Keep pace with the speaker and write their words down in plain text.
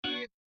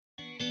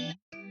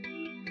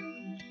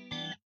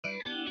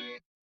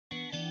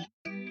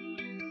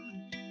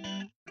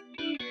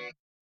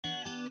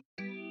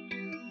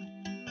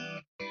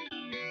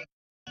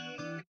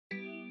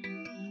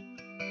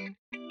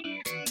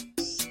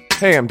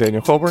Hey, I'm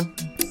Daniel Colburn.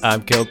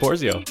 I'm Caleb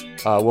Porzio.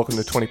 Welcome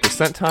to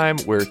 20% Time,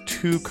 where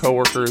two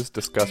coworkers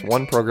discuss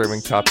one programming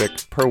topic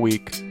per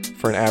week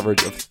for an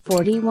average of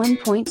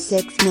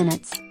 41.6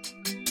 minutes.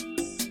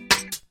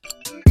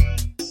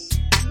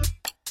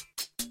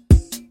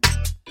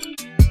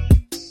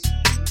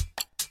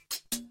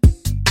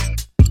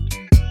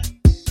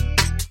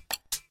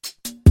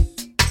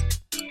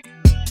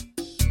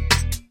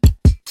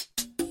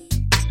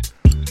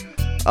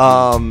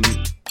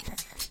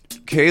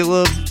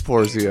 Caleb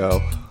Porzio.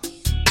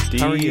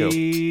 How are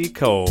you?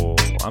 Cole.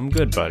 I'm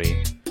good,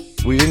 buddy.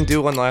 We didn't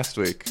do one last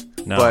week.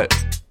 No. But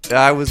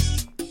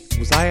was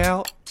I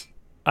out?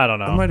 I don't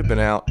know. I might have been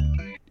out.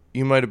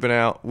 You might have been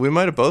out. We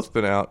might have both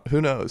been out.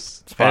 Who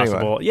knows? It's possible.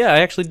 Anyway. Yeah,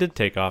 I actually did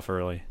take off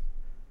early.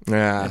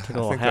 Yeah, I took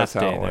a little half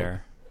day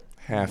there.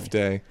 Half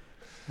day.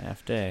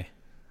 Half day.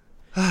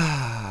 Did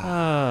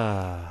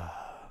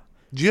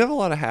you have a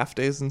lot of half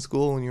days in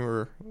school when you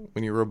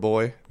were a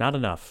boy? Not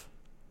enough.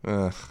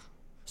 Ugh.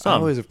 I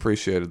Some. always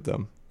appreciated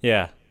them.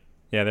 Yeah,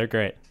 they're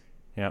great.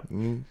 Yep.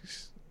 You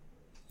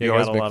You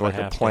always got a make lot of like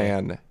a half day.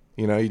 plan.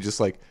 You know, you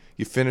just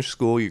you finish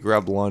school, you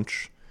grab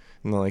lunch,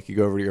 and then you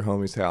go over to your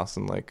homie's house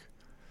and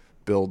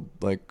build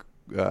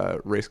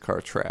race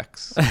car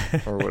tracks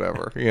or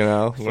whatever. You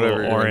know,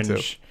 whatever Little you're into.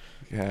 orange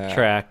Yeah.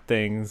 track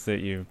things that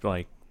you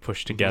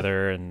push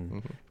together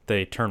and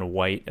they turn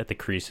white at the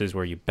creases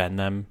where you bend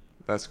them.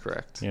 That's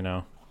correct. You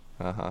know.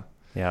 Uh-huh.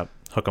 Yeah.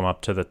 Hook them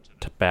up to the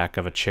back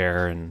of a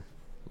chair and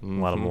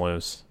let them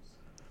loose.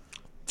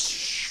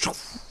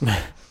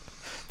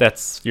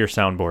 That's your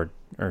soundboard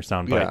or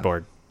soundbite Yeah.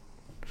 board.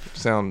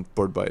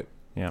 Soundboard bite.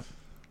 Yeah.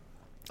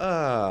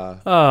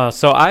 Uh,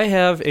 So I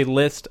have a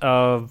list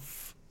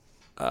of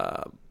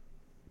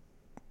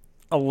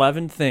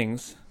 11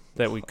 things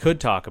that we could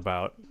talk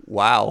about,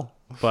 wow.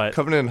 but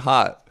Coming in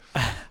hot.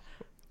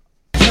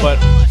 what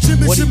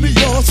should we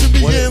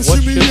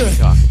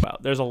talk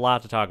about? There's a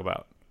lot to talk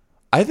about.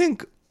 I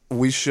think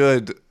we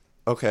should.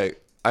 Okay,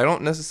 I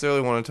don't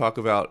necessarily want to talk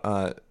about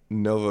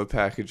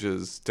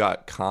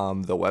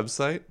novapackages.com, the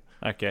website,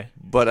 Okay.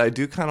 but I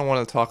do kind of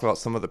want to talk about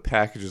some of the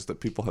packages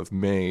that people have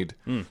made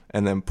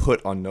and then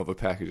put on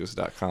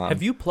novapackages.com.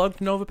 Have you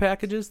plugged Nova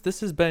Packages? This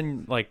has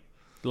been like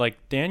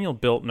Daniel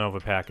built Nova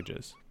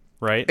Packages,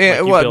 right?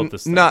 And, you built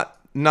this thing. not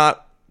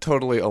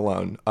totally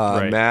alone.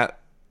 Right.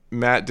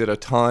 Matt did a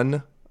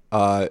ton,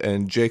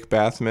 and Jake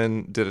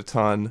Bathman did a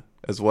ton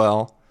as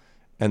well,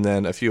 and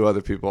then a few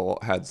other people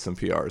had some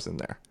PRs in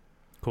there.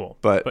 Cool.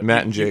 But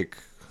Matt and Jake,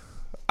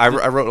 I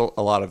wrote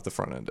a lot of the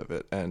front end of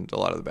it and a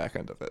lot of the back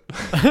end of it.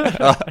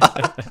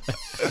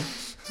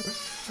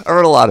 I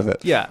wrote a lot of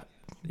it. Yeah.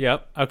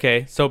 Yep.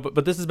 Okay. So,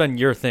 but this has been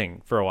your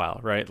thing for a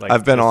while, right?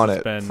 I've been this on has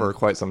it been for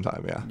quite some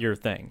time, yeah. your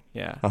thing.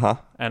 Yeah. Uh-huh.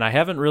 And I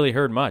haven't really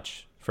heard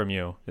much from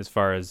you as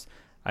far as,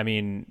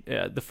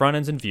 the front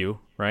end's in Vue,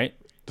 right?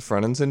 The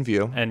front end's in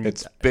Vue. And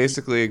it's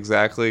basically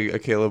exactly a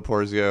Caleb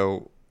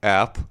Porzio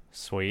app.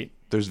 Sweet.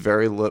 There's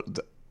very little,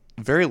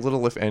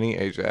 if any,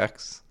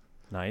 Ajax.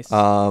 Nice.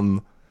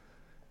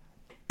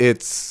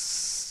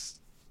 It's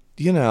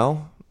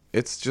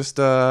it's just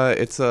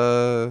it's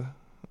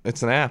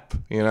an app,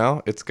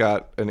 it's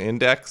got an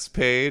index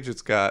page,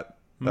 it's got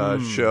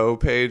show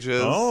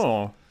pages,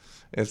 oh.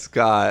 it's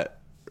got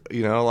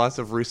lots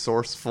of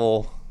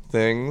resourceful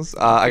things.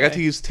 I got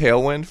to use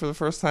Tailwind for the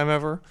first time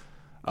ever.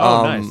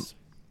 Oh, nice.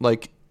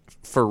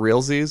 For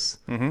realsies.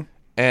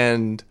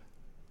 And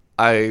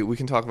we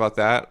can talk about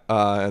that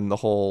and the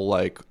whole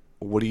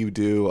what do you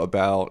do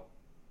about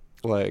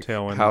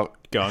Tailwind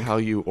gunk. how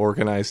you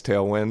organize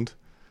Tailwind.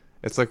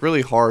 It's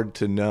really hard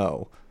to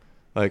know.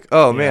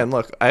 Man,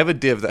 look, I have a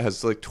div that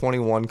has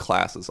 21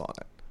 classes on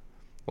it.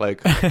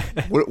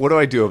 What do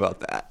I do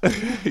about that?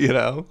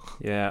 Yeah.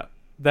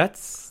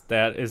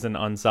 That is an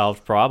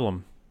unsolved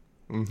problem.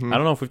 I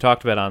don't know if we've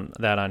talked about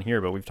that on here,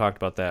 but we've talked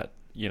about that,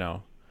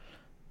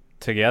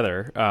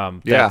 together.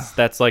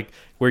 That's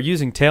we're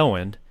using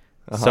Tailwind.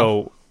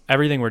 So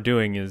everything we're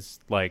doing is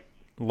light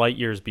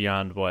years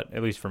beyond what,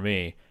 at least for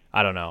me,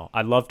 I don't know.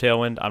 I love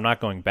Tailwind. I'm not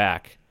going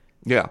back.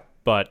 Yeah.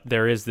 But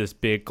there is this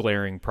big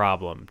glaring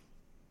problem.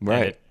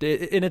 Right.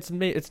 And it's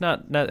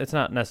not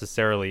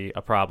necessarily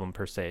a problem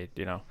per se,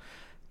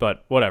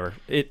 But whatever.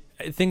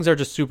 Things are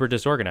just super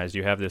disorganized.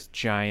 You have this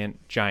giant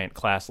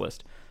class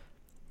list.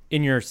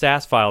 In your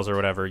SAS files or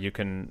whatever, you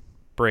can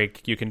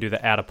do the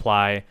add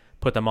apply,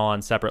 put them all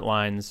on separate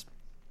lines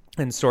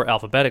and sort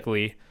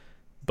alphabetically,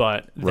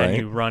 but then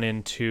you run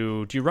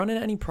into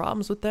any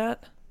problems with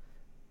that?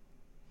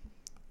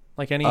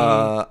 I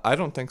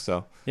don't think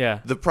so. Yeah.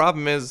 The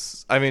problem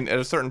is, at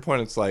a certain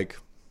point, it's I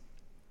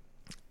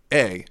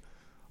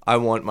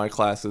want my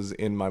classes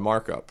in my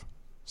markup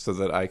so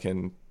that I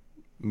can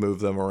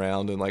move them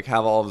around and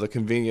have all of the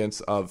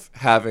convenience of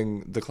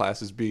having the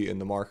classes be in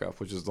the markup,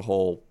 which is the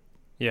whole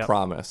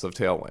promise of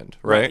Tailwind,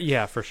 right?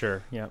 Yeah, for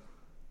sure. Yeah.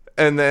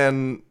 And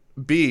then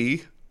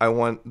B, I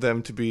want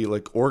them to be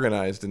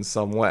organized in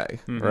some way,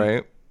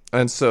 right?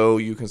 And so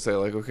you can say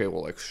like, okay,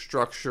 well, like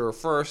structure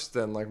first,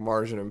 then like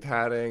margin and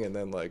padding, and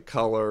then like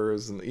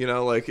colors, and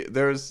like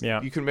there's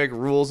you can make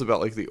rules about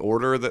like the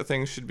order that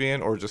things should be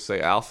in, or just say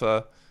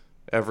alpha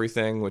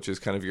everything, which is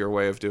kind of your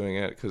way of doing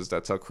it because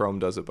that's how Chrome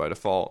does it by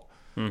default.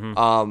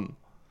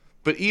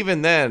 But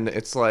even then,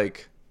 it's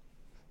like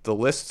the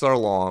lists are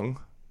long,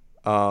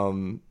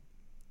 and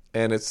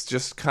it's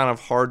just kind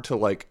of hard to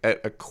like at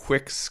a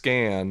quick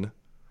scan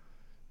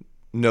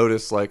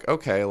notice like,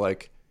 okay,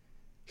 like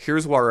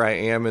here's where I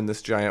am in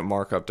this giant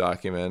markup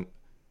document,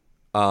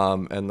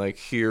 and like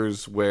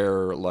here's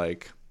where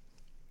like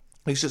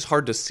it's just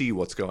hard to see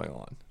what's going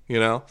on,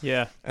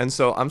 Yeah. And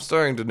so I'm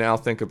starting to now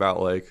think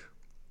about like,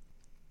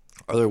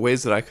 are there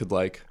ways that I could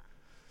like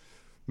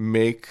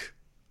make,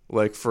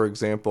 like, for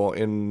example,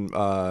 in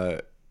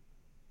I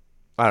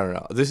don't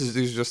know, these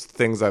are just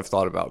things I've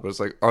thought about, but it's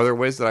like, are there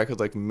ways that I could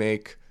like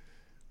make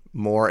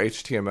more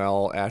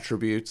HTML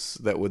attributes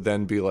that would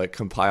then be like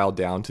compiled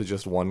down to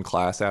just one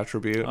class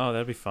attribute? Oh,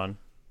 that'd be fun.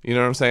 You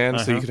know what I'm saying?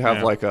 So you could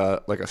have like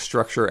a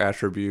structure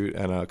attribute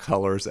and a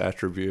colors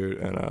attribute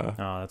and a...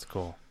 Oh, that's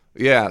cool.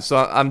 Yeah, so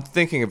I'm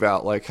thinking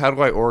about like, how do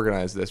I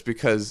organize this?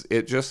 Because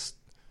it just...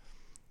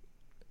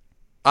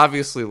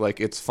 Obviously,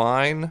 like, it's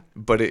fine,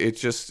 but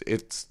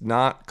it's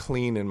not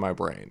clean in my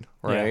brain,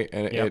 right? Yeah.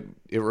 And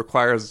it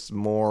requires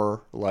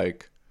more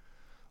like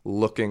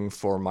looking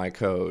for my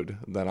code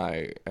than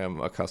I am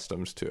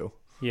accustomed to.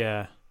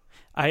 Yeah.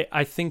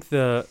 I think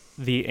the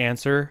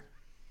answer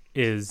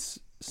is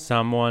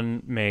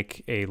someone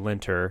make a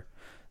linter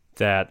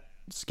that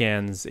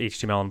scans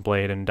HTML and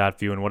Blade and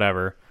 .view and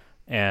whatever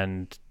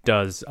and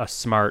does a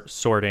smart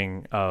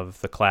sorting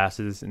of the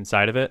classes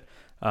inside of it.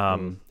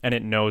 And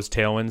it knows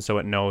Tailwind, so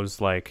it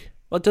knows like,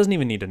 well, it doesn't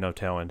even need to know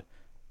Tailwind.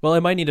 Well,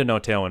 it might need to know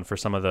Tailwind for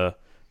some of the,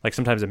 like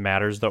sometimes it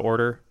matters the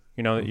order,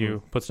 that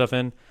you put stuff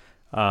in.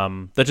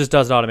 That just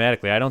does it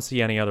automatically. I don't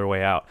see any other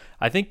way out.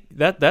 I think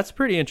that's a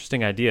pretty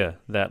interesting idea,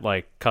 that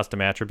like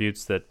custom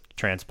attributes that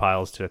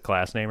transpiles to a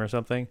class name or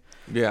something.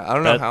 Yeah, I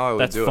don't know how I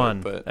would do fun.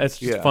 it, but that's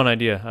just a fun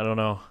idea. I don't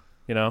know,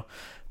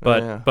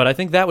 but I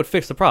think that would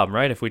fix the problem,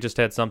 right? If we just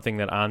had something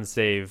that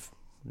onsave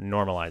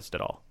normalized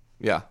it all.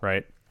 Yeah.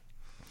 Right.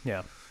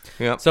 Yeah.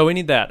 Yeah. So we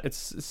need that. It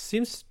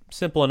seems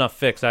simple enough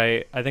fix.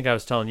 I think I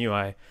was telling you,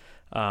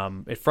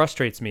 it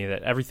frustrates me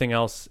that everything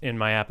else in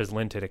my app is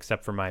linted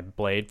except for my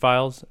Blade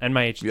files and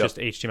my just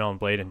HTML and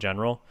Blade in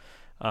general.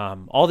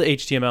 All the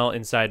HTML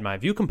inside my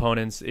view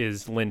components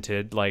is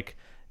linted. Like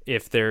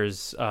if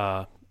there's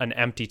an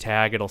empty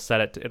tag,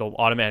 it'll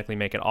automatically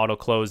make it auto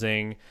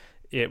closing.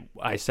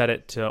 I set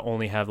it to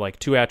only have like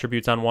 2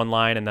 attributes on one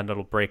line, and then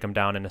it'll break them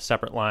down into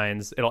separate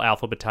lines. It'll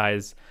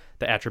alphabetize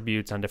the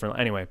attributes on different.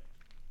 Anyway.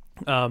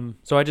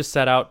 So I just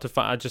set out to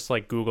find, I just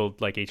like Googled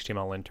like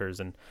HTML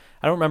linters, and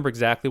I don't remember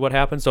exactly what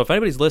happened. So if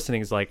anybody's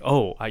listening is like,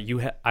 oh,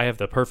 I have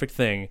the perfect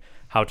thing,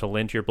 how to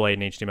lint your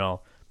Blade in HTML,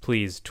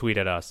 please tweet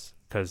at us,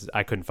 because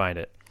I couldn't find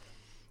it.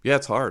 Yeah,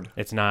 it's hard.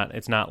 It's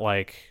not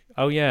like,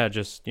 oh yeah,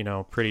 just,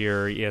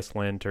 Prettier,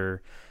 ESLint,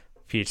 or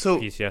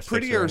PCS.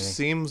 Prettier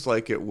seems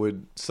like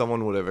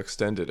someone would have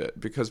extended it,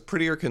 because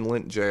Prettier can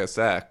lint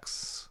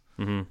JSX,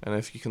 and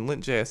if you can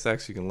lint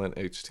JSX, you can lint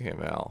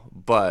HTML,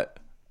 but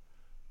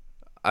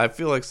I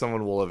feel like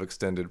someone will have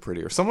extended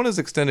Prettier. Someone has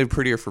extended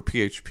Prettier for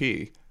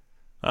PHP.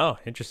 Oh,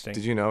 interesting.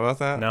 Did you know about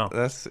that? No.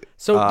 That's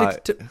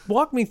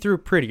walk me through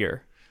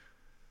Prettier.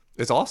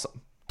 It's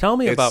awesome. Tell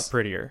me about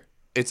Prettier.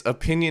 It's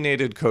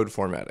opinionated code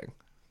formatting.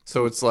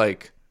 So it's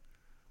like...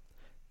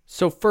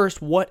 So first,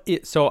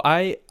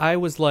 I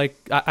was like,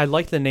 I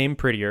like the name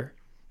Prettier,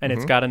 and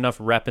it's got enough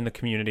rep in the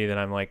community that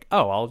I'm like,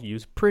 oh, I'll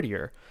use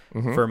Prettier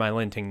for my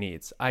linting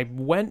needs. I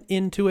went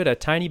into it a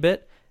tiny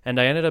bit, and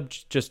I ended up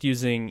just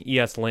using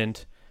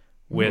ESLint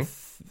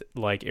with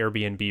like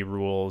Airbnb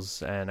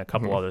rules and a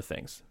couple other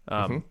things.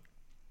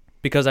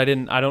 Because I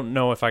don't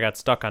know if I got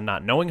stuck on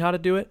not knowing how to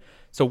do it.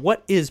 So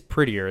what is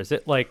Prettier? Is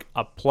it like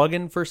a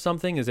plugin for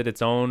something? Is it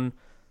its own,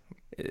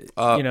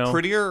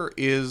 Prettier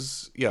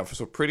is,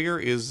 so Prettier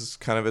is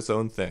kind of its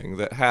own thing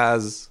that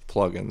has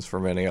plugins for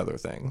many other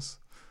things.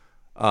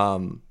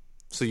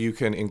 So you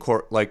can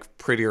incorporate, like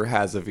Prettier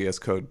has a VS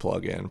Code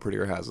plugin,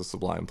 Prettier has a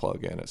Sublime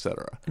plugin,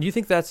 etc. Do you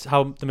think that's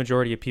how the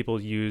majority of people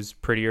use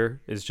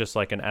Prettier, is just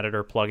like an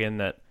editor plugin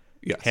that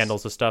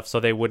handles the stuff? So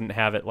they wouldn't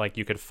have it like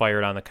you could fire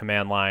it on the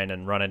command line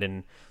and run it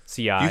in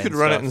CI. You could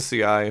run it in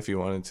CI if you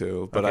wanted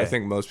to, but I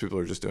think most people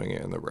are just doing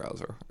it in their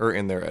browser or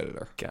in their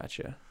editor.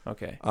 Gotcha.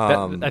 Okay.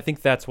 I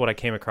think that's what I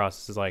came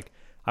across, is like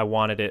I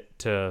wanted it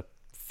to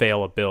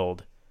fail a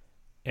build,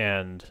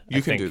 and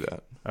you can do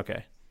that.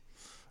 Okay.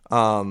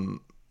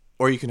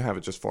 Or you can have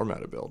it just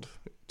format a build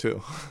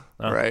too,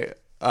 right?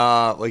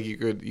 Like you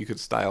could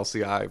style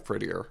CI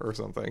Prettier or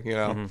something,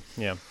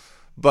 Yeah.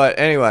 But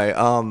anyway,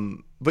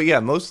 but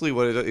yeah, mostly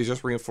what it does is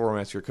just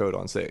reformats your code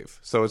on save.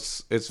 So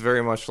it's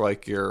very much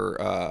like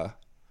your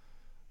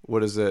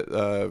what is it?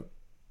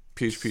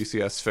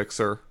 PHP-CS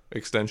fixer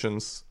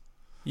extensions.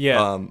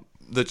 Yeah.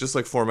 That just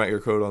like format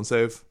your code on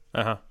save.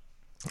 Uh-huh.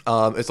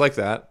 It's like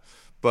that,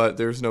 but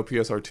there's no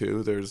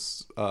PSR2.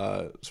 There's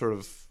sort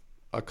of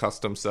a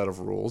custom set of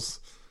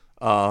rules.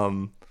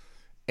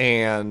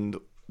 And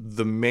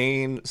the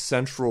main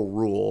central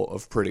rule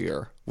of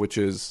Prettier, which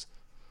is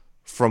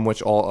from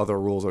which all other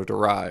rules are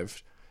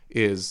derived,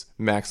 is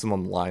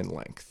maximum line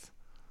length.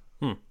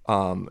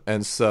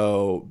 And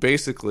so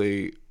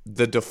basically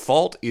the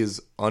default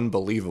is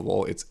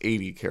unbelievable. It's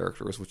 80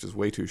 characters, which is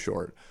way too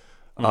short.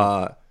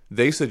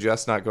 They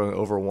suggest not going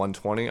over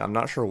 120. I'm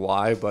not sure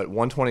why, but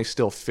 120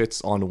 still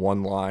fits on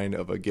one line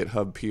of a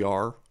GitHub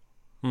PR.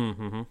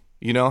 Mm-hmm.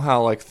 You know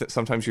how like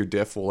sometimes your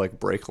diff will like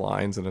break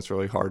lines and it's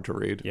really hard to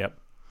read? Yep.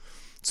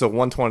 So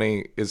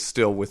 120 is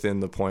still within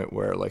the point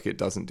where like it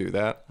doesn't do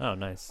that. Oh,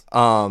 nice.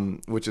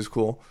 Which is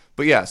cool.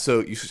 But yeah,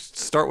 so you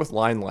start with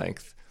line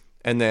length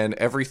and then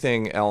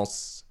everything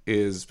else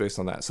is based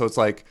on that. So it's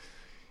like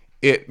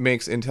it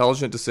makes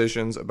intelligent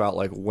decisions about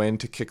like when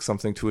to kick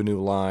something to a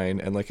new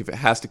line, and like if it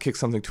has to kick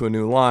something to a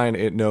new line,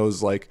 it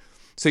knows like,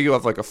 say you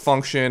have like a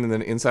function and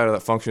then inside of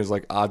that function is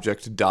like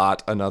object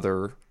dot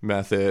another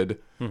method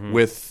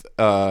with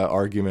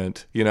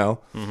argument, you know?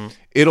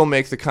 It'll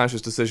make the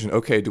conscious decision,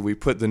 okay, do we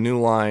put the new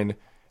line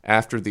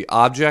after the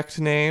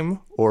object name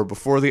or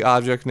before the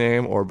object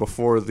name or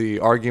before the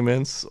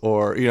arguments,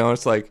 or, you know,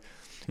 it's like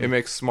it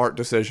makes smart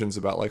decisions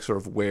about like sort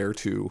of where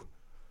to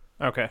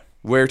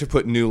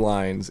put new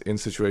lines in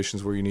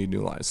situations where you need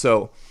new lines.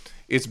 So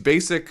its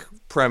basic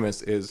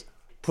premise is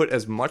put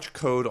as much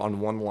code on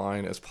one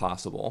line as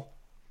possible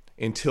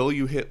until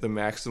you hit the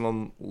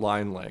maximum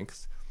line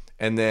length,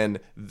 and then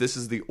this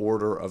is the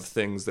order of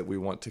things that we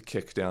want to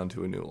kick down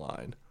to a new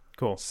line.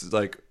 Cool. It's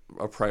like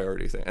a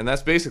priority thing. And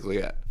that's basically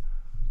it.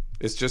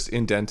 It's just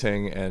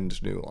indenting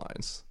and new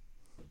lines.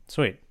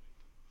 Sweet.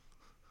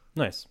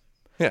 Nice.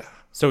 Yeah.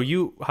 So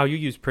how you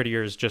use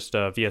Prettier is just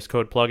a VS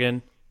Code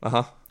plugin?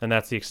 Uh-huh. And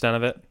that's the extent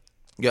of it?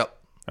 Yep.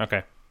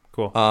 Okay,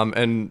 cool.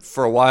 And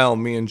for a while,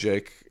 me and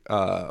Jake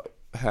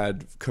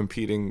had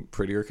competing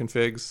Prettier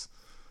configs,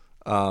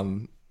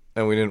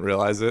 and we didn't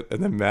realize it.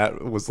 And then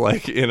Matt was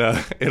like in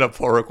a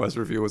pull request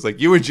review was like,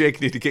 you and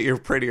Jake need to get your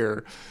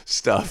Prettier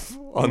stuff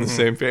on the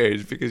same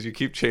page because you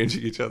keep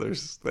changing each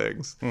other's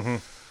things.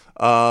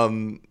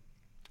 So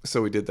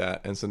we did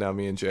that, and so now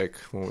me and Jake,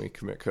 when we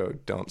commit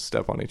code, don't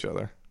step on each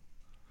other.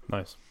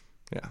 Nice.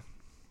 Yeah.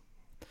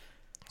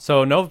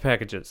 So Nova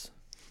packages.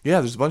 Yeah,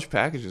 there's a bunch of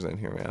packages in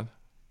here, man.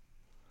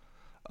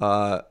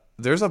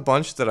 There's a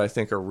bunch that I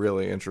think are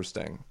really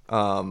interesting.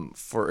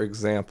 For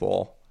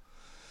example,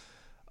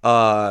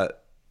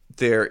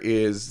 there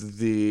is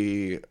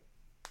the...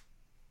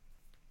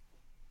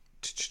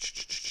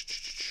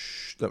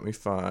 Let me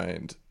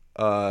find...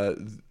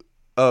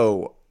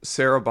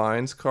 Sarah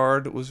Bynes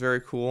card was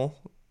very cool.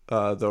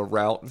 The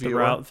route viewer. The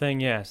route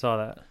thing, yeah, I saw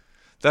that.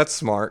 That's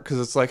smart, because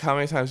it's like, how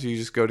many times do you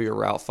just go to your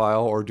route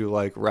file or do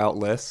like route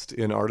list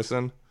in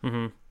Artisan?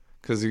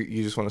 Because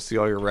you just want to see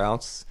all your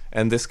routes.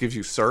 And this gives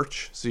you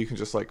search, so you can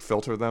just like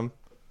filter them.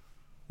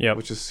 Yeah,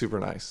 which is super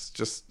nice.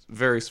 Just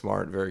very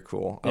smart, very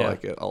cool. I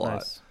like it a lot.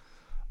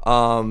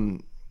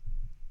 Nice.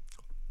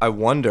 I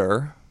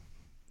wonder,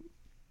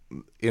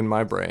 in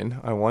my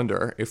brain,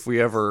 if we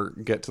ever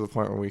get to the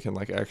point where we can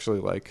like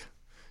actually like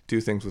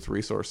do things with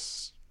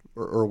resource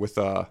or with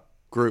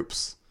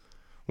groups,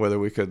 whether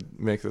we could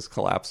make this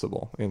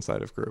collapsible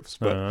inside of groups.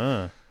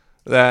 But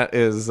that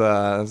is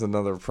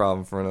another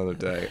problem for another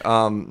day.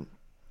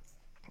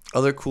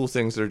 Other cool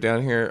things that are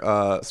down here.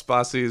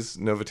 Spassie's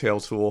Nova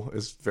Tail tool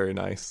is very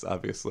nice,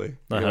 obviously.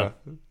 You know,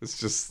 it's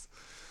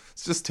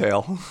just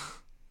tail.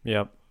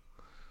 Yep.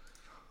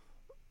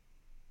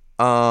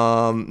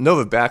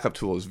 Nova Backup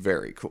tool is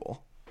very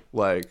cool.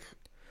 Like,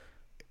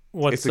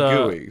 it's a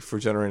GUI for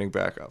generating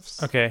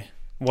backups. Okay.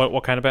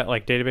 What kind of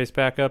like database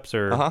backups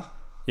or?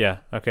 Yeah.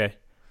 Okay.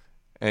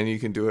 And you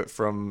can do it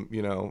from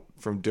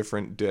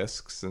different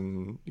disks,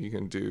 and you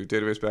can do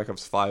database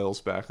backups,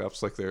 files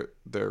backups. Like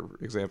their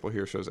example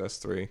here shows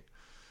S3.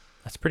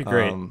 That's pretty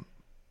great.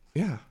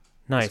 Yeah.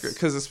 Nice.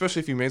 Because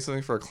especially if you made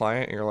something for a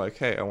client and you're like,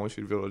 hey, I want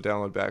you to be able to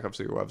download backups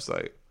of your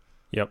website.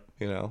 Yep.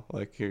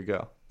 Like, here you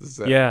go. This is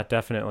it. Yeah,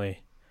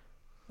 definitely.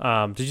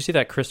 Did you see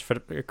that Chris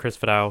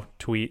Fidao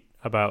tweet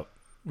about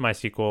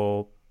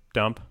MySQL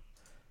dump?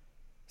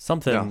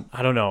 Something, no.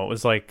 I don't know. It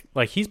was like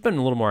he's been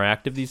a little more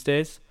active these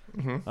days.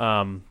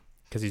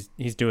 Because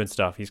he's doing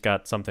stuff. He's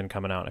got something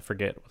coming out. I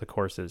forget what the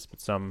course is, but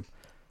some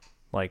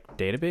like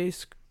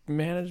database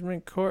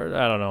management course.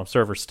 I don't know,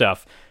 server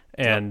stuff.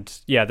 And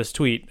yeah, this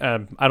tweet, I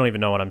don't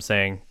even know what I'm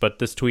saying, but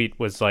this tweet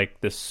was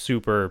like this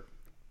super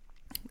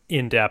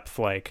in-depth,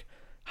 like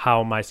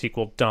how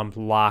MySQL dump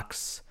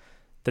locks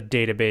the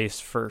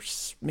database for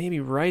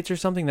maybe writes or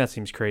something. That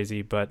seems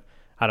crazy, but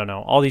I don't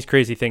know. All these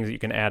crazy things that you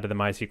can add to the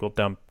MySQL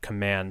dump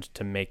command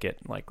to make it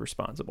like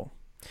responsible.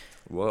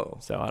 Whoa.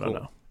 So I don't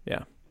know.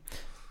 Yeah.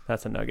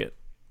 That's a nugget.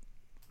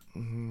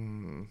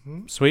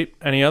 Mm-hmm. Sweet.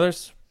 Any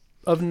others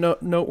of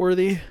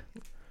noteworthy?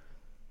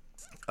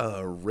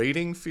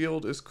 Rating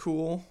field is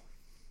cool.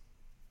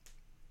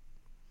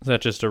 Is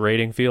that just a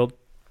rating field?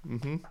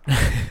 Mm-hmm.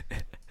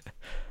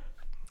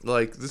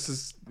 Like, this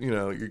is,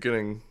 you're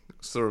getting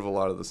sort of a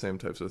lot of the same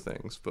types of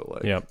things, but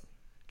like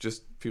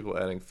just people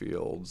adding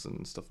fields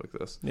and stuff like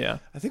this. Yeah.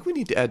 I think we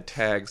need to add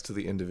tags to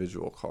the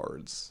individual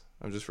cards.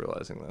 I'm just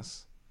realizing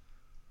this.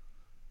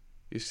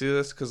 You see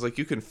this? Because like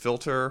you can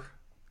filter.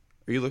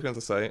 Are you looking at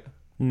the site?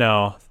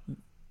 No.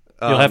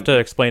 You'll have to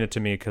explain it to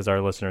me because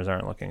our listeners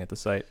aren't looking at the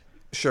site.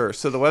 Sure.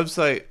 So the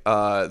website,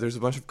 there's a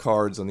bunch of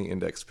cards on the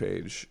index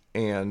page,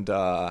 and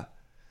on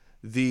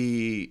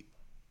the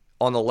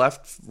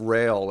left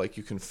rail, like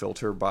you can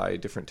filter by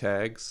different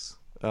tags,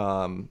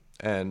 and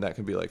that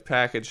can be like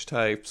package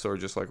types or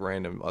just like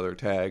random other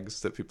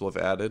tags that people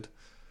have added,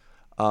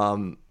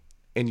 and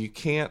you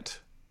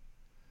can't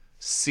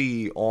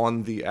see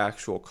on the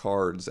actual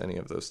cards any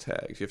of those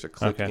tags. You have to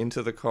click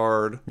into the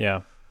card.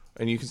 Yeah.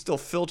 And you can still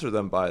filter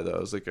them by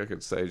those. Like I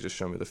could say, just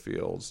show me the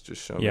fields,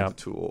 just show me the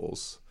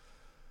tools.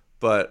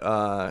 But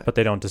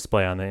they don't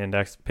display on the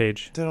index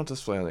page. They don't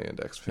display on the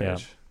index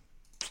page.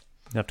 Yeah.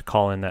 You have to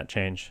call in that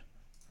change.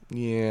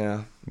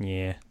 Yeah.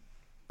 Yeah.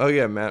 Oh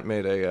yeah, Matt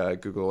made a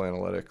Google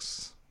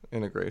Analytics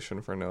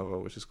integration for Nova,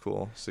 which is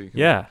cool. So you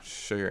can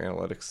show your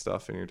analytics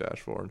stuff in your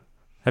dashboard.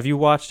 Have you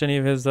watched any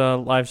of his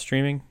live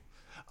streaming?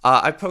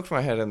 I poked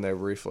my head in there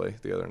briefly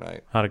the other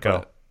night. How'd it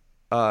go?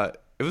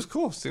 It was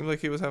cool. Seemed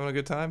like he was having a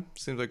good time.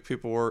 Seemed like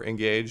people were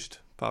engaged,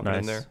 popping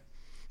in there.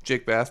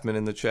 Jake Bathman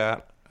in the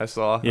chat, I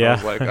saw. Yeah.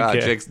 I was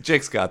like,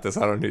 Jake's got this.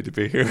 I don't need to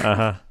be here.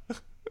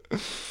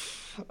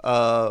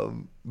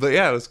 But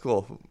yeah, it was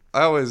cool.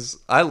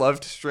 I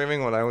loved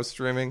streaming when I was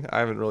streaming. I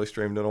haven't really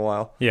streamed in a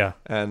while. Yeah.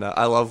 And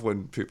I love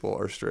when people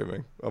are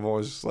streaming. I'm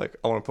always just like,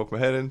 I want to poke my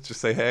head in, just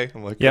say hey.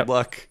 I'm like, good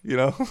luck, you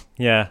know?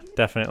 Yeah,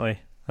 definitely.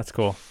 That's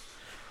cool.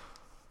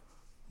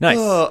 Nice.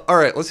 All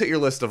right, let's hit your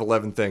list of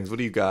 11 things. What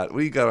do you got? What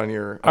do you got on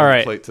your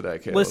plate today,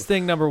 Caleb? List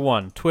thing number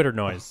 1, Twitter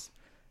noise.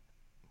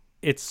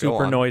 It's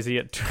super noisy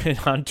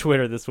on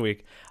Twitter this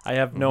week. I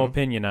have no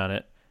opinion on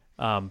it,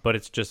 but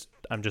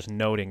I'm just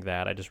noting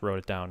that. I just wrote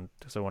it down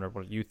because I wondered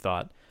what you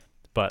thought.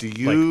 But do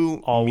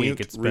you all mute week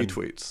it's been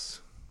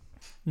retweets?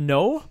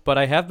 No, but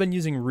I have been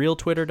using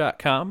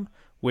realtwitter.com,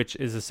 which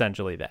is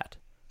essentially that.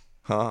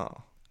 Huh.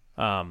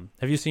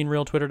 Have you seen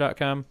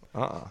realtwitter.com?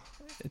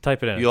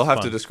 Type it in. You'll have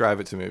to describe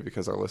it to me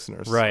because our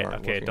listeners aren't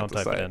okay, don't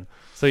type site. it in.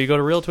 So you go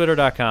to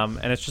realtwitter.com,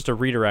 and it's just a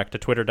redirect to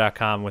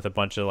twitter.com with a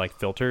bunch of like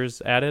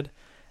filters added,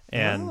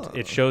 and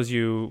it shows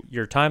you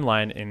your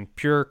timeline in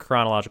pure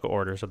chronological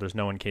order, so there's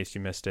no in case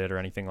you missed it or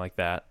anything like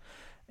that,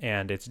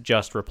 and it's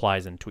just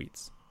replies and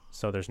tweets.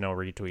 So there's no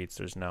retweets,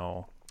 there's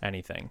no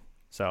anything.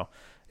 So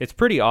it's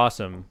pretty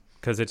awesome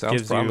because it Sounds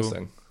gives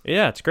promising.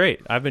 Yeah, it's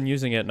great. I've been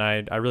using it, and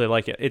I really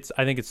like it.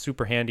 I think it's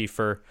super handy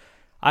for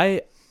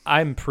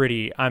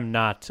I'm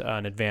not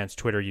an advanced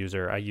Twitter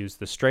user. I use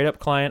the straight up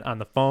client on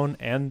the phone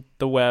and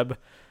the web,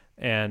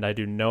 and I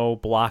do no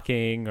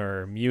blocking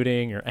or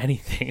muting or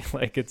anything.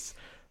 Like it's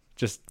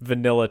just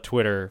vanilla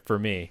Twitter for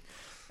me.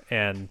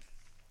 And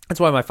that's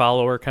why my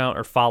follow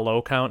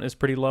count is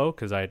pretty low,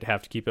 because I'd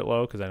have to keep it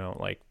low because I don't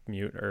like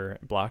mute or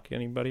block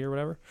anybody or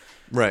whatever.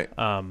 Right.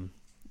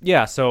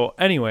 Yeah. So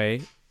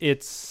anyway,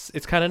 it's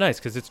kind of nice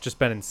because it's just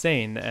been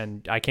insane,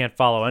 and I can't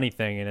follow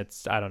anything, and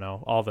it's, I don't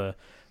know,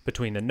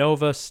 between the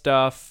Nova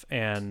stuff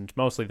and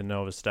mostly the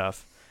Nova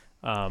stuff.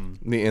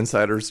 The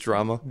Insiders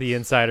drama.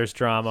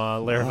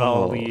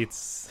 Laravel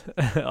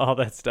Elites, all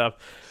that stuff.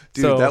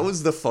 Dude, that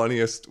was the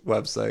funniest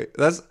website.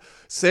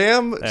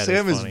 Sam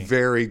is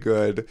very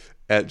good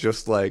at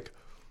just like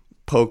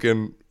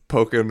poking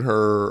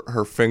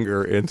her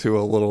finger into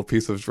a little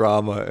piece of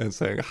drama and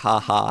saying ha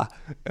ha,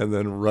 and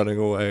then running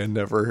away and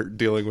never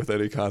dealing with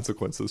any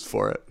consequences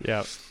for it.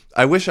 Yeah.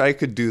 I wish I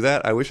could do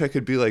that. I wish I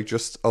could be like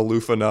just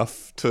aloof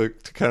enough to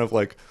kind of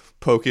like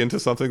poke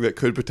into something that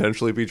could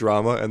potentially be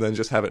drama and then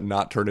just have it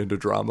not turn into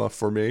drama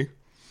for me.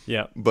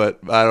 Yeah. But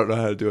I don't know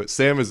how to do it.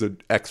 Sam is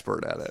an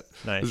expert at it.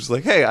 Nice. It's just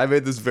like, hey, I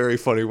made this very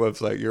funny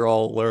website. You're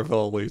all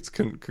Laravel elites.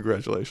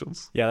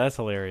 Congratulations. Yeah, that's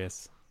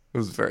hilarious. It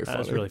was very funny. That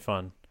was really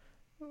fun.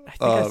 I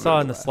think I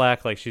saw in the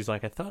Slack, like, she's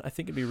like, I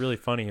think it'd be really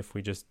funny if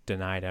we just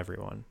denied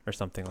everyone or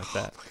something like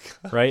that.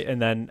 Right. And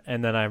then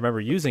I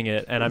remember using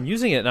it, and I'm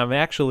using it, and I'm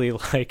actually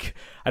like,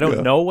 I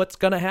don't know what's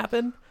going to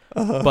happen,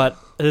 but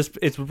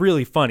it's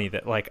really funny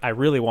that like, I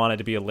really wanted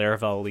to be a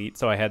Laravel elite.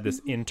 So I had this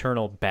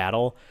internal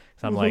battle.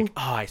 So I'm like,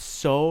 I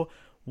so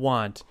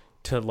want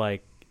to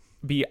like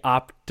be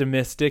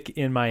optimistic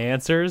in my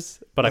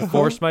answers, but I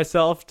forced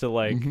myself to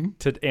like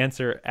to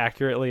answer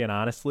accurately and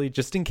honestly,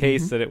 just in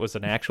case that it was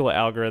an actual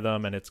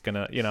algorithm and it's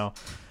gonna,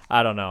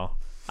 I don't know.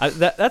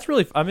 That's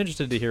really, I'm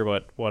interested to hear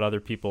what other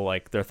people,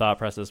 like, their thought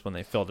process when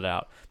they filled it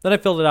out. Then I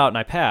filled it out and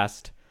I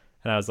passed,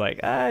 and I was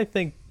like, I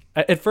think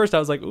at first I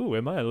was like, ooh,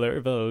 am I a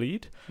Laravel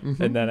elite?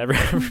 And then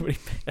everybody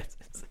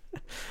passes,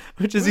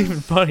 which is even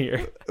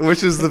funnier.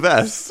 Which is the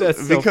best.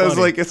 That's so because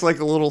funny. Like it's like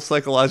a little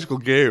psychological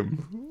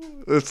game.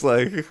 It's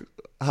like,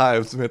 hi,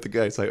 I'm Samantha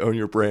Geis. I own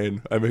your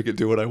brain. I make it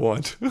do what I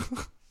want.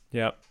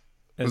 Yep.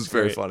 It was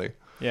very funny.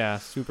 Yeah,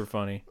 super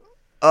funny.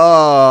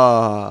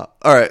 All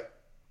right.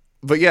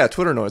 But yeah,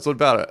 Twitter noise. What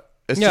about it?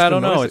 I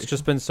don't know. It's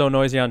just been so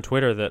noisy on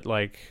Twitter that,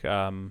 like, I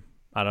don't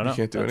know. You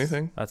can't do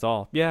anything? That's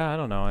all. Yeah, I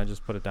don't know. I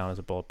just put it down as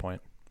a bullet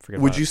point.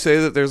 forget. Would you say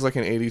that there's like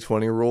an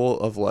 80-20 rule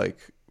of like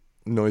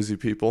noisy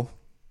people?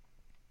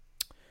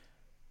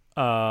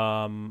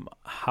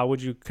 How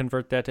would you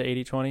convert that to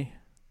 80-20?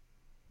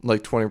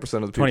 Like 20% of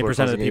the people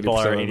 20% of the people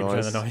are 80%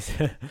 of the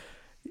noise.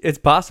 It's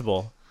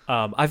possible.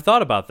 I've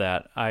thought about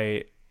that.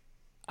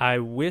 I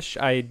wish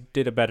I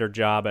did a better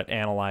job at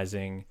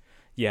analyzing,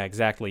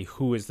 exactly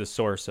who is the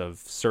source of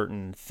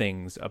certain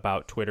things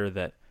about Twitter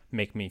that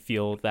make me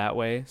feel that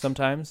way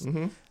sometimes.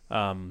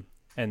 Mm-hmm.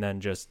 And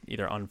then just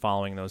either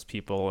unfollowing those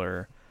people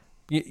or,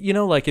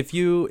 like if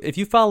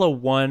you follow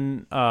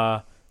one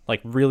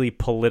like really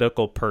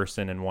political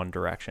person in one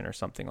direction or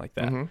something like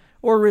that, mm-hmm.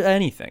 or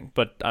anything,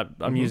 but I'm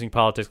mm-hmm. using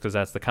politics because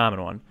that's the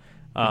common one.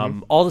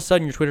 Mm-hmm. All of a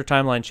sudden your Twitter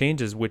timeline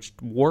changes, which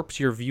warps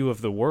your view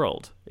of the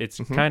world. It's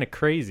mm-hmm. kind of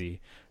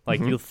crazy. Like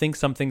mm-hmm. you'll think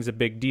something's a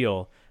big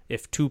deal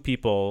if two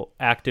people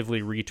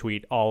actively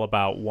retweet all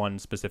about one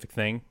specific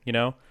thing,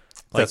 Like,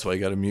 that's why you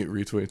got to mute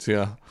retweets,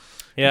 yeah.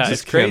 Yeah,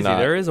 it's crazy.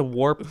 There is a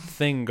warped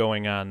thing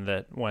going on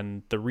that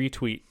when the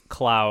retweet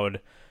cloud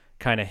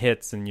kind of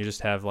hits and you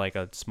just have like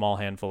a small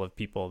handful of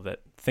people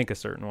that think a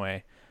certain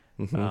way,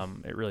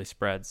 mm-hmm. It really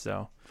spreads.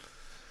 So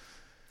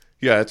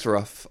yeah, it's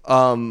rough.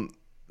 So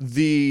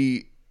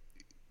the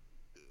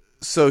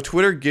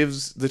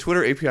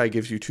Twitter API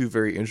gives you two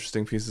very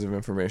interesting pieces of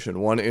information.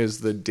 One is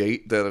the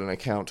date that an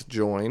account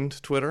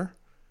joined Twitter.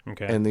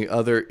 Okay. And the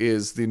other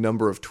is the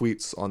number of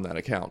tweets on that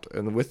account.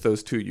 And with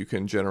those two, you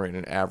can generate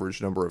an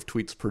average number of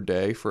tweets per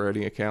day for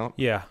any account.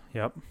 Yeah.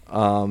 Yep.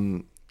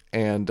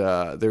 And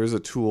there's a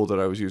tool that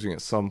I was using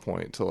at some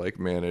point to like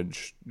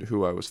manage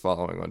who I was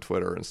following on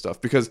Twitter and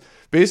stuff. Because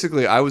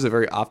basically I was a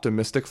very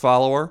optimistic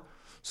follower.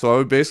 So I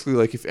would basically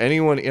like if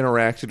anyone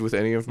interacted with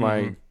any of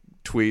my mm-hmm.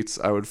 tweets,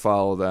 I would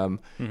follow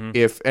them. Mm-hmm.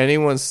 If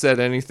anyone said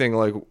anything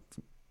like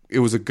it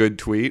was a good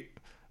tweet,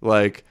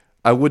 like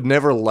I would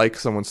never like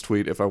someone's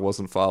tweet if I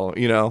wasn't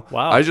following,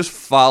 Wow. I just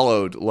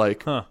followed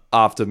like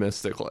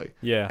optimistically.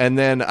 Yeah. And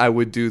then I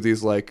would do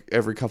these like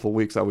every couple of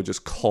weeks I would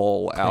just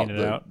call out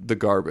the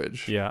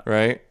garbage. Yeah.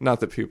 Right? Not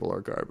that people are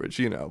garbage,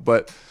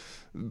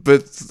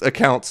 but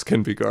accounts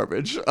can be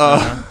garbage.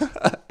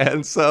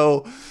 And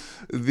so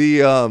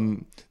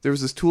there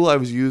was this tool I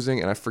was using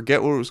and I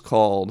forget what it was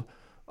called.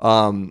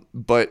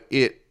 But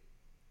it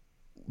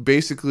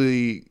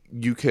basically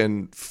you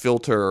can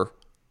filter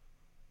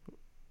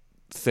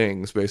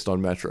things based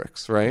on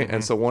metrics, right? Mm-hmm.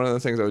 And so one of the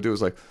things I would do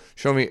is like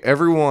show me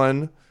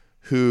everyone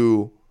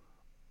who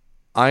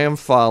I am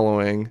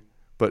following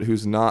but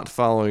who's not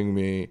following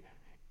me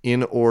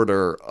in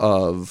order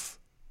of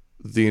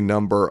the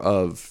number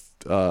of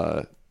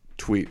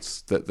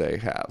tweets that they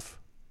have.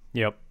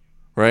 Yep.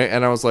 Right?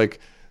 And I was like,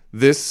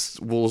 this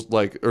will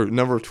like, or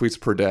number of tweets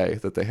per day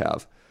that they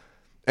have.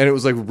 And it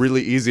was like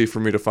really easy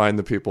for me to find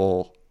the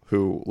people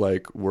who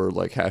like were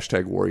like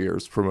hashtag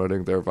warriors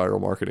promoting their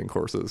viral marketing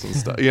courses and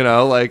stuff.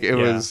 Like it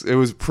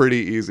was pretty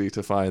easy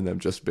to find them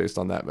just based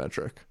on that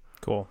metric.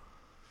 Cool.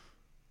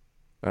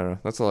 I don't know.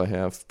 That's all I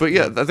have. But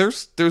yeah,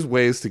 there's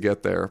ways to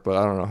get there, but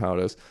I don't know how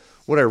it is.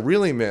 What I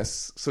really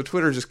miss, so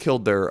Twitter just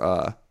killed their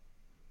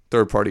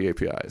third-party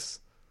APIs.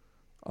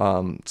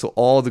 So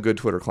all the good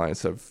Twitter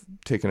clients have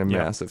taken a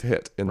massive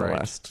hit in the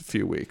last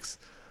few weeks.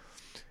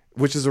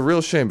 Which is a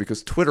real shame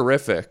because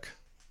Twitterrific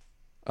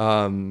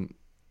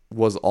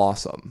was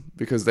awesome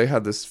because they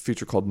had this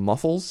feature called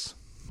Muffles,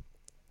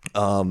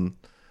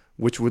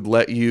 which would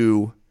let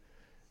you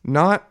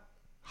not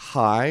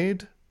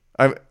hide,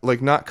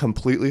 not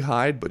completely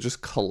hide, but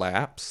just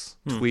collapse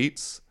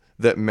tweets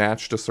that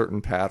matched a certain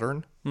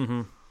pattern.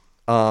 Mm-hmm.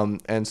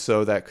 And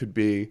so that could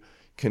be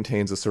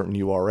contains a certain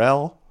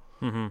URL.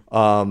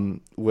 Mm-hmm.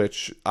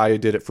 Which I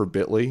did it for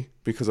Bitly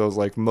because I was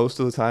like, most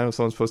of the time if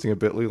someone's posting a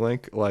Bitly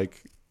link,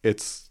 like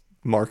it's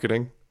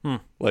marketing.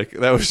 Like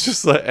that was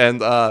just like,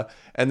 and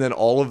then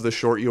all of the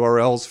short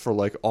URLs for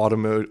like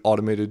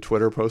automated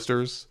Twitter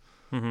posters,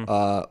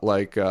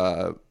 like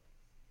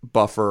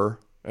Buffer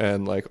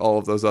and like all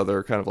of those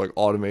other kind of like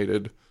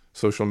automated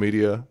social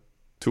media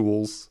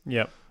tools.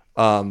 Yep.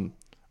 I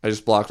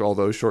just blocked all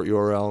those short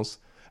URLs,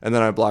 and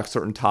then I blocked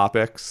certain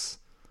topics,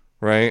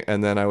 right?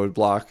 And then I would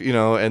block,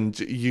 and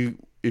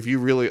if you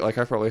really like,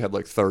 I probably had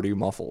like 30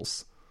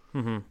 muffles.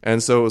 Mm-hmm.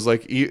 And so it was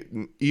like,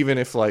 even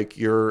if like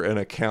you're an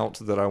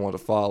account that I want to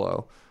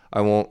follow,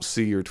 I won't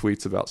see your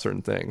tweets about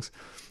certain things.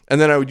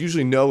 And then I would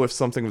usually know if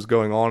something was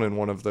going on in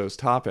one of those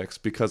topics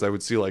because I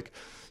would see like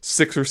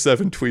 6 or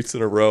 7 tweets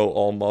in a row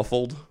all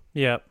muffled.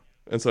 Yep.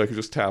 And so I could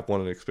just tap one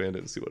and expand it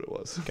and see what it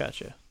was.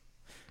 Gotcha.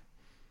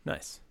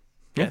 Nice.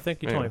 Yeah, I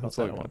think you told me about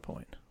that at one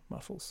point.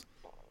 Muffles.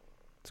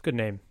 It's a good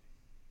name.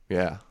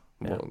 Yeah.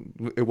 Well,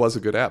 it was a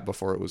good app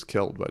before it was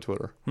killed by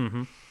Twitter.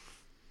 Mm-hmm.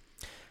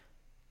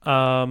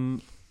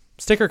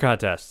 Sticker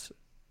contest.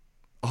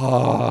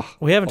 Oh,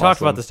 we haven't talked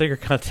about the sticker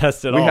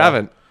contest at all. We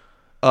haven't.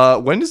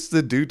 When is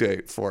the due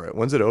date for it?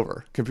 When's it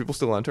over? Can people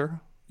still enter?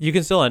 You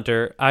can still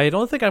enter. I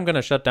don't think I'm going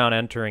to shut down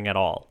entering at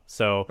all.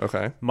 So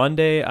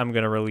Monday, I'm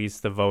going to release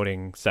the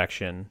voting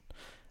section,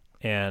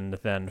 and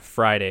then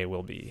Friday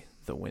will be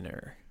the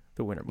winner.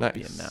 The winner will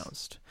be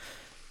announced.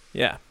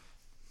 Yeah.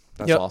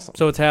 That's awesome.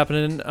 So it's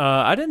happening.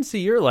 I didn't see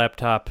your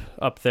laptop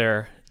up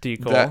there, D.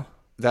 Cole.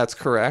 That's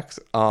correct.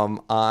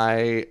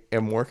 I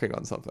am working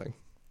on something.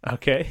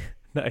 Okay,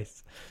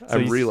 nice. So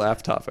I'm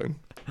re-laptopping.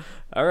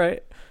 All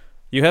right.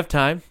 You have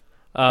time.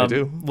 I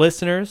do.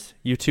 Listeners,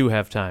 you too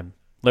have time.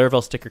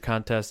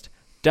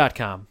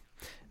 LaravelStickerContest.com.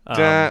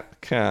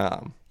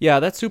 .com. Yeah,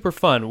 that's super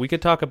fun. We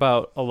could talk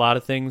about a lot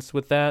of things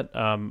with that.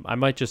 I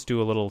might just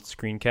do a little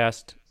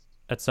screencast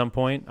at some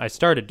point. I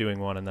started doing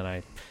one and then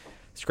I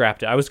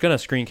scrapped it. I was going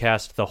to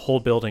screencast the whole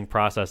building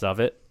process of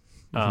it,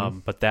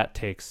 but that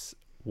takes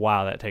a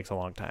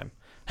long time.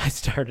 I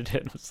started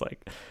it and was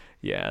like,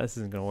 yeah, this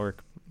isn't going to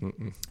work.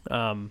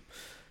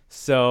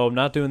 So I'm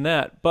not doing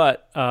that.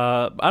 But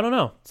I don't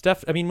know.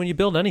 I mean, when you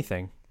build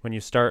anything, when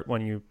you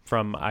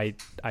from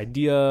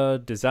idea,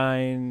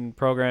 design,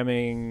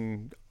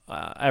 programming,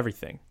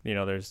 everything,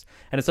 and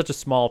it's such a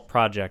small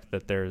project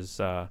that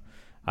there's, I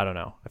don't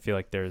know. I feel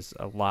like there's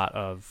a lot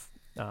of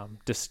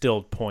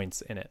distilled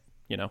points in it,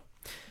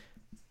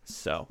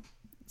 So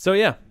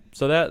yeah.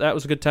 So that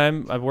was a good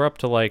time. We're up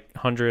to like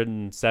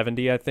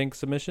 170, I think,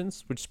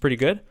 submissions, which is pretty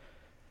good.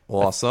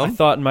 Awesome. I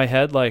thought in my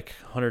head like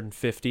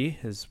 150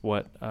 is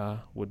what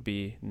would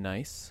be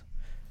nice.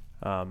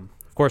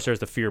 Of course, there's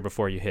the fear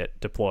before you hit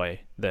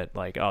deploy that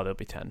like, oh, there'll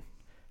be 10.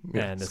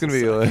 Yeah, and it's gonna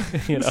be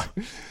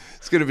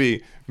it's gonna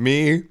be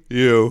me,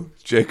 you,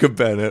 Jacob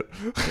Bennett,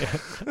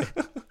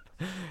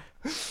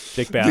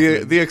 Jake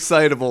Bassman. the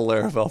excitable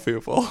Laravel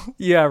people.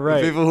 Yeah,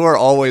 right. The people who are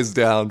always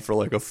down for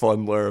like a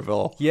fun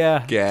Laravel.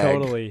 Yeah, gag.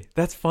 totally.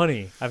 That's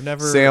funny. I've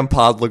never Sam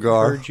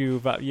Podlagar heard you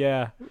about.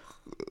 Yeah.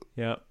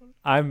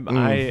 I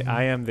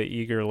am the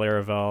eager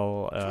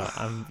Laravel.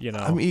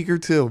 I'm eager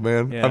too,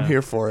 man. Yeah. I'm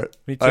here for it.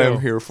 Me too. I am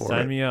here for it.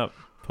 Sign me up.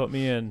 Put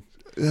me in.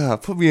 Yeah,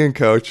 put me in,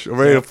 coach. I'm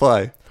ready to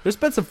play. There's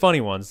been some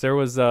funny ones.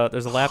 There's a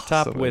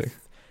laptop So many.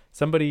 with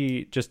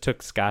somebody just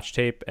took Scotch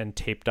tape and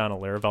taped on a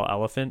Laravel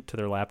elephant to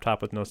their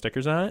laptop with no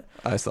stickers on it.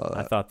 I saw that.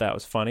 I thought that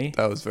was funny.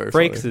 That was very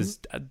Frakes funny. is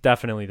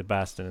definitely the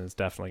best and is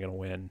definitely going to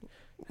win.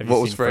 Have you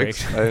What was seen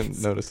Frakes? I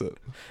didn't notice it.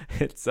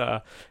 It's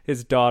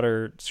his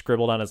daughter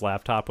scribbled on his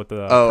laptop with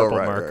the Oh, purple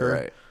right, marker.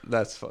 right.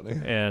 That's funny.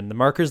 And the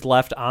marker's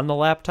left on the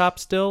laptop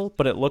still,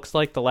 but it looks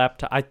like the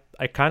laptop. I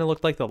kind of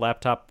looked like the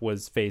laptop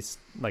was faced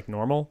like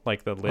normal,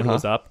 like the lid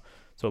was up.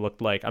 So it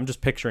looked like, I'm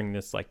just picturing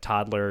this like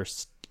toddler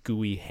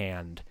gooey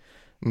hand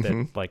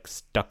that like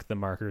stuck the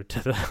marker to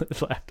the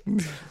laptop.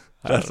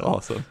 That's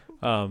awesome.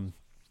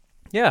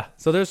 Yeah,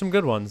 so there's some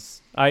good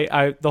ones.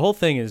 The whole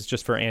thing is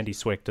just for Andy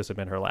Swick to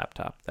submit her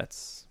laptop.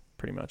 That's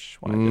pretty much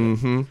why I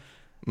did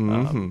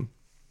it.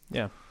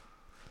 Yeah.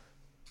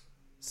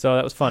 So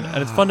that was fun.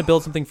 And it's fun to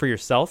build something for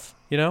yourself,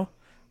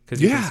 because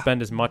you can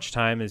spend as much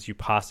time as you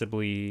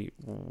possibly,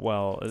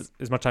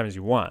 as much time as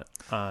you want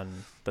on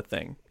the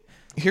thing.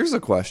 Here's a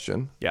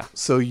question. Yeah.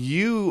 So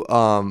you've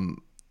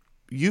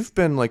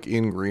been like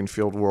in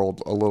Greenfield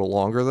world a little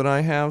longer than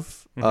I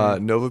have.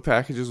 Nova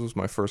Packages was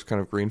my first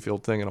kind of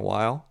Greenfield thing in a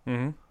while.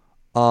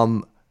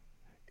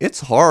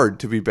 It's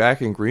hard to be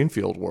back in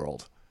Greenfield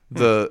world.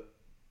 The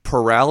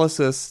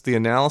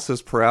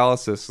analysis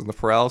paralysis, and the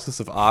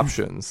paralysis of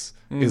options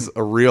is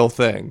a real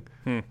thing.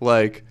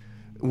 Like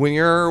when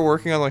you're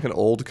working on like an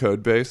old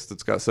code base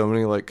that's got so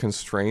many like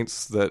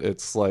constraints that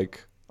it's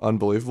like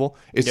unbelievable,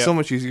 it's so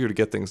much easier to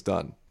get things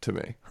done to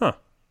me.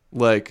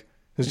 Like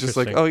it's just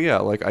like, oh yeah,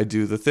 like I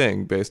do the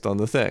thing based on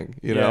the thing,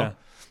 know?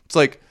 It's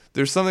like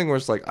there's something where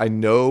it's like I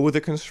know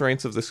the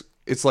constraints of this.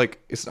 It's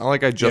like it's not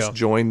like I just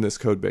joined this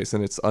code base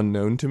and it's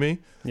unknown to me.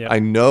 I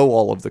know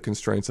all of the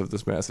constraints of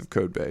this massive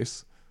code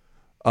base.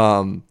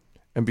 And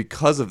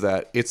because of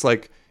that, it's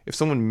like if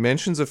someone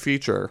mentions a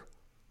feature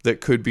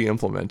that could be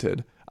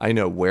implemented, I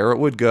know where it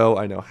would go.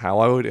 I know how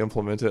I would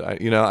implement it. I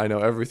know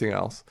everything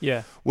else.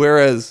 Yeah.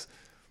 Whereas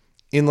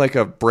in like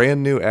a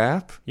brand new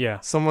app,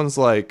 someone's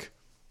like,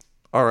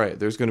 all right,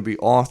 there's going to be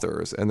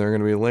authors and they're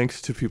going to be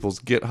linked to people's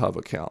GitHub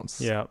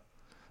accounts. Yeah.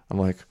 I'm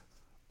like,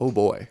 oh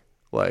boy,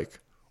 like,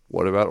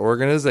 what about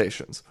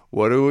organizations?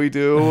 What do we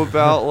do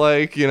about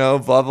like, blah,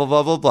 blah,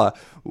 blah, blah, blah.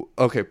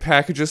 Okay,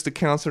 Packagist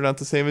accounts are not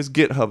the same as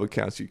GitHub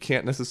accounts. You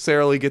can't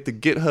necessarily get the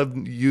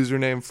GitHub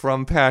username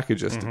from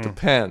Packagist. It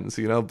depends,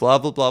 blah,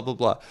 blah, blah, blah,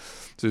 blah.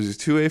 So there's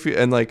two APIs,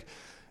 and like,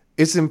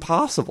 it's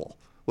impossible.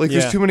 Like,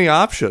 there's too many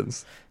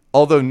options.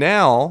 Although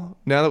now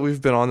that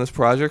we've been on this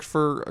project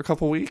for a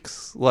couple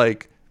weeks,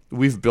 like,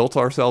 we've built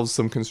ourselves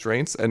some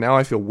constraints, and now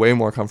I feel way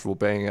more comfortable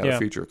banging out a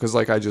feature because,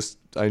 like,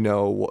 I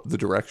know the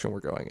direction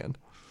we're going in.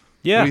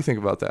 Yeah. What do you think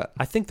about that?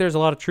 I think there's a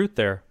lot of truth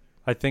there.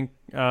 I think,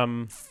 I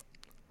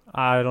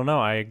don't know.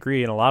 I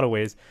agree in a lot of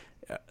ways.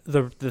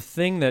 The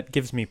thing that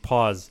gives me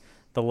pause,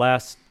 the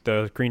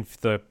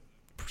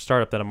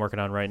startup that I'm working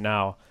on right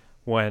now,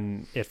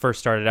 when it first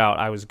started out,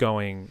 I was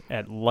going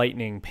at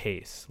lightning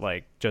pace,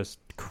 like just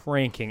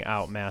cranking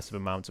out massive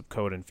amounts of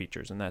code and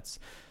features, and that's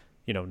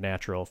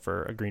natural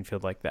for a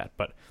greenfield like that.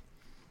 But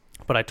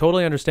I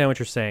totally understand what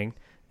you're saying,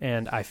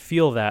 and I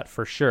feel that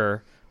for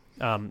sure.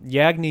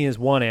 Yagni is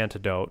one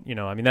antidote.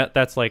 I mean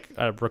that's like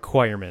a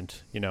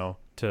requirement.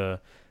 To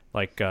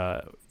like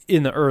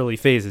in the early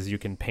phases, you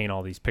can paint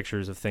all these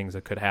pictures of things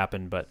that could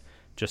happen, but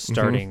just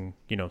starting,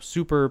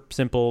 super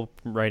simple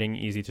writing,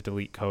 easy to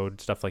delete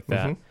code, stuff like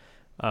that.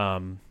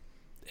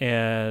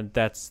 And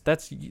that's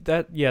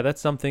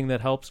something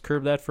that helps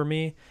curb that for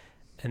me.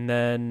 And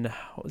then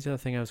what was the other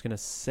thing I was going to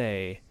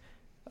say?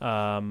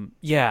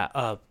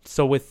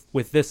 So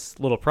with this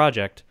little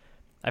project,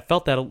 I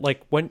felt that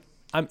like when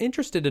I'm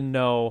interested to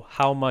know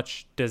how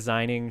much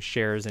designing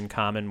shares in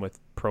common with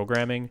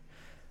programming.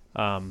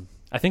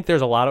 I think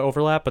there's a lot of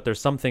overlap, but there's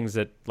some things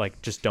that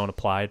like just don't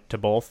apply to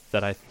both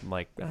that I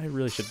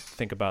really should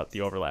think about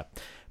the overlap.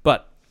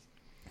 But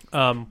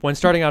when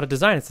starting out a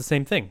design, it's the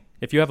same thing.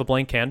 If you have a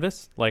blank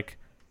canvas, like,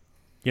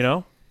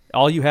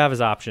 all you have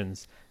is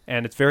options,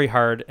 and it's very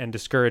hard and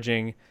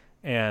discouraging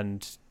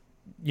and,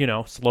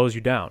 slows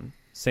you down.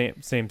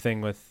 Same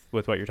thing with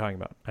what you're talking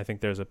about. I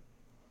think there's a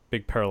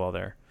big parallel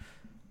there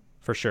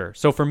for sure.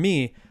 So for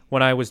me,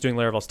 when I was doing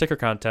Laravel sticker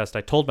contest,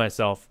 I told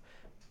myself,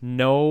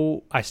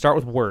 no, I start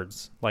with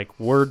words, like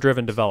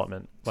word-driven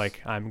development.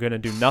 Like I'm going to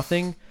do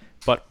nothing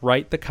but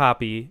write the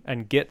copy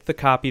and get the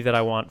copy that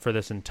I want for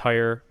this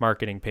entire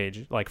marketing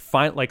page. Like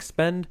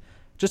spend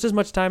just as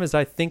much time as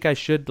I think I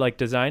should, like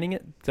designing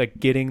it, like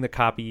getting the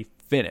copy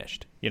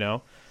finished,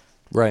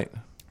 Right.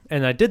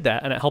 And I did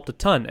that, and it helped a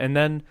ton. And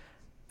then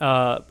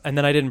I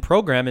didn't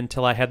program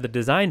until I had the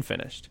design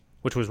finished,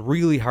 which was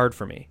really hard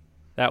for me.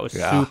 That was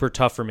super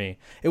tough for me.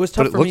 It was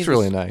tough for me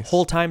really this nice.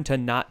 whole time to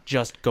not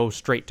just go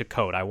straight to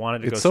code. I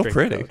wanted to go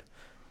straight to code.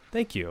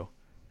 Thank you.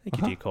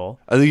 Thank you, D. Cole.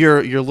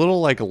 Your little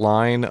like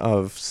line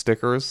of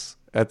stickers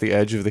at the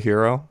edge of the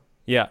hero.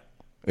 Yeah.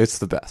 It's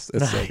the best.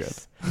 It's so good.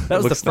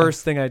 That was the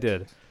first thing I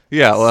did.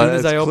 Yeah, well, as soon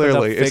as I opened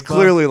up Figma, it's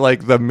clearly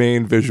like the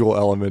main visual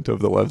element of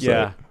the website.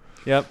 Yeah.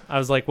 Yep. I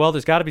was like, well,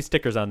 there's got to be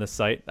stickers on this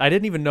site. I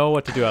didn't even know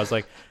what to do. I was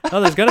like, oh,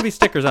 there's going to be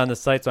stickers on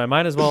this site, so I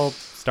might as well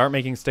start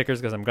making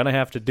stickers because I'm going to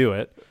have to do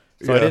it.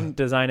 So I didn't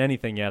design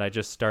anything yet. I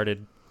just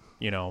started,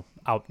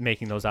 out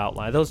making those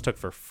outlines. Those took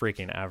for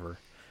freaking ever.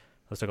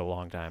 Those took a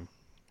long time.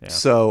 Yeah.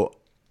 So,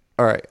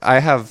 all right, I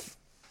have,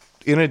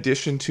 in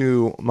addition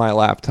to my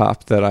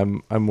laptop that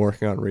I'm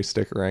working on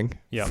restickering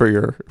for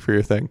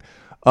your thing,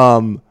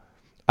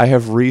 I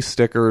have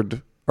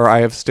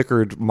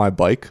stickered my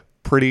bike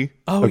pretty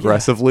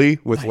aggressively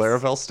with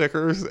Laravel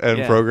stickers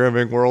and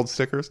Programming World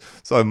stickers.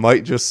 So I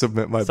might just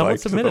submit my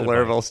bike to the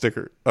Laravel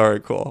sticker. All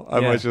right, cool. I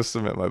might just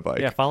submit my bike.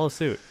 Yeah, follow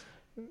suit.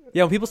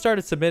 Yeah, when people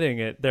started submitting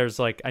it, there's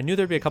like, I knew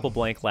there'd be a couple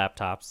blank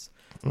laptops.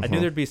 I knew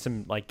there'd be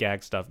some like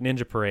gag stuff.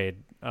 Ninja Parade,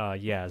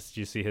 did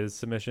you see his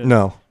submission?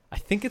 No. I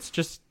think it's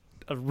just,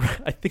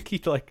 I think he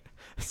like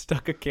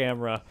stuck a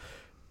camera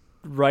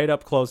right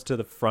up close to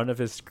the front of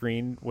his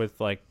screen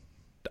with like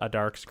a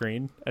dark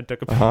screen and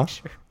took a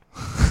picture.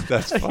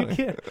 That's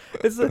funny.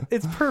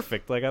 It's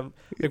perfect. Like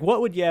what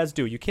would Yaz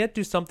do? You can't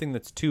do something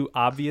that's too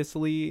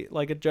obviously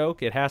like a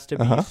joke. It has to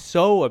be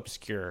so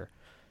obscure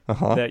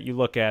that you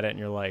look at it and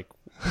you're like,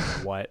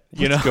 what?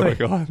 What's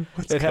going on?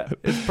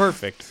 It's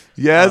perfect.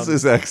 Yaz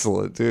is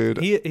excellent, dude.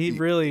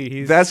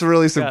 That's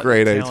really some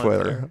grade A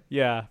Twitter. There.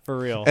 Yeah, for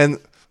real. And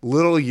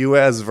little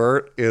UAS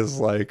Vert is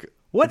like,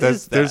 what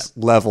is that? There's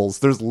levels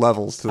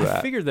to that.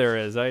 I figured there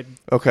is.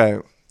 Okay.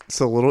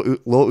 So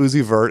little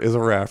Uzi Vert is a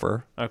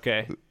rapper.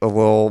 Okay. A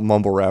little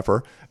mumble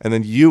rapper. And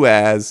then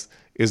UAS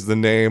is the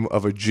name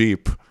of a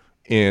Jeep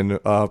in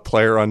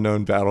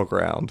PlayerUnknown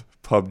Battleground,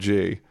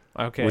 PUBG.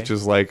 Okay. Which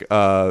is like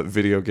a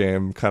video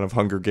game, kind of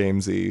Hunger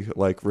Games-y,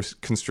 like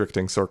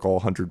constricting circle,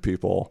 100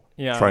 people,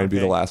 trying to be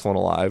the last one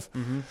alive.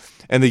 Mm-hmm.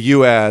 And the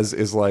UAS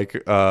is like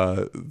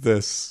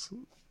this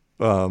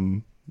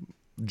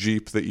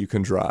Jeep that you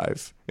can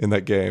drive in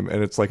that game.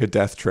 And it's like a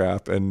death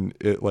trap, and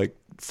it like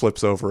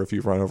flips over if you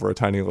run over a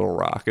tiny little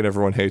rock, and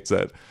everyone hates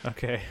it.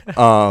 Okay.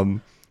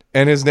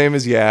 And his name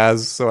is Yaz,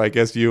 so I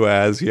guess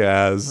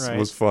Yaz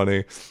was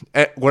funny.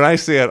 And when I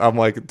see it, I'm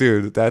like,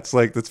 dude, that's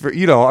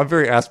very, I'm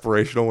very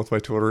aspirational with my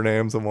Twitter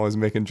names. I'm always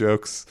making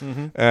jokes,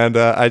 and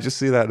I just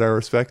see that and I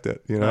respect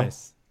it.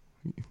 Nice.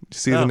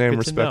 See the name,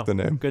 respect the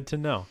name. Good to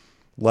know.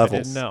 Levels.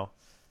 I didn't know.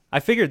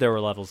 I figured there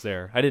were levels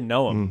there. I didn't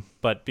know them,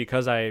 but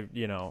because I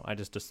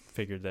just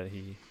figured that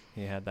he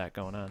had that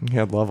going on. He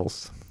had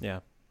levels. Yeah.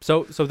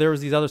 So there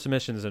was these other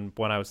submissions, and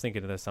when I was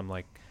thinking of this, I'm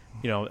like,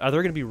 are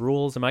there going to be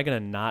rules? Am I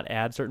going to not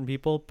add certain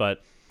people?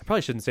 But I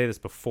probably shouldn't say this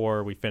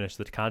before we finish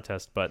the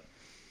contest, but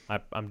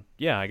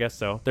I guess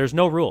so. There's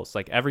no rules.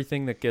 Like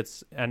everything that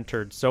gets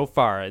entered so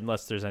far,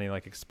 unless there's any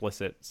like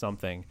explicit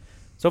something.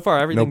 So far,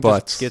 everything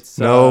just gets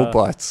no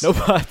buts. No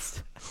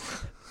buts.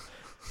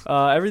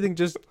 Everything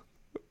just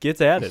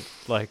gets added.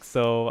 Like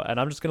so, and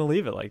I'm just going to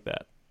leave it like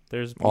that.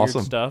 There's weird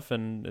stuff,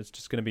 and it's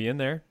just going to be in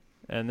there,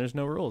 and there's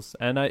no rules.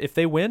 And if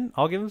they win,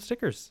 I'll give them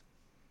stickers.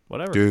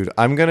 Whatever. Dude,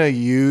 I'm going to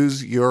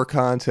use your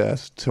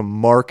contest to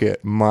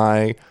market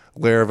my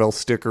Laravel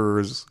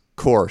stickers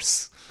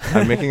course.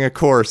 I'm making a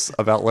course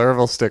about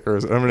Laravel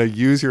stickers, and I'm going to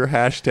use your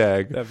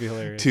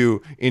hashtag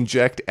to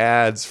inject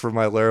ads for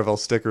my Laravel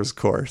stickers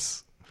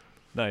course.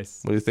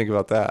 Nice. What do you think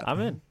about that?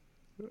 I'm in.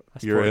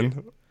 You're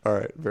in? All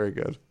right. Very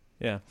good.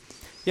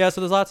 Yeah,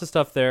 so there's lots of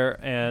stuff there,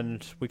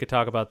 and we could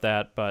talk about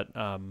that, but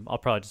I'll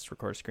probably just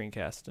record a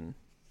screencast and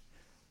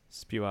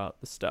spew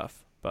out the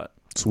stuff. But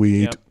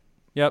Sweet.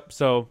 Yep.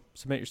 So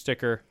submit your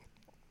sticker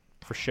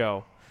for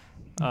show.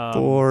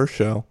 For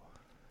show.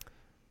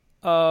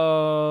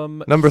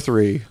 Number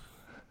 3.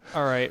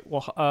 All right.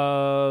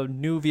 Well,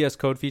 new VS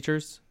Code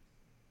features.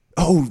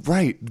 Oh,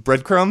 right.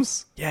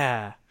 Breadcrumbs?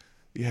 Yeah.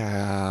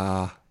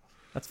 Yeah.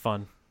 That's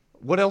fun.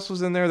 What else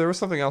was in there? There was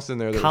something else in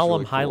there. That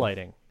Column was really cool.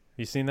 highlighting.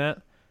 You seen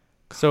that?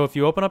 So if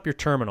you open up your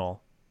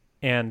terminal,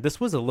 and this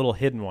was a little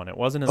hidden one. It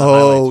wasn't in the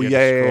highlights. You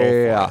had to scroll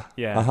for it.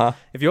 Yeah. Uh-huh.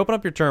 If you open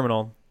up your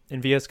terminal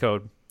in VS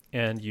Code,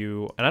 and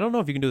I don't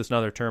know if you can do this in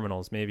other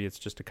terminals. Maybe it's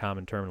just a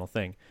common terminal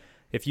thing.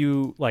 If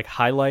you like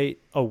highlight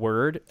a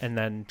word and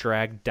then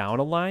drag down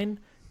a line,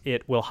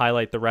 it will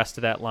highlight the rest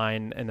of that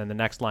line and then the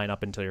next line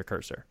up until your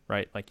cursor,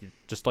 right?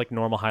 Just like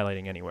normal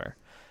highlighting anywhere.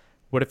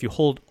 What if you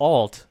hold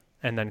Alt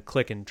and then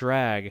click and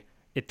drag?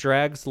 It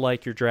drags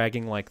like you're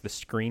dragging like the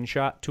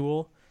screenshot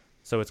tool.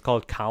 So it's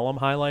called column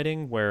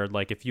highlighting, where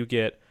like if you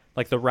get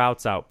like the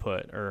routes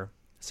output or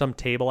some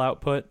table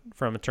output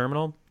from a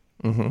terminal,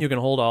 you can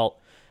hold Alt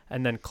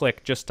and then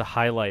click just to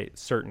highlight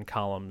certain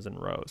columns and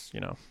rows,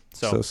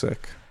 So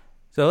sick.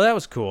 So that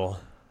was cool.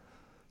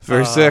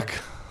 Very sick.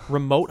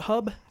 Remote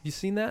Hub, you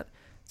seen that?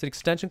 It's an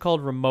extension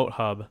called Remote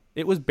Hub.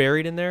 It was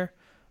buried in there.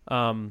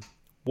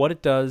 What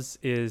it does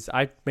is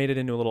I made it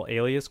into a little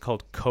alias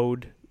called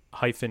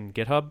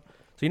code-GitHub.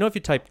 So if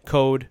you type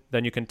code,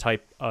 then you can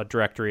type a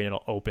directory and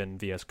it'll open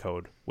VS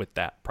Code with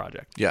that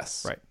project.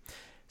 Yes. Right.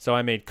 So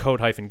I made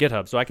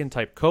code-GitHub. So I can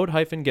type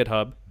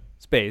code-GitHub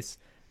space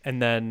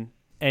and then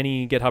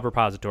any GitHub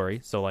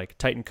repository. So like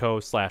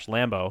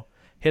TitanCo/Lambo,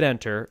 hit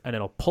enter, and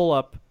it'll pull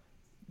up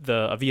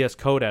a VS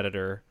Code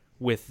editor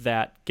with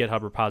that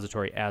GitHub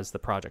repository as the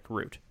project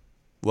root.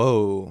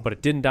 Whoa. But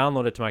it didn't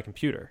download it to my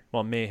computer.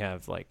 Well, it may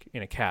have like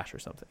in a cache or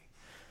something.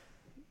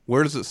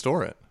 Where does it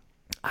store it?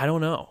 I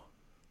don't know.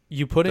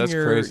 You put in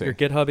your crazy.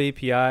 GitHub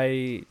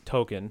API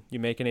token. You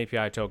make an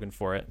API token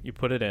for it. You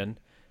put it in,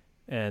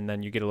 and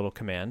then you get a little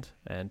command,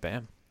 and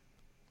bam.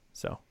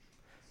 So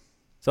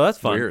that's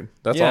fun. Weird.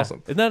 That's yeah.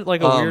 awesome. Isn't that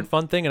like a weird,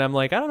 fun thing? And I'm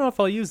like, I don't know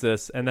if I'll use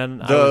this. And then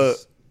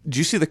did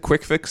you see the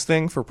quick fix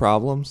thing for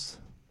problems?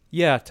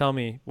 Yeah, tell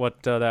me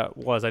what that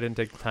was. I didn't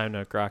take the time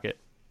to grok it.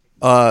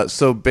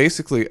 So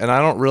basically, and I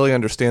don't really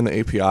understand the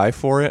API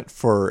for it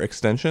for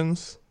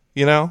extensions,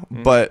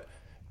 but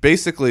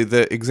basically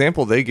the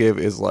example they give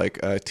is like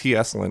a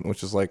TSLint,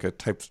 which is like a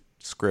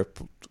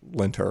TypeScript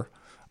linter.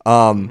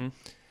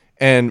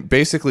 And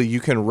basically you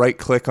can right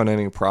click on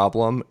any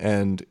problem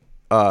and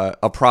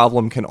a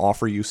problem can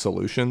offer you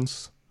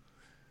solutions.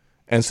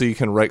 And so you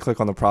can right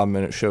click on the problem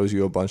and it shows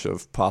you a bunch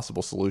of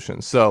possible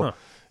solutions. So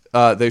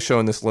they show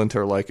in this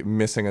linter like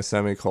missing a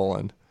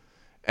semicolon.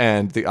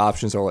 And the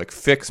options are like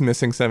fix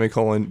missing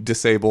semicolon,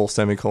 disable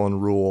semicolon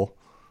rule,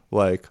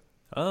 like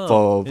blah,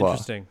 blah, blah.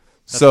 Interesting.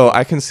 So cool.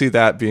 I can see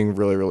that being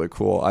really, really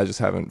cool. I just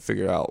haven't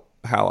figured out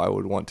how I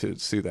would want to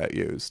see that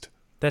used.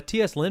 That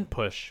TSLint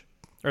push,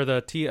 or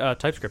the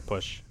TypeScript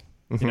push,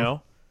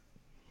 do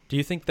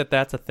you think that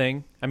that's a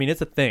thing? I mean,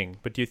 it's a thing,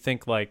 but do you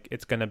think like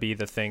it's going to be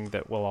the thing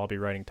that we'll all be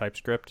writing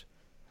TypeScript?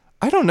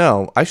 I don't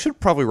know. I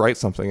should probably write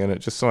something in it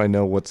just so I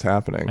know what's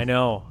happening. I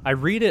know. I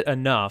read it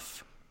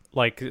enough.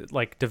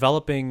 Like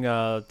developing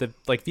the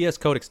VS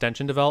Code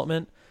extension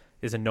development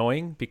is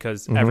annoying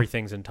because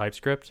everything's in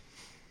TypeScript.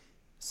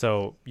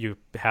 So you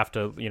have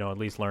to, at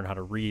least learn how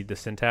to read the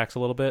syntax a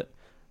little bit.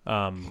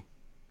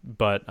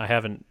 But I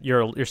haven't.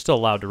 You're still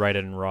allowed to write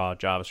it in raw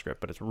JavaScript,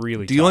 but it's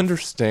really. Do you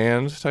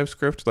understand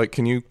TypeScript? Like,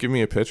 can you give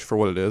me a pitch for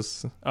what it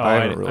is?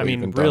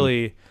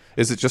 Really.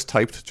 Is it just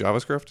typed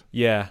JavaScript?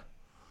 Yeah.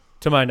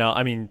 To my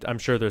knowledge, I'm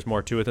sure there's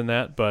more to it than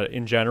that, but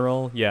in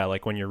general, yeah,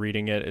 like when you're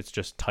reading it, it's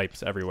just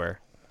types everywhere.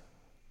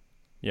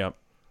 Yep.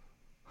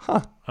 Huh.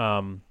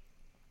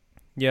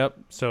 Yep.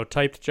 So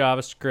typed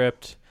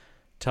JavaScript,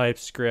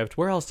 TypeScript.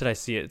 Where else did I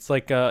see it? It's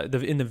like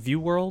in the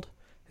Vue world,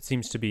 it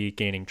seems to be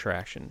gaining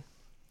traction.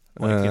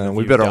 Like in the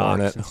we Vue better docs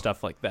learn it and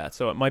stuff like that.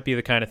 So it might be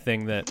the kind of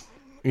thing that.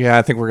 Yeah,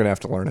 I think we're gonna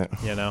have to learn it.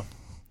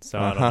 So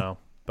I don't know,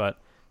 but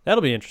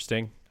that'll be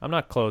interesting. I'm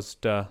not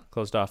closed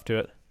off to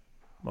it.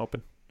 I'm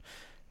open.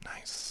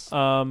 Nice.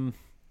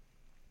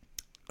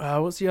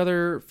 What's the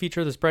other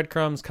feature? This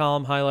breadcrumbs,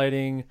 column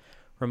highlighting,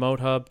 remote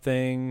hub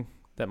thing.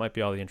 That might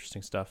be all the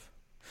interesting stuff.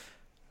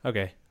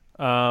 Okay.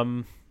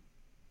 So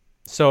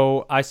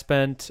I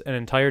spent an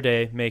entire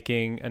day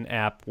making an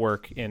app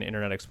work in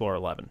Internet Explorer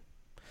 11.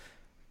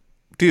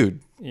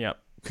 Dude. Yep.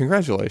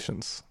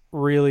 Congratulations.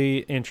 Really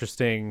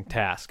interesting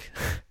task.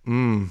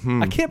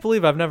 Mm-hmm. I can't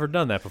believe I've never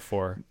done that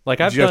before.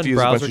 Like I've done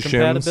browser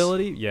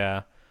compatibility.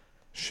 Yeah.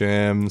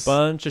 Shims.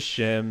 Bunch of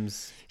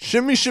shims.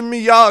 Shimmy, shimmy,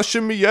 ya,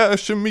 shimmy, yeah,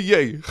 shimmy,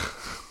 yay.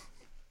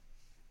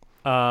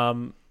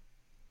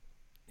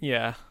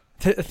 Yeah.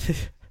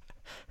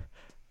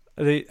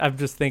 I'm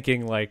just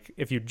thinking, like,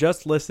 if you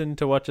just listened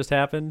to what just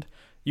happened,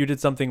 you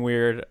did something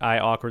weird. I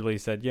awkwardly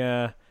said,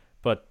 yeah,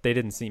 but they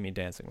didn't see me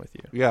dancing with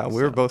you. Yeah,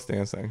 we were both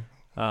dancing.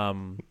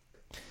 Um,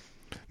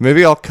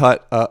 Maybe I'll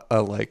cut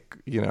a like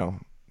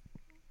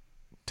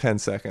 10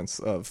 seconds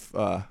of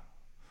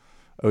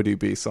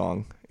ODB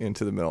song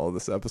into the middle of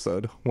this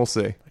episode. We'll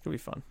see. That could be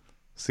fun.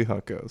 See how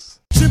it goes.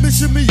 Shimmy,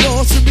 shimmy,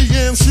 y'all, shimmy,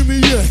 yam, shimmy,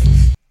 yeah.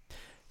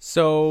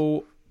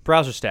 So,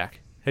 BrowserStack,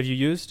 have you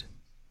used?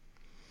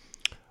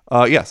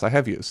 Yes, I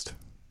have used.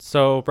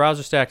 So,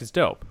 BrowserStack is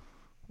dope.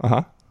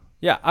 Uh-huh.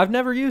 Yeah, I've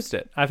never used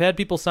it. I've had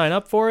people sign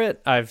up for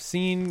it. I've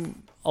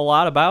seen a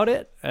lot about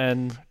it,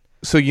 and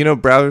so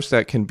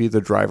BrowserStack can be the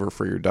driver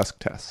for your Dusk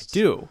tests.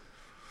 do.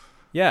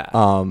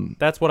 Yeah.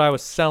 That's what I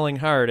was selling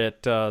hard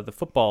at the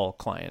football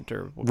client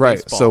or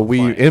right. So we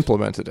client.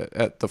 implemented it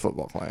at the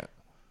football client.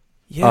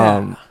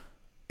 Yeah.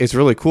 It's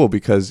really cool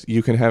because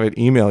you can have it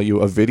email you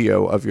a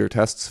video of your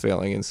tests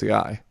failing in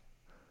CI.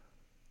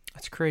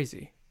 That's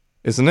crazy.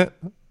 Isn't it?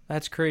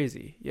 That's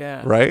crazy.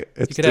 Yeah. Right?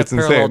 You could have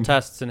parallel insane.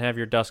 tests and have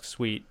your Dusk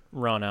suite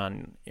run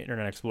on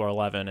Internet Explorer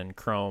 11 and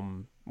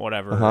Chrome,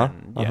 whatever.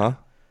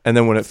 And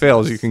then when it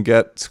fails, you can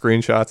get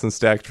screenshots and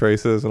stack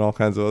traces and all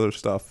kinds of other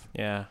stuff.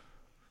 Yeah.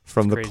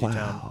 From the crazy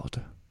cloud.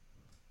 Town.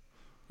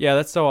 Yeah,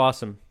 that's so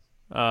awesome.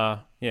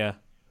 Yeah.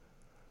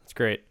 It's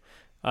great.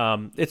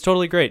 It's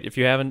totally great. If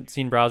you haven't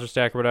seen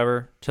BrowserStack or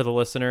whatever, to the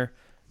listener,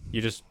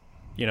 you just,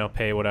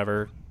 pay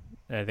whatever.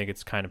 I think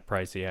it's kind of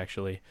pricey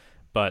actually,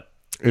 but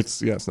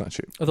it's not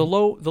cheap. The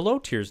low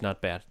tier is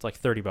not bad. It's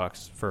like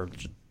 $30 for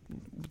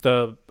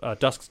the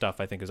Dusk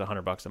stuff. I think is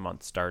 $100 a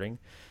month starting,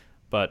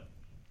 but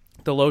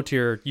the low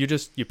tier, you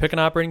pick an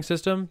operating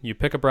system, you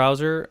pick a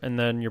browser, and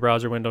then your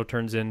browser window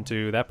turns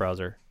into that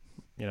browser.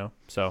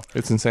 So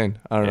it's insane.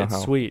 I don't know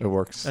how sweet. It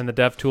works. And the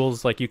dev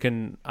tools, like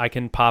I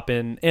can pop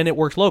in, and it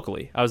works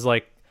locally. I was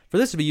like, for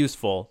this to be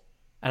useful,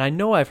 and I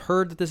know I've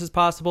heard that this is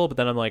possible, but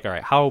then I'm like, all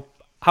right, how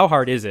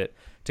hard is it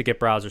to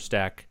get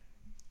BrowserStack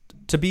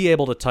to be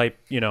able to type,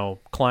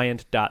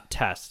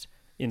 client.test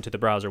into the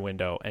browser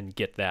window and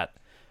get that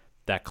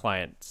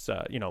client's,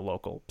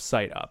 local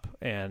site up.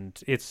 And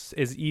it's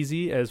as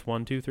easy as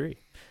 1, 2, 3.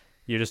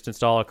 You just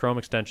install a Chrome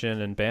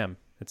extension and bam,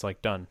 it's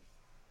like done.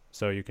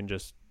 So you can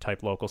just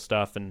type local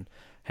stuff and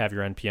have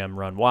your NPM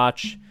run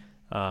watch.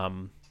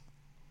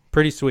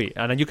 Pretty sweet.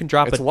 And then you can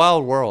drop it's a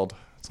wild world.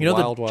 It's the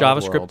wild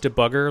JavaScript world.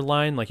 debugger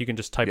line? Like you can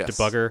just type Yes.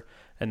 debugger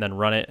and then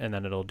run it, and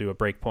then it'll do a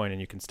breakpoint,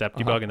 and you can step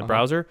debug in the uh-huh.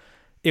 browser.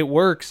 It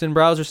works in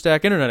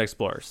BrowserStack Internet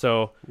Explorer.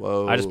 So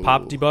I just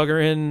pop debugger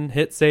in,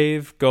 hit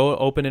save, go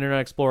open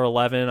Internet Explorer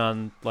 11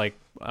 on like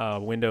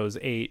Windows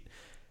 8,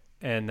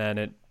 and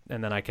then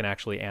I can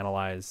actually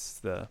analyze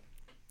the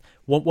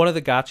one of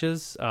the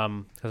gotchas,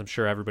 because I'm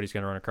sure everybody's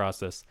going to run across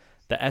this.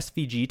 The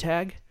SVG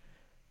tag,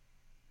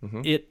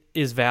 it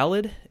is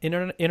valid in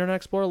Internet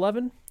Explorer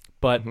 11,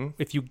 but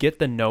if you get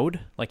the node,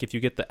 like if you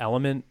get the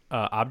element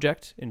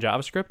object in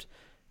JavaScript,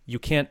 you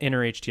can't enter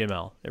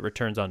HTML. It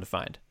returns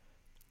undefined.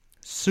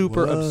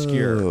 Super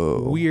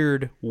obscure,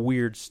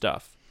 weird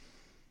stuff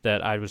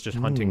that I was just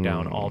hunting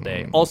down all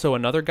day. Also,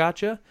 another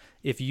gotcha,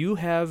 if you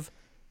have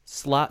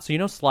slot,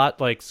 so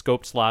slot, like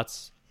scoped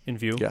slots in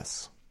Vue?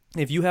 Yes.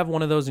 If you have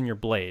one of those in your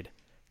blade,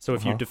 so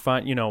if you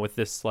define, with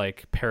this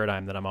like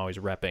paradigm that I'm always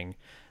repping,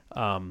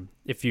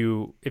 if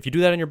you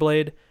do that in your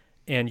blade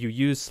and you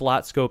use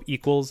slot scope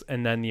equals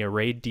and then the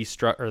array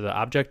or the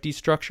object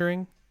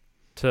destructuring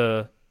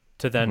to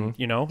then,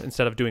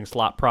 instead of doing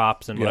slot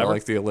props and whatever.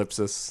 Like the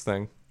ellipsis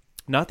thing.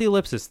 Not the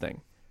ellipsis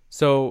thing.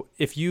 So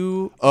if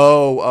you...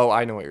 Oh,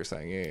 I know what you're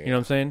saying. Yeah. You know what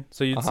I'm saying?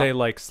 So you'd say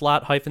like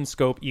slot hyphen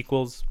scope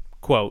equals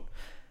quote,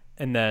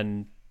 and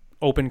then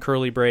open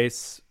curly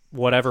brace,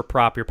 whatever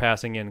prop you're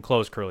passing in,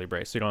 close curly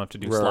brace. So you don't have to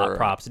do slot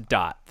props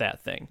dot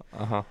that thing.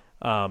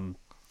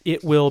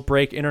 It will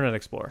break Internet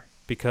Explorer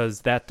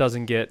because that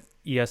doesn't get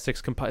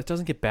ES6 compiled. It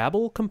doesn't get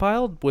Babel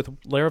compiled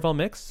with Laravel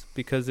Mix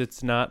because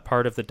it's not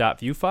part of the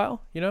 .vue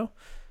file,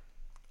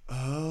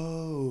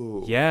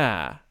 Oh.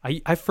 Yeah.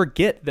 I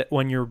forget that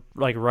when you're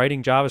like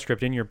writing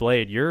JavaScript in your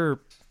blade, you're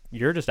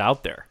just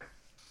out there.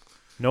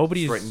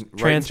 Nobody's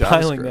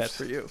transpiling that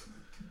for you.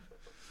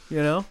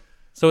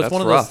 So it's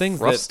one of those things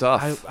rough that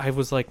stuff. I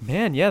was like,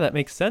 man, yeah, that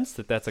makes sense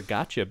that's a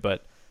gotcha,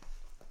 but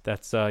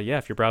that's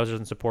if your browser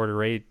doesn't support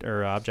array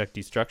or object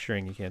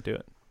destructuring, you can't do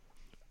it.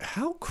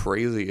 How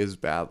crazy is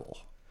Babel?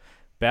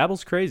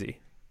 Babel's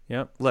crazy.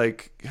 Yep.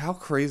 Like, how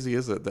crazy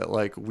is it that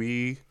like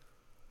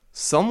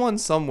someone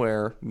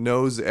somewhere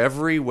knows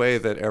every way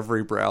that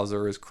every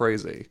browser is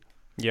crazy.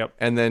 Yep.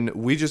 And then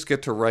we just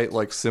get to write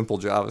like simple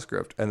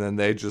JavaScript and then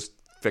they just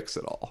fix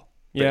it all.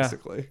 Yeah,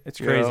 basically. It's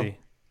crazy.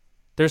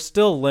 There's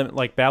still limit,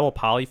 like Babel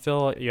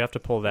polyfill, you have to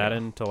pull that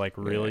in to like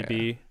really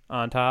be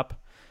on top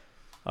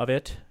of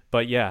it.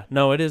 But yeah,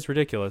 no, it is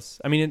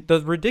ridiculous. I mean, the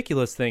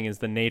ridiculous thing is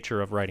the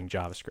nature of writing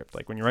JavaScript.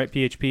 Like when you write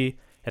PHP,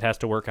 it has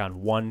to work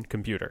on one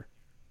computer,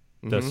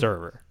 the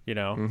server,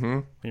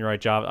 When you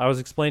write Java, I was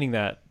explaining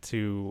that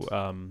to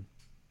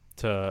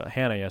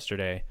Hannah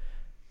yesterday.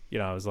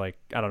 I was like,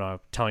 I don't know,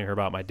 telling her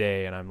about my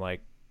day, and I'm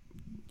like,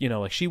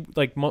 like she,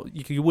 like,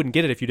 you wouldn't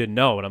get it if you didn't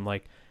know. And I'm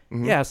like,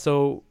 yeah,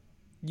 so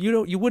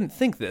you wouldn't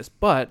think this,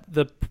 but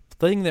the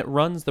thing that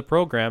runs the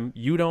program,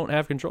 you don't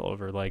have control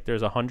over. Like,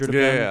 there's 100 of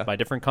them by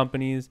different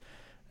companies,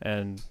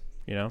 and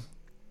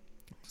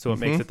So it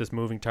makes it this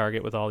moving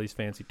target with all these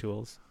fancy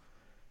tools.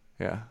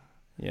 Yeah.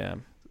 Yeah.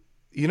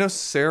 You know,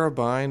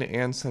 Sarabine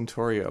and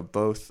Centauria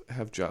both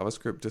have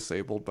JavaScript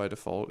disabled by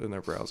default in their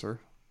browser.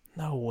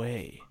 No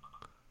way.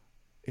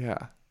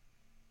 Yeah.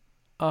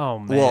 Oh,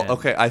 man. Well,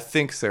 okay, I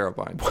think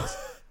Sarabine does.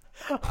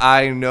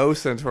 I know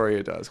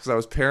Centauria does, because I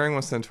was pairing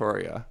with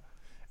Centauria,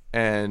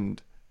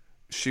 and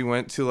she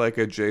went to like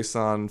a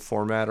JSON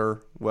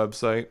formatter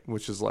website,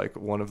 which is like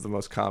one of the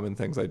most common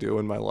things I do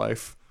in my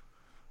life,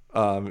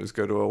 is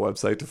go to a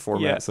website to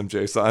format some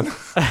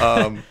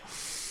JSON.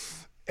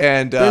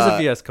 And there's a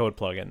VS Code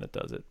plugin that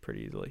does it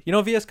pretty easily. You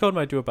know, VS Code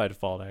might do it by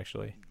default,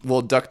 actually.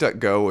 Well,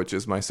 DuckDuckGo, which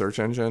is my search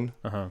engine,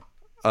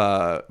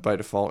 by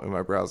default in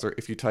my browser,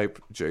 if you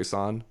type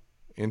JSON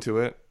into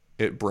it,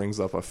 it brings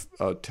up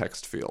a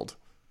text field.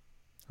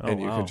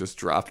 And you can just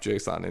drop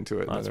JSON into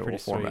it, and then it will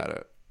format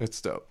it. It's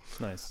dope.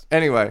 Nice.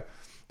 Anyway,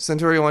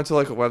 Centauria went to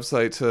like a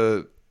website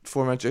to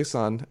format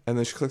JSON, and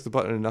then she clicked the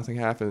button and nothing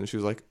happened. And she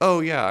was like, "Oh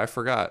yeah, I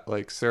forgot.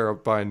 Like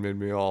Sarabine made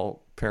me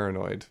all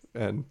paranoid."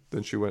 And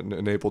then she went and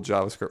enabled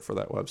JavaScript for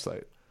that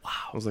website. Wow.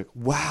 I was like,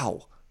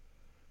 "Wow,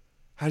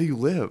 how do you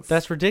live?"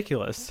 That's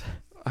ridiculous.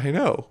 I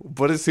know,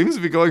 but it seems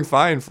to be going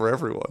fine for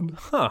everyone.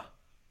 Huh.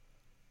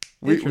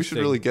 We should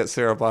really get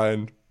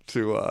Sarabine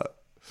to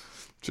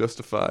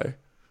justify.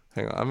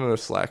 Hang on, I'm gonna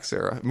Slack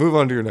Sarah. Move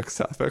on to your next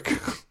topic.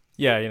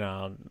 Yeah, you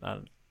know,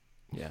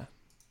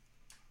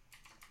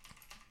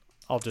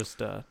 I'll just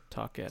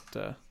talk at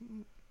talk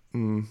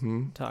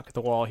at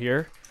the wall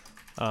here.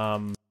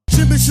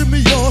 Shimmy, shimmy,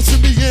 y'all,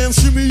 shimmy, yeah,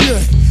 shimmy,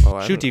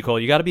 yeah. Shoot, D. Cole,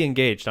 you got to be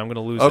engaged. I'm going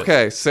to lose it.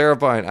 Okay,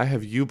 Sarabine, I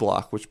have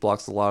uBlock, which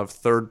blocks a lot of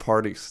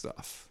third-party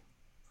stuff.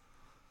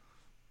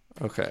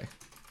 Okay,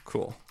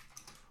 cool.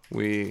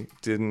 We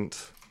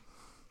didn't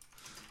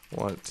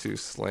want to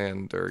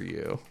slander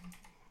you.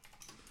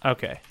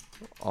 Okay.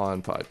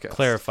 On podcast.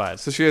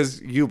 Clarified. So she has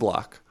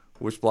uBlock,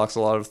 which blocks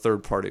a lot of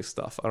third-party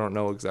stuff. I don't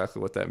know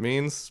exactly what that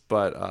means,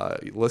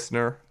 but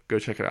listener, go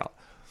check it out.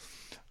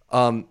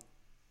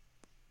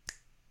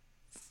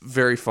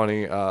 Very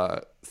funny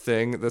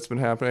thing that's been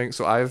happening.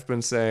 So I've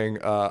been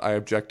saying I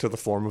object to the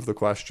form of the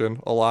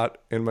question a lot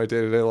in my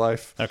day-to-day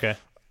life. Okay.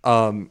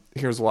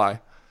 Here's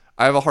why.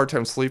 I have a hard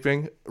time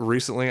sleeping.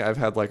 Recently, I've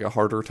had like a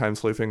harder time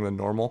sleeping than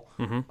normal.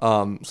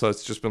 So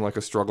it's just been like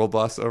a struggle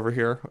bus over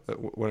here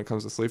when it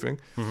comes to sleeping.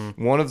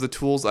 One of the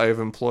tools I have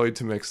employed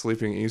to make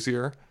sleeping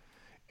easier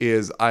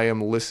is I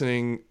am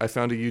listening. I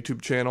found a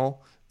YouTube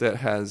channel that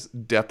has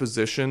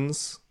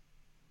depositions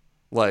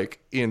like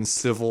in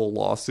civil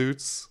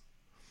lawsuits.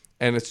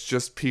 And it's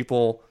just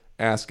people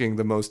asking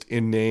the most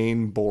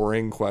inane,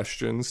 boring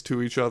questions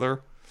to each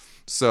other.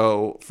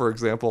 So, for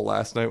example,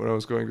 last night when I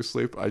was going to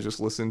sleep, I just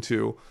listened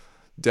to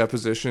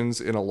depositions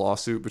in a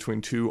lawsuit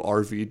between two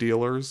RV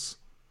dealers.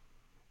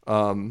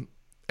 And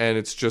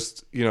it's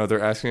just, you know,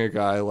 they're asking a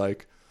guy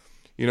like,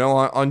 you know,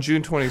 on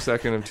June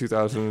 22nd of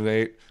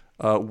 2008,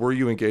 were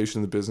you engaged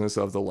in the business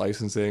of the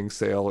licensing,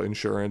 sale,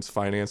 insurance,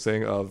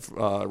 financing of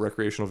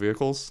recreational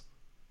vehicles?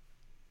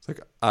 It's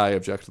like, I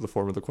object to the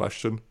form of the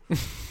question.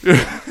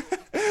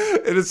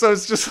 So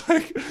it's just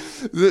like,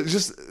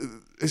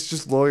 it's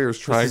just lawyers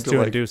trying to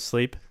like induce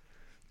sleep.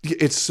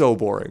 It's so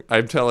boring.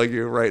 I'm telling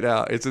you right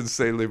now, it's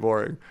insanely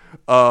boring.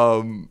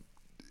 And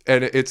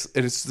it's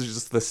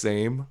just the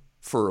same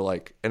for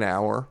like an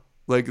hour.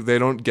 Like they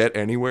don't get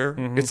anywhere.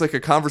 It's like a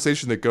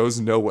conversation that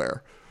goes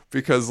nowhere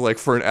because like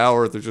for an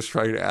hour they're just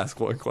trying to ask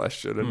one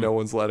question and no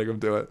one's letting them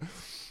do it.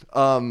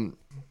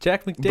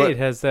 Jack McDade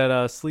has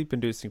that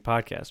sleep-inducing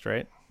podcast,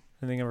 right?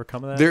 Anything ever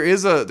come of that? There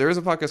is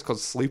a podcast called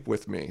Sleep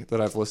With Me that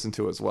I've listened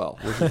to as well,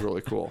 which is really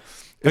cool.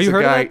 Have you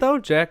heard of that though?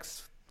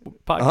 Jack's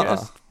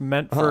podcast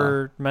meant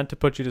to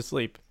put you to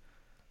sleep.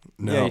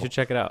 No. Yeah, you should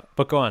check it out.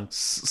 But go on.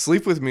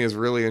 Sleep With Me is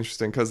really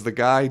interesting because the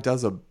guy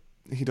does a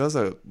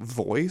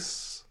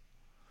voice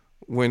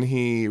when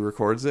he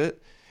records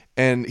it,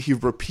 and he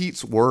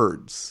repeats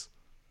words.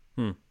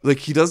 Like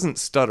he doesn't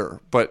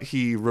stutter, but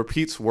he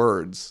repeats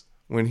words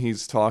when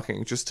he's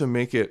talking just to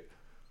make it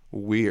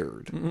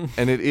weird.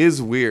 And it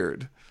is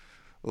weird.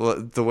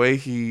 The way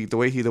he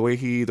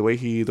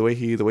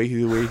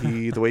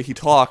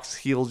talks,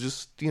 he'll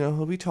just, you know,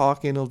 he'll be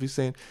talking, he'll be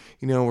saying,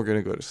 you know, we're going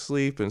to go to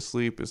sleep, and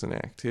sleep is an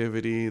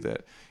activity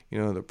that, you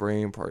know, the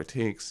brain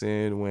partakes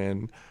in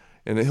when,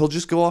 and he'll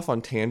just go off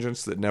on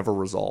tangents that never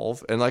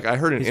resolve. And like I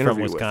heard an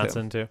interview with him. He's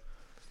from Wisconsin too.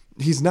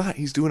 He's not,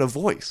 he's doing a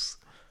voice.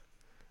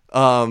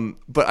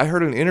 But I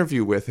heard an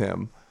interview with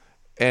him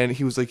and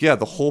he was like, yeah,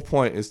 the whole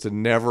point is to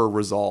never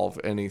resolve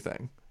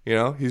anything. You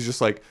know, he's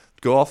just like,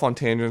 go off on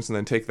tangents and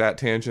then take that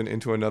tangent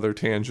into another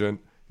tangent,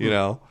 you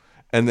know,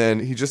 and then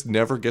he just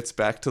never gets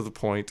back to the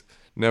point,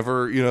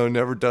 never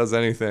does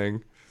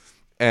anything.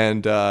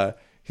 And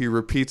he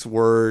repeats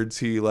words.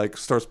 He like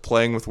starts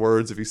playing with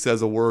words. If he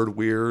says a word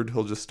weird,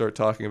 he'll just start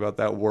talking about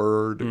that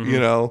word, you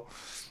know,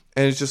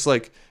 and it's just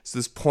like, it's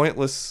this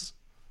pointless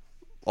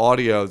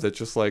audio that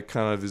just like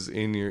kind of is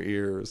in your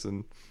ears.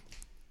 And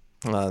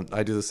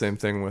I do the same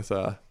thing with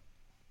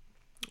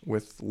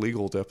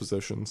legal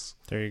depositions.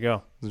 There you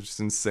go. They're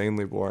just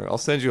insanely boring. I'll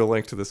send you a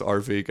link to this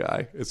RV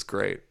guy. It's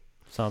great.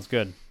 Sounds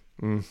good.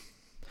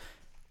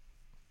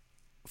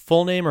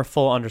 Full name or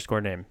full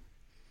underscore name?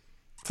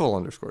 Full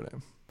underscore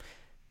name.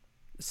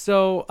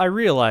 So I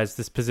realize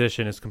this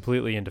position is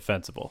completely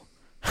indefensible.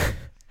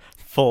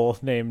 Full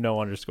name, no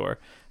underscore.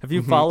 Have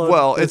you followed?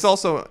 Well, it's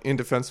also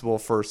indefensible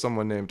for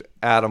someone named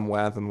Adam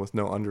Wathan with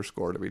no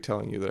underscore to be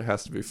telling you that it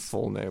has to be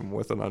full name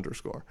with an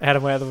underscore.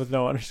 Adam Wathan with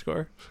no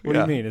underscore? What do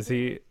you mean? Is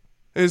he...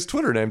 His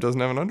Twitter name doesn't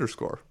have an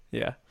underscore.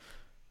 Yeah.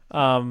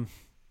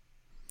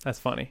 That's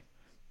funny.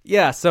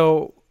 Yeah,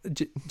 so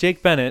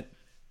Jake Bennett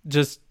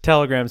just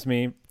telegrams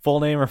me full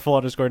name or full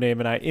underscore name,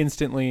 and I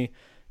instantly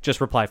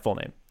just reply full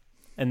name.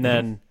 And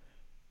then,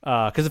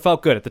 because it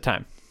felt good at the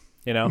time,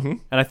 you know?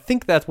 And I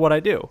think that's what I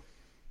do.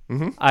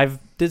 I've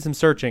did some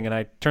searching,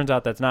 and turns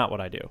out that's not what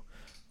I do.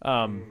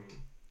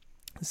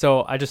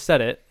 So I just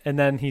said it, and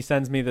then he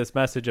sends me this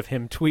message of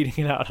him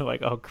tweeting it out. I'm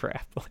like, oh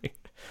crap!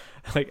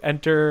 Like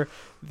enter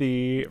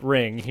the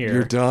ring here.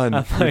 You're done.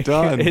 I'm You're like,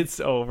 done. It's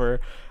over,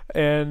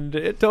 and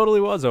it totally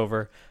was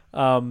over.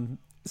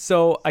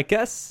 So I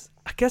guess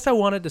I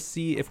wanted to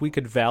see if we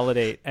could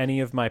validate any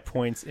of my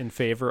points in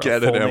favor of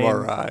Get full an name.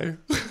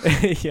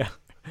 MRI. Yeah.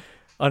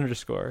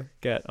 Underscore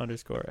get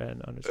underscore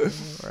and underscore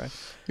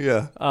MRI.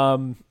 Yeah.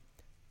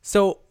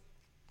 So,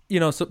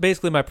 so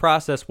basically my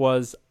process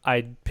was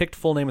I picked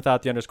full name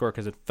without the underscore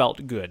because it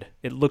felt good.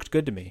 It looked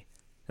good to me.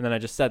 And then I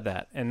just said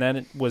that. And then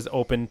it was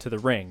open to the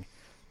ring.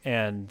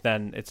 And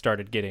then it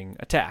started getting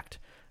attacked.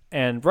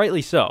 And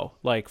rightly so.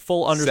 Like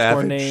full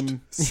underscore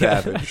name.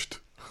 Savaged.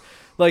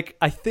 Like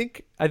I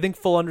think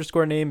full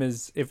underscore name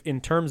is, if in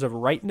terms of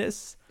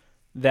rightness,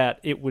 that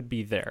it would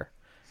be there.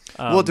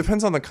 Well, it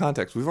depends on the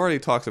context. We've already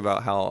talked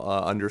about how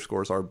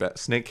underscores are best.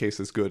 Snake case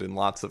is good in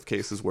lots of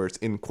cases where it's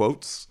in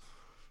quotes.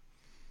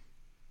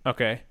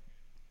 Okay.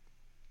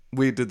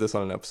 We did this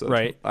on an episode.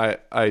 Right.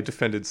 I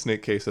defended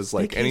snake case as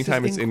Snake like case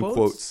anytime is it's in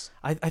quotes.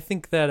 I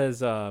think that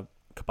is a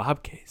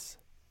kebab case.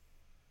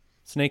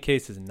 Snake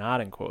case is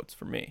not in quotes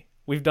for me.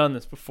 We've done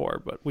this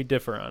before, but we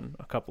differ on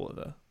a couple of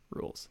the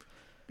rules.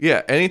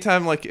 Yeah,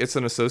 anytime like it's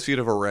an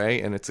associative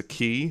array and it's a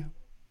key.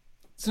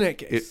 Snake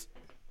case.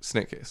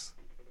 Snake case.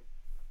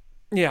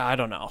 Yeah, I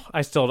don't know.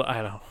 I don't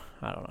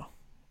know.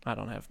 I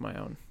don't have my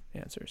own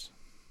answers.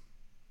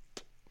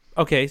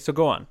 Okay, so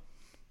go on.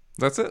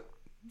 That's it.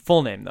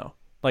 Full name though,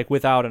 like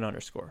without an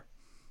underscore.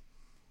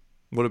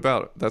 What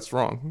about it? That's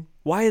wrong.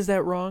 Why is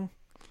that wrong?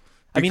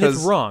 I mean,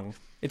 it's wrong.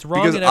 It's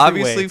wrong because in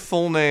every obviously way.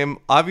 full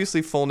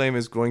name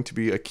is going to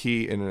be a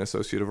key in an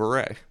associative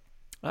array.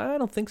 I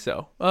don't think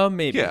so.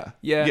 Maybe.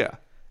 Yeah.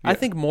 I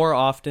think more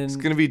often It's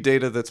going to be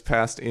data that's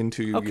passed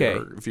into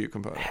your view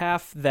component.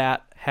 half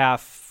that,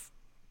 half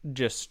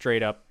just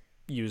straight up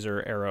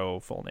user arrow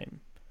full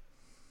name.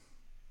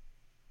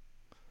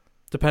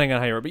 Depending on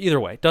how you write, but either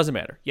way, doesn't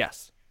matter.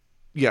 Yes.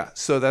 Yeah,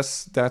 so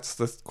that's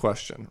the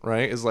question,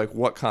 right? Is like,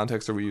 what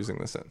context are we using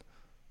this in?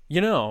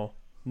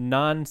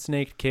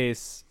 Non-snaked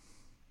case,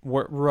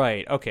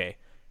 right? Okay,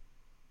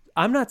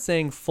 I'm not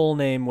saying full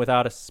name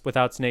without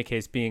snake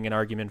case being an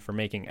argument for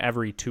making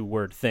every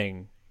 2-word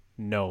thing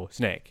no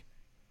snake.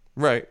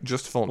 Right,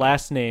 just full name.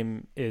 Last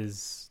name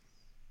is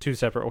 2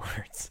 separate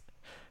words.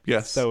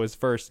 Yes. So is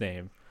first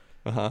name.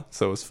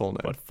 So is full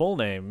name. But full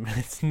name,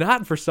 it's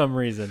not for some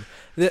reason.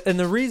 And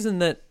the reason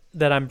that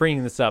I'm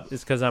bringing this up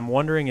is because I'm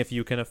wondering if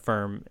you can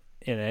affirm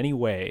in any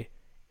way,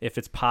 if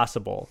it's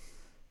possible,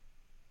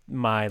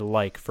 my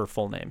like for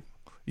full name.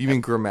 You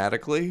mean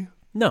grammatically?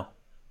 No.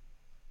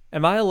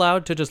 Am I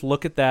allowed to just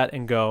look at that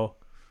and go,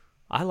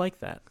 I like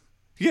that?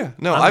 Yeah.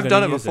 No, I've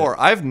done it before.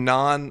 I've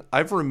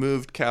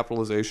removed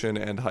capitalization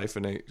and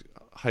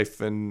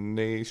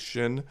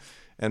hyphenation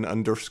and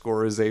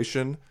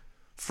underscorization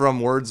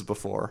from words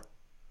before.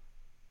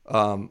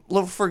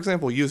 For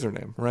example,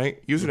 username,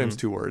 right? Username's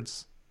 2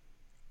 words.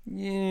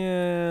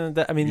 Yeah,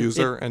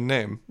 user and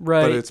name,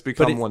 right? But it's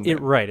become one name.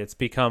 It's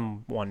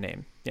become one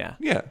name. Yeah.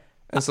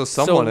 And so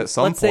someone at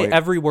some let's point, say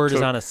every word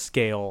is on a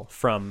scale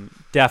from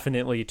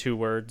definitely 2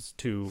 words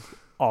to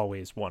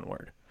always 1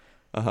 word.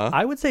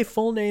 I would say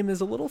full name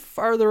is a little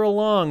farther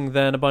along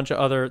than a bunch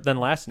of than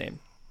last name.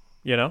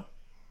 Do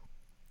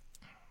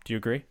you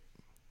agree?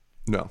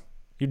 No,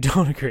 you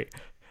don't agree.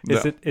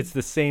 It's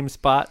the same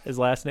spot as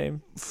last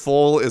name?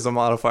 Full is a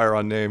modifier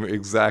on name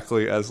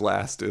exactly as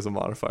last is a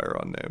modifier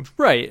on name.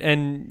 Right,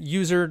 and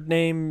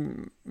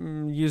username,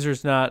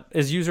 user's not...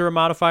 Is user a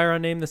modifier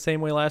on name the same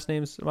way last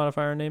name's a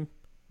modifier on name?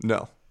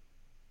 No.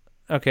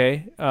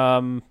 Okay,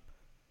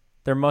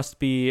 there must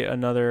be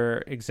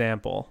another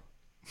example.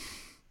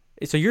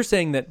 So you're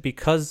saying that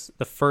because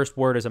the first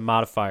word is a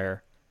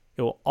modifier,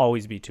 it will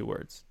always be 2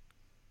 words?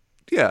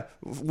 Yeah.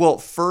 Well,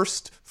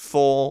 first,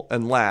 full,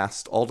 and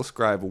last all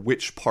describe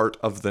which part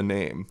of the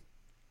name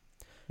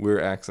we're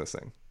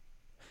accessing.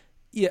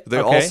 Yeah. They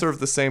all serve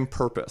the same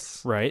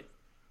purpose. Right.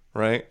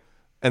 Right?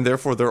 And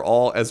therefore, they're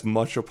all as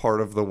much a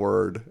part of the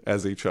word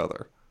as each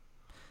other.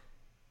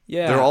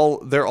 Yeah.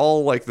 They're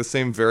all like the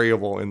same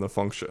variable in the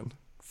function.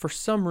 For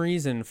some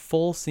reason,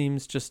 full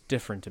seems just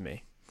different to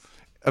me.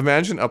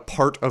 Imagine a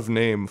part of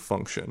name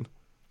function.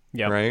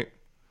 Yeah. Right?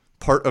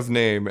 Part of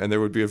name, and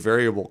there would be a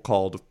variable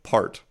called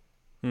part.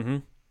 Mm-hmm.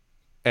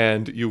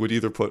 And you would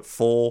either put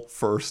full,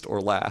 first,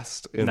 or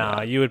last in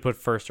that. You would put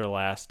first or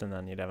last, and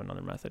then you'd have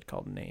another method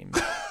called name.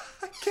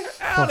 Get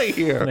out of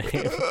here.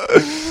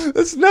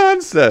 That's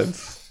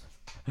nonsense.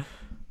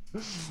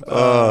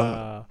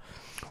 But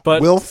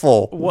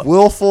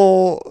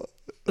willful.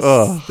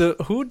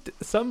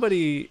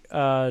 Somebody,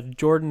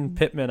 Jordan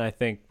Pittman, I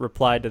think,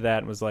 replied to that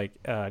and was like,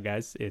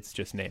 guys, it's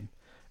just name.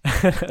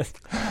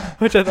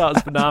 Which I thought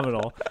was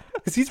phenomenal.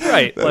 Because he's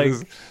right.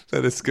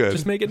 That is good.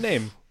 Just make it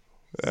name.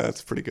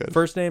 That's pretty good.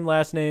 First name,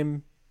 last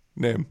name.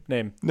 Name.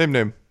 You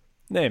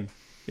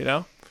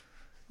know?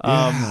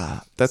 Yeah,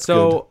 that's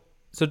good.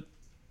 So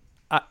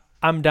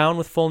I'm down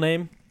with full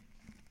name.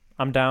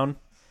 I'm down.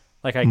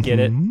 Like, I get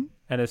it. And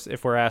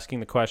if we're asking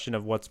the question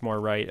of what's more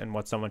right and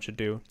what someone should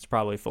do, it's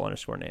probably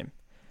full_name.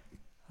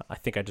 I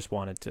think I just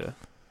wanted to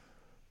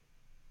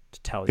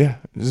tell you. Yeah,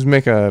 just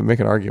make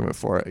an argument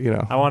for it, you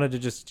know. I wanted to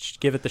just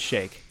give it the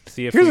shake.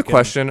 See if Here's a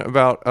question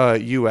about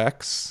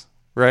UX,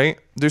 right?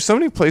 There's so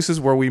many places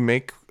where we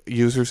make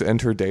users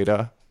enter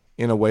data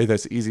in a way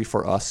that's easy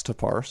for us to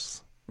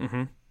parse.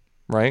 Mm-hmm.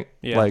 Right?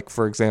 Yeah. Like,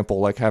 for example,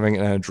 like having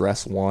an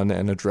address 1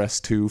 and address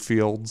 2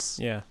 fields.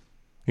 Yeah.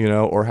 You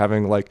know, or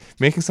having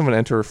making someone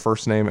enter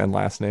first name and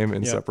last name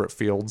in separate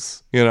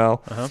fields, you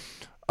know? Uh-huh.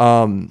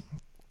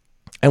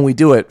 And we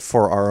do it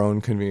for our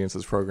own convenience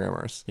as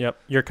programmers. Yep.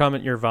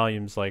 Your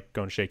volume's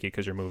going shaky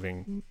because you're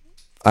moving.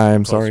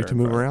 I'm sorry to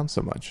move around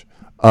so much.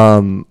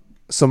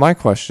 So my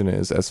question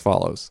is as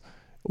follows.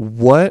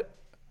 What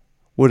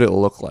would it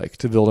look like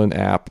to build an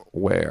app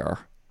where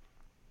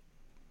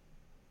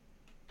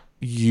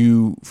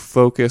you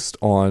focused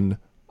on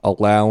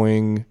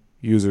allowing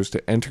users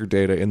to enter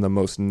data in the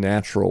most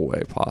natural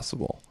way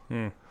possible?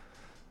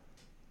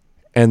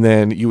 And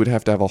then you would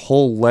have to have a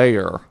whole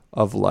layer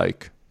of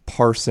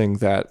parsing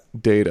that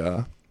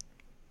data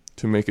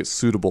to make it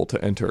suitable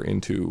to enter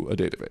into a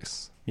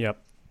database.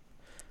 Yep.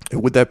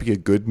 Would that be a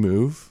good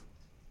move?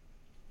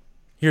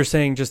 You're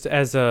saying just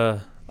as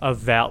a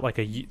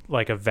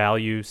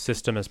value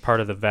system as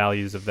part of the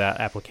values of that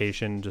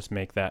application, just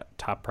make that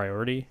top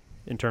priority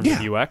in terms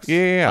of UX?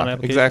 Yeah,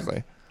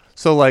 exactly.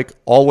 So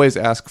always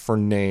ask for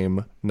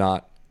name,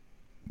 not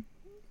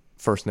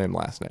first name,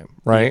 last name,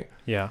 right?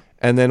 Yeah.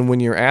 And then when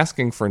you're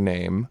asking for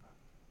name,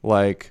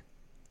 greet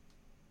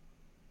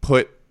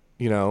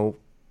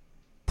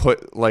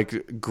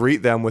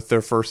them with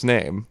their first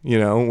name,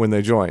 when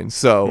they join.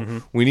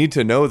 So we need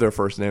to know their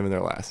first name and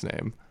their last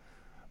name,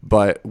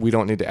 but we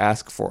don't need to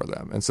ask for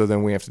them. And so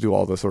then we have to do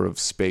all the sort of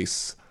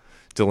space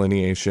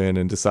delineation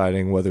and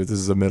deciding whether this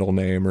is a middle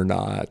name or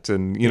not.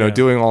 And,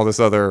 doing all this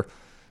other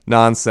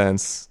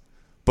nonsense,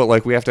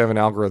 but we have to have an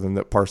algorithm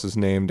that parses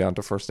name down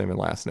to first name and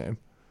last name.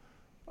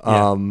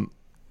 Yeah.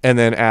 And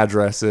then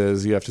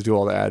addresses, you have to do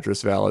all the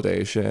address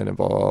validation and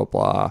blah, blah,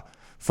 blah.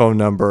 Phone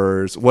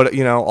numbers,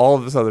 all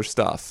of this other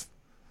stuff.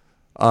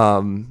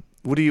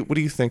 What do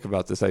you think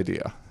about this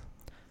idea?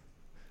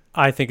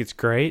 I think it's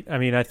great. I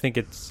mean, I think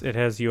it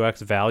has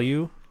UX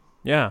value.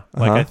 Yeah.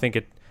 I think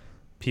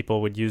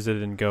people would use it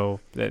and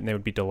they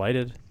would be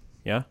delighted.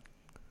 Yeah.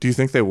 Do you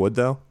think they would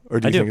though? Or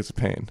do you think it's a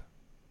pain?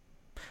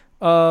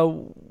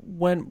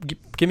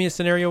 Give me a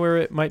scenario where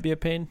it might be a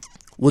pain.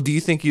 Well, do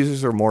you think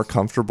users are more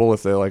comfortable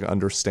if they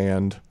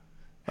understand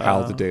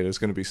how the data is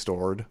going to be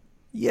stored?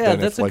 Yeah,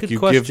 that's a good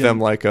question. You give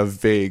them a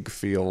vague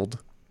field.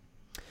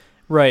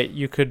 Right,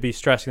 you could be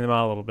stressing them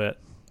out a little bit.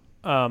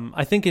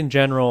 I think in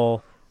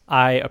general,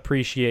 I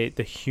appreciate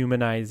the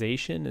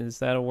humanization. Is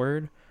that a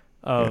word?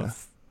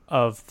 Of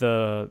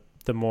the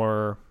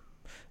more,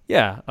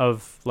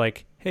 of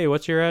hey,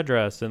 what's your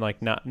address? And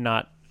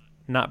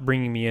not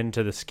bringing me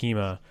into the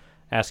schema.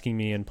 Asking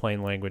me in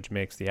plain language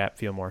makes the app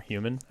feel more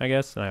human, I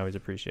guess, and I always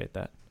appreciate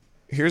that.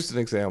 Here's an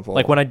example.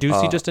 When I do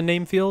see just a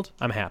name field,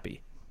 I'm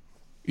happy.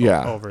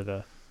 Yeah. Over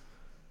the.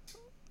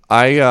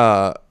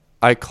 I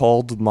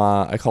called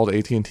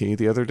AT&T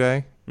the other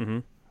day.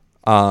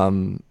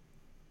 Mm-hmm.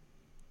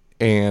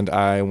 And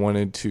I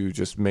wanted to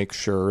just make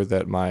sure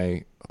that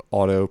my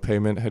auto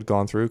payment had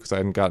gone through because I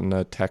hadn't gotten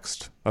a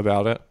text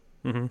about it.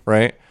 Mm-hmm.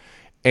 Right.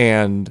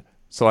 And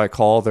so I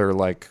call their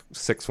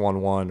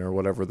 611 or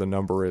whatever the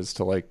number is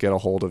to get a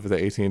hold of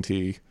the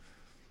AT&T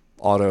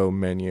auto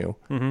menu.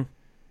 Mm-hmm.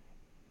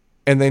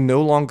 And they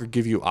no longer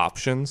give you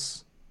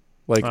options.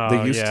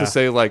 They used to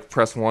say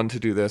press 1 to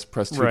do this,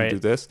 press 2 to do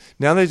this.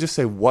 Now they just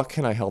say, what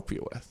can I help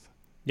you with?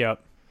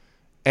 Yep.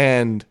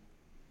 And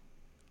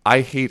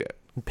I hate it.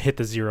 Hit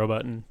the 0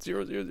 button.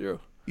 000.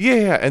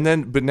 Yeah,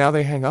 but now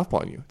they hang up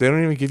on you. They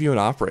don't even give you an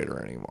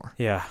operator anymore.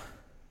 Yeah.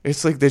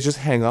 It's they just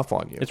hang up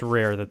on you. It's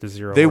rare that the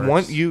 0 They works.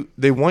 want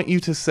you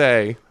to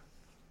say,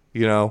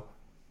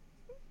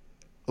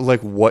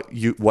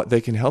 what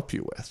they can help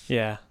you with.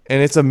 Yeah.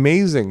 And it's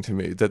amazing to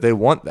me that they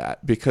want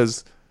that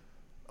because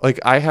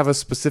I have a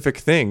specific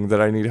thing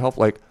that I need help.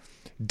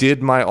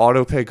 Did my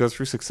auto pay go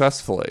through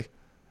successfully?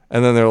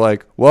 And then they're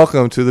like,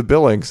 welcome to the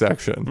billing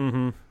section.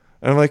 Mm-hmm.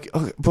 And I'm like,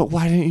 okay, but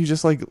why didn't you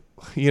just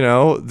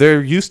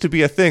there used to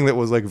be a thing that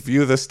was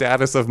view the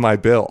status of my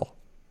bill.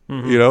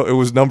 You know, it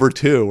was number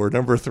 2 or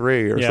number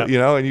 3 or so, you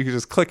know, and you could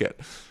just click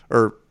it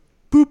or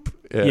boop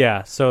it.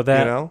 Yeah, so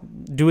that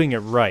doing it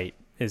right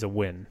is a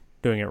win.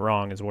 Doing it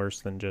wrong is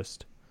worse than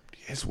just...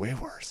 It's way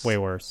worse. Way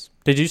worse.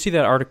 Did you see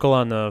that article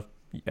on the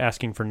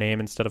asking for name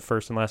instead of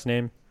first and last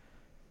name?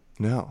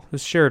 No. It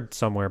was shared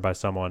somewhere by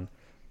someone.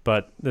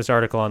 But this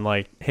article on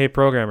like, hey,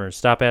 programmers,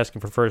 stop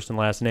asking for first and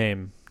last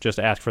name. Just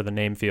ask for the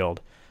name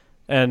field.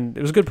 And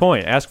it was a good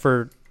point. Ask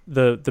for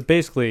the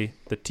basically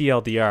the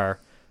TLDR.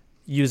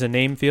 Use a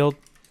name field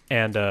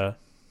and a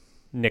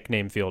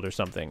nickname field or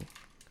something.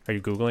 Are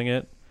you Googling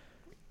it?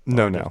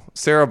 No.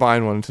 Sarah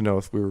Bine wanted to know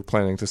if we were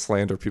planning to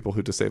slander people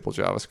who disable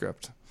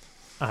JavaScript.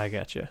 I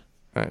gotcha.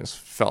 I just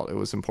felt it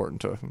was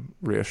important to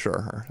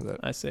reassure her that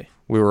I see.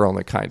 We were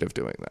only kind of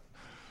doing that.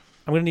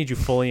 I'm going to need you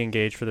fully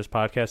engaged for this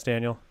podcast,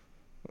 Daniel.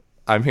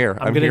 I'm here.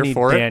 I'm here need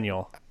for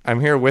Daniel. it. I'm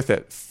here with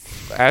it.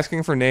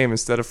 Asking for name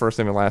instead of first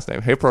name and last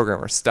name. Hey,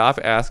 programmer, stop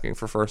asking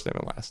for first name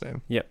and last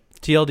name. Yep.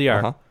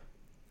 TLDR.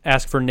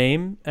 Ask for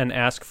name and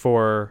ask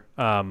for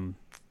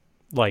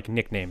like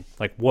nickname.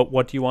 Like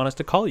what do you want us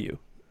to call you?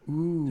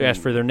 Ooh. So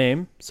ask for their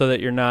name so that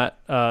you're not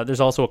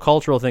there's also a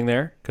cultural thing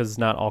there because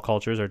not all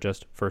cultures are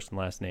just first and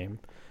last name,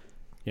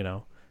 you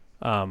know.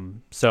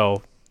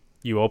 So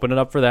you open it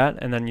up for that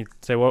and then you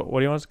say what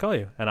do you want us to call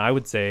you? And I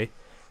would say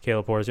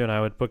Caleb Porzio, and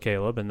I would put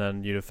Caleb, and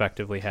then you'd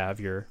effectively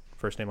have your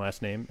first name,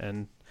 last name,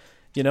 and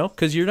you know,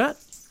 because you're not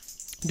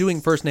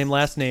doing first name,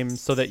 last name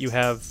so that you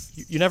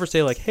never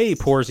say like, hey,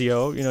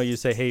 Porzio, you know, you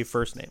say, hey,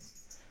 first name.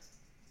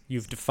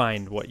 You've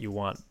defined what you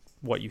want,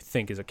 what you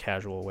think is a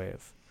casual way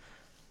of.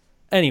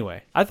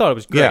 Anyway, I thought it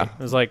was great. Yeah.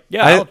 I was like,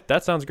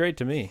 that sounds great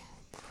to me.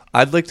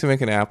 I'd like to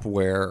make an app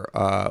where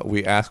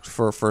we asked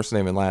for first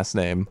name and last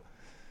name,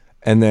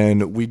 and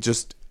then we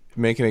just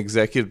make an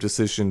executive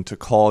decision to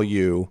call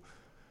you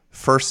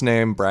first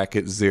name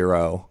bracket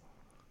 0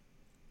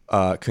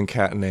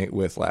 concatenate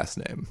with last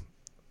name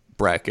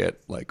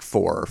bracket like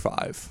 4 or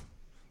 5.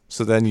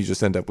 So then you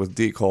just end up with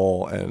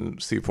decol and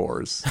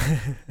cpors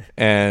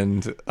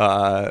and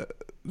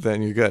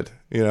then you're good,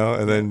 you know,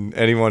 and then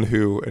anyone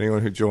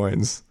who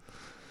joins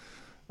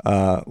we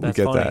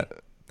get funny. that.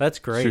 That's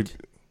great.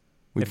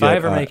 If I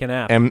ever make an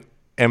app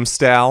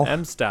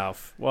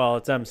M-Stauf. Well,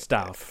 it's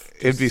M-Stauf.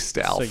 It'd be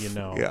Stauf. So you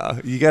know.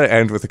 Yeah, you got to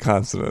end with a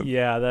consonant.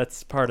 Yeah,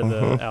 that's part of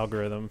the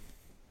algorithm.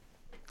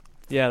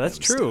 Yeah, that's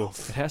true.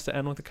 It has to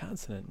end with a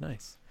consonant.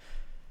 Nice.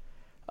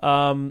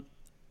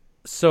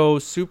 So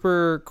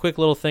super quick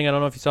little thing. I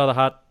don't know if you saw the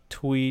hot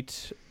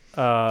tweet,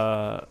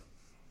 the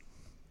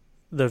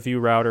Vue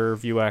router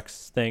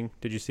Vuex thing.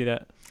 Did you see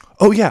that?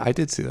 Oh yeah, I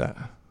did see that.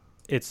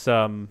 It's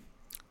kind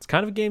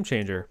of a game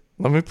changer.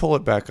 Let me pull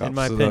it back up. In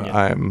my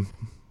opinion.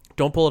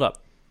 Don't pull it up.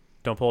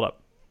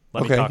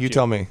 Let me talk to you.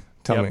 Tell me.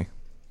 Tell me.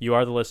 You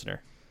are the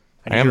listener.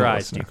 I need your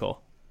eyes, Nicole.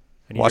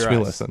 Watch me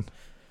listen.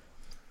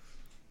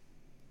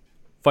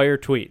 Fire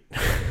tweet.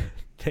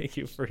 Thank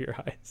you for your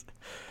eyes.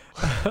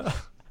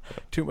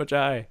 Too much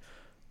eye.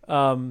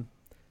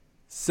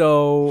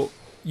 So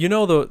you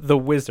know the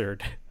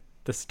wizard,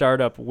 the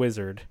startup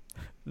wizard.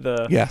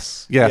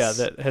 Yes. Yeah,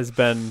 that has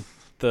been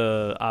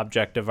the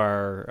object of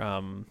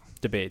our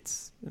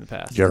debates in the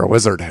past. You're a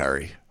wizard,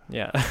 Harry.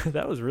 Yeah,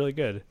 that was really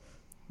good.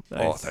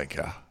 Nice. Oh, thank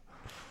you.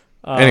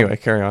 Anyway,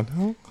 carry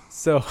on.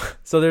 So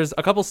there's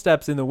a couple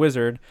steps in the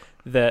wizard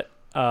that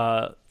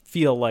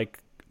feel like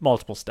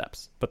multiple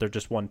steps, but they're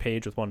just one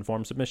page with one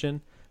form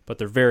submission, but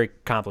they're very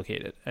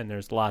complicated, and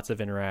there's lots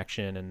of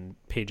interaction, and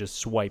pages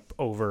swipe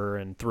over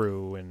and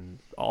through and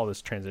all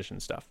this transition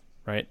stuff,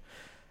 right?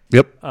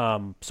 Yep.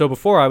 So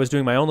before I was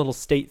doing my own little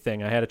state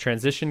thing. I had a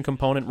transition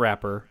component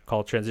wrapper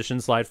called transition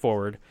slide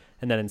forward,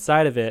 and then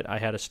inside of it, I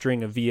had a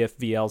string of VF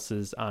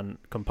VLSs on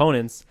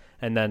components,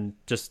 and then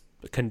just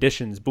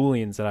conditions,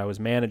 Booleans that I was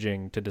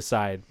managing to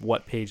decide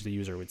what page the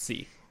user would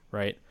see,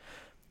 right?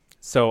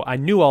 So I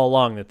knew all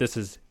along that this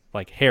is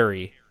like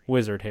Harry,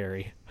 Wizard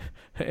Harry,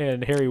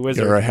 and Harry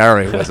Wizard. You're a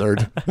Harry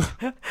Wizard.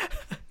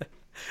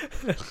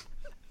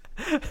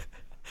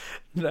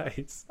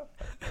 Nice.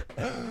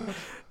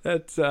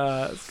 That's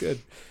good.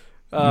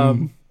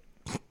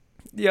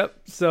 Yep.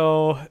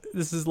 So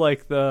this is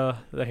like the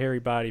hairy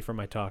body from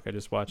my talk. I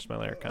just watched my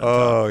Laracon.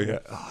 Oh yeah,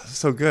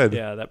 so good.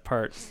 Yeah, that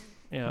part.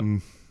 Yeah.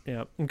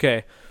 Yeah.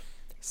 Okay.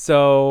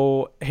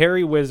 So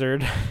hairy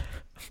wizard.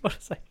 What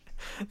is that?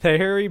 The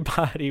hairy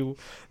body.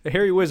 The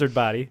hairy wizard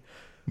body.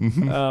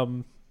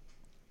 Mm-hmm.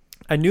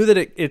 I knew that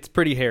it's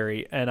pretty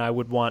hairy, and I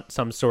would want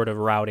some sort of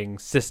routing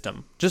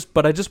system.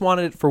 But I just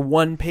wanted it for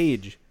one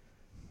page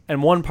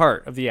and one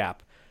part of the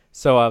app.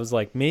 So I was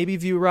like, maybe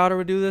Vue Router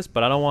would do this,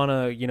 but I don't want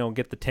to,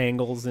 get the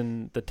tangles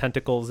and the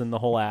tentacles in the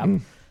whole app.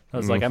 I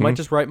was like, I might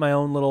just write my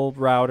own little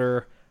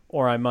router,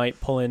 or I might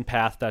pull in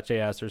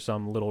path.js or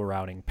some little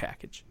routing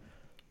package.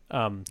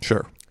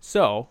 Sure.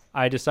 So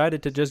I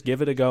decided to just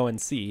give it a go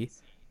and see.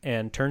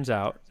 And turns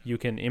out you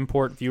can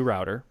import Vue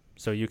Router.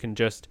 So you can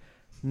just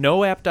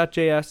no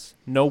app.js,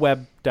 no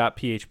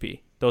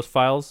web.php. Those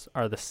files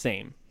are the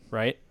same,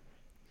 right?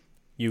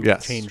 You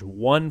change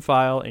one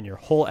file in your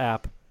whole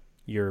app.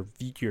 Your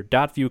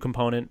 .vue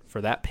component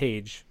for that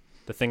page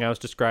the thing I was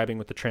describing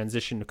with the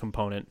transition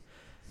component.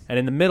 And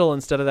in the middle,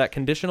 instead of that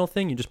conditional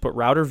thing, you just put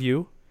router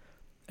view.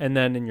 And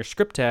then in your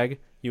script tag,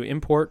 you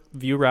import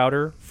view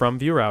router from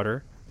view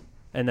router.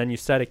 And then you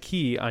set a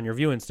key on your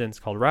view instance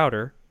called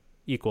router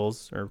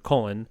equals or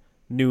colon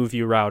new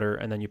view router.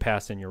 And then you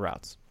pass in your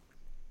routes,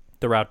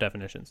 the route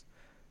definitions.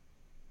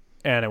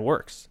 And it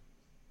works.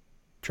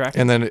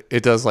 Tracking. And then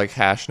it does like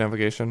hash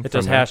navigation? It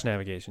does hash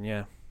navigation,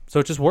 yeah. So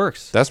it just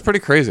works. That's pretty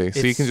crazy.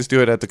 So you can just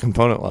do it at the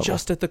component level.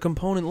 Just at the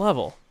component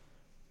level.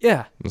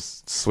 Yeah.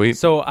 That's sweet.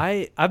 So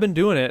I've been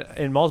doing it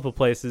in multiple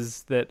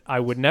places that I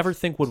would never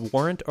think would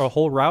warrant a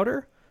whole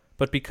router,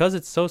 but because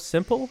it's so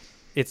simple,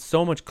 it's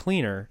so much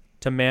cleaner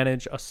to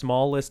manage a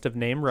small list of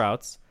name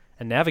routes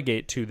and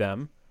navigate to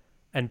them.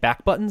 And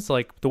back buttons,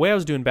 like the way I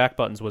was doing back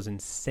buttons was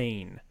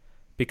insane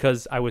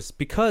because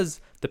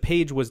the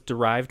page was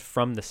derived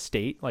from the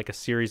state, like a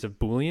series of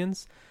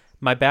Booleans.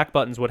 My back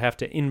buttons would have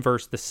to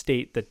inverse the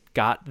state that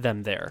got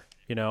them there,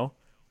 you know?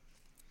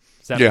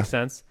 Does that make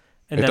sense?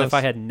 And then if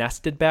I had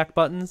nested back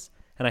buttons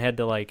and I had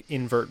to like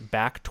invert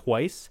back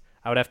twice,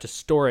 I would have to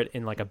store it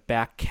in like a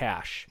back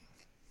cache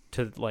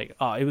to like,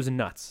 it was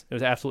nuts. It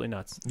was absolutely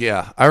nuts.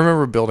 Yeah. I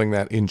remember building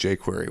that in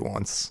jQuery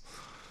once.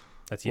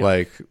 That's you.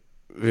 Like,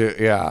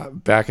 yeah,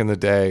 back in the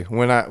day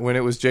when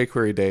it was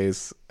jQuery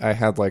days, I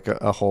had like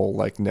a whole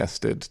like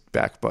nested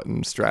back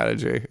button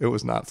strategy. It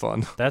was not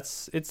fun.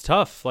 It's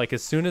tough. Like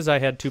as soon as I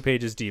had 2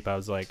 pages deep, I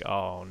was like,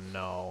 oh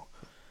no.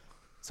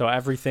 So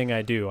everything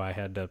I do, I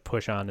had to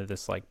push onto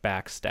this like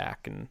back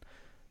stack, and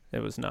it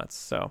was nuts.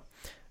 So,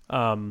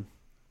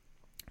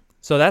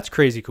 so that's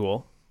crazy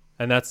cool,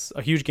 and that's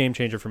a huge game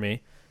changer for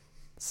me.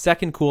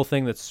 Second cool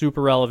thing that's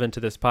super relevant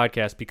to this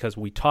podcast because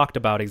we talked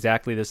about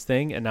exactly this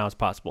thing, and now it's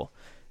possible.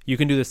 You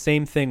can do the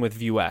same thing with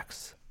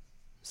Vuex.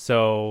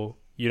 So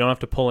you don't have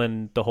to pull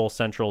in the whole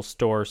central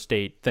store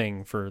state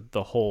thing for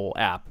the whole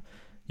app.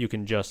 You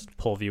can just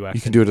pull Vuex.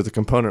 You can do it at the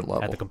component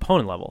level. At the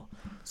component level.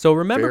 So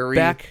remember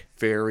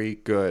very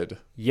good.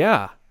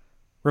 Yeah.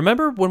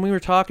 Remember when we were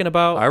talking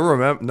about... I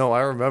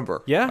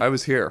remember. Yeah? I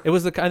was here. I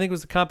think it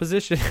was the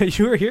composition.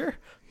 You were here?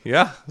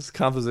 Yeah, it was a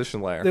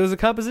composition layer. It was a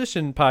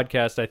composition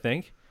podcast, I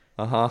think.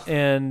 Uh-huh.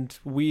 And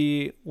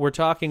we were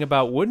talking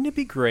about, wouldn't it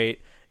be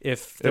great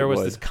if there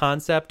was this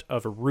concept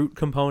of a root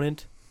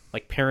component,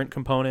 like parent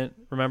component,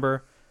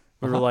 remember?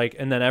 We were like,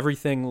 and then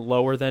everything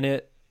lower than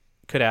it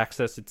could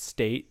access its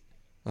state,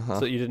 so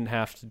that you didn't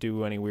have to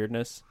do any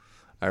weirdness.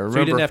 I remember. So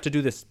you didn't have to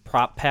do this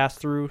prop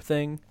pass-through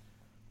thing.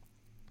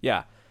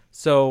 Yeah.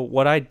 So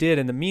what I did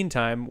in the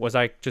meantime was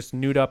I just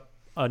newed up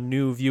a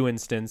new view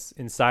instance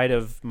inside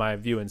of my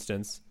view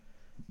instance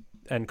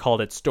and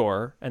called it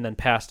store, and then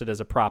passed it as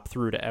a prop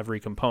through to every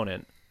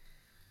component.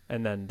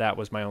 And then that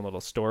was my own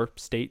little store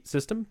state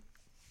system.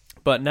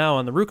 But now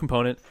on the root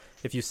component,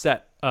 if you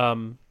set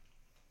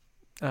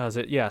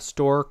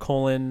store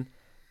colon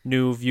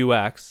new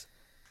Vuex,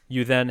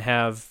 you then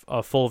have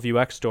a full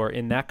Vuex store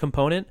in that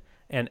component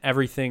and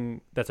everything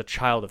that's a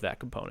child of that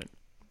component,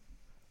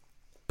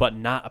 but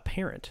not a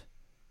parent.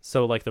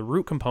 So like the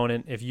root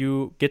component, if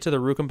you get to the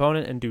root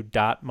component and do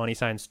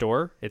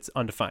 $store, it's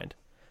undefined.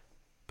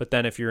 But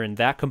then if you're in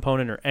that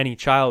component or any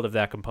child of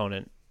that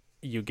component,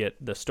 you get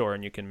the store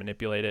and you can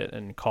manipulate it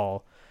and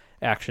call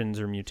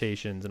actions or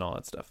mutations and all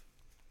that stuff.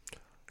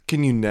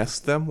 Can you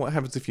nest them? What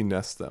happens if you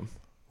nest them?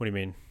 What do you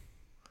mean?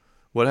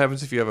 What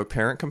happens if you have a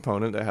parent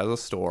component that has a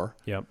store?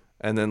 Yep.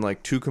 And then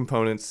like 2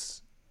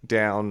 components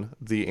down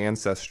the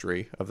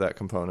ancestry of that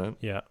component.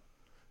 Yeah.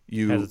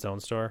 Has its own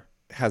store?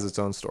 Has its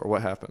own store.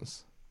 What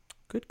happens?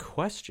 Good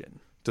question.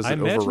 Does I it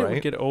imagine overwrite? it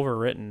would get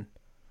overwritten.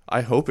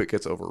 I hope it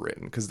gets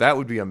overwritten because that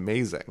would be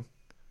amazing.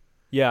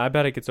 Yeah, I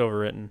bet it gets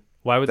overwritten.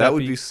 Why would that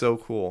would be so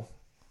cool.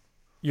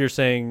 You're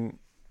saying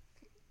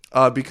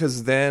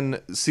because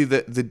then see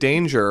the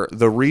danger,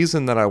 the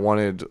reason that I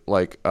wanted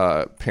like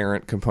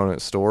parent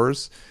component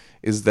stores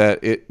is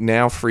that it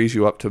now frees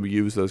you up to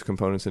use those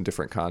components in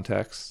different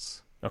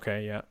contexts.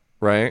 Okay, yeah.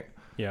 Right?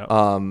 Yeah.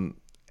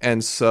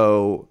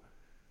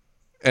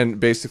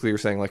 And basically you're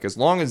saying like as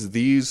long as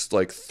these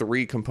like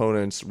 3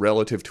 components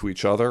relative to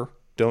each other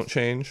don't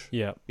change,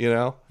 yeah, you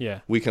know, yeah,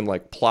 we can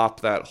like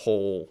plop that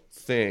whole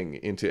thing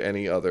into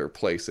any other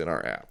place in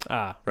our app.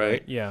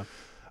 Right? Yeah.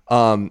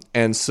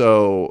 And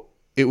so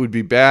it would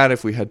be bad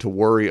if we had to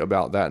worry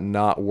about that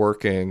not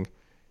working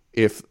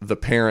if the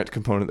parent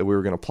component that we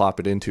were going to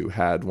plop it into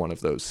had one of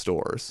those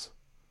stores.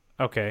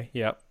 Okay.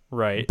 Yep.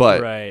 Right.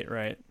 But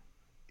right.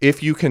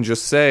 If you can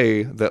just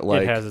say that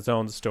like it has its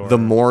own store, the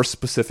more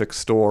specific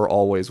store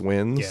always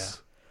wins.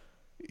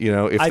 Yeah. You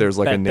know, if there's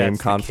like a name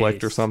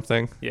conflict or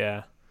something.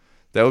 Yeah.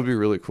 That would be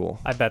really cool.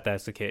 I bet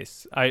that's the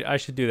case. I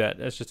should do that.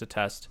 That's just a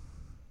test.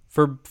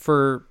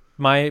 For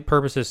my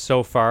purposes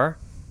so far,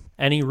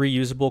 any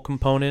reusable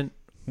component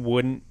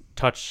wouldn't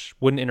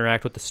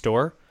interact with the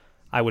store.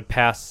 I would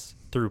pass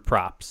through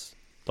props.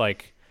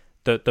 Like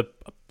the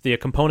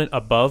component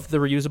above the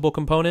reusable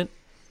component,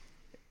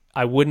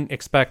 I wouldn't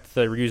expect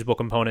the reusable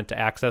component to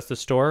access the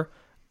store.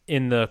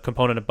 In the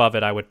component above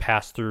it, I would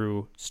pass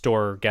through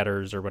store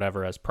getters or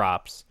whatever as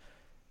props.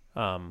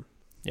 You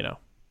know.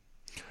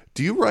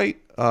 Do you write?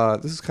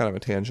 This is kind of a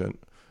tangent,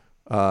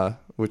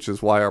 which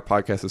is why our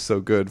podcast is so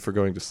good for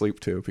going to sleep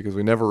to, because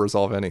we never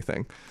resolve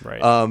anything.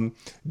 Right.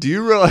 Do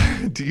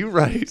you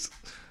write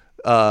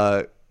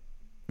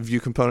view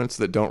components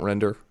that don't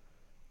render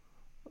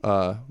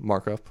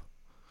markup?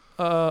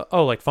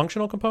 Like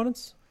functional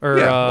components, or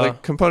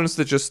like components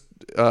that just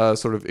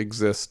sort of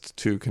exist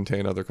to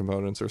contain other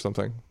components or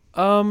something.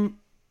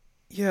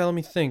 Yeah, let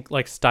me think.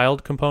 Like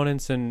styled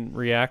components in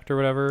React or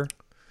whatever.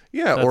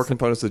 Yeah, or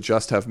components that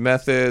just have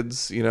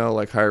methods,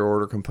 like higher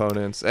order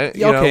components. And,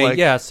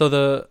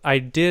 So I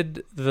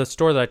did the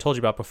store that I told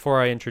you about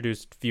before I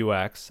introduced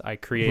Vuex. I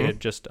created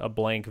just a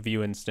blank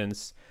Vue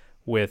instance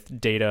with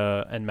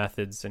data and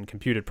methods and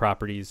computed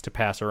properties to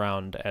pass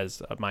around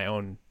as my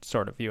own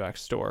sort of Vuex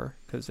store,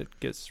 because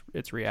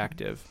it's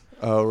reactive.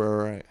 Oh,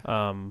 right.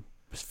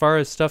 As far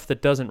as stuff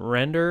that doesn't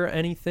render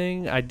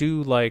anything, I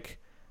do like.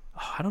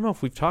 I don't know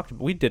if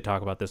we did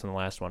talk about this in the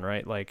last one,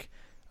 right? Like.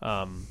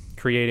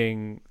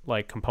 Creating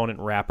like component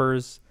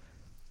wrappers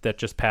that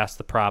just pass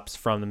the props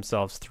from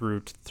themselves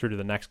through to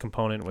the next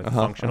component with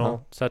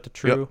functional set to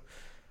true.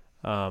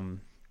 Yep.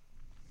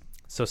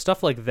 So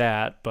stuff like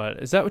that.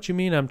 But is that what you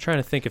mean? I'm trying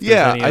to think if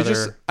there's any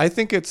other. I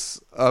think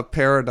it's a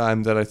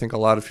paradigm that I think a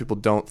lot of people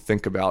don't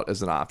think about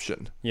as an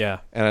option. Yeah.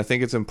 And I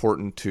think it's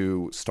important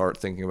to start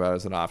thinking about it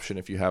as an option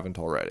if you haven't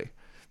already,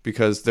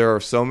 because there are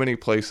so many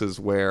places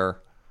where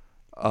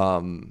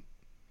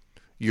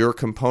your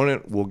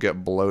component will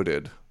get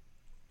bloated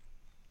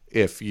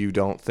if you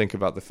don't think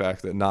about the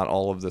fact that not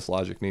all of this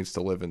logic needs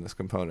to live in this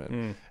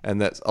component. And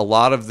that a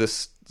lot of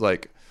this,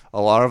 like a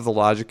lot of the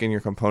logic in your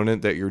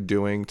component that you're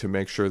doing to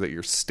make sure that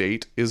your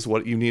state is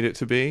what you need it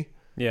to be,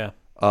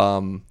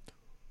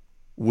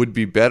 would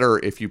be better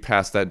if you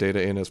passed that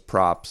data in as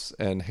props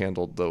and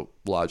handled the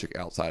logic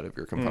outside of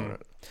your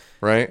component.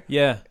 Right?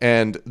 Yeah.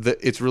 And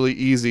it's really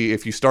easy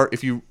if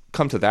you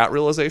come to that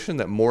realization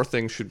that more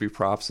things should be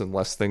props and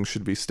less things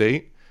should be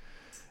state.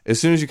 As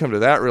soon as you come to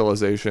that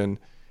realization,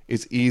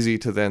 it's easy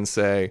to then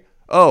say,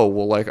 oh,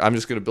 well, like I'm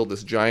just going to build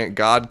this giant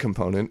God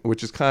component,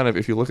 which is kind of,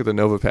 if you look at the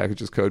Nova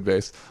packages code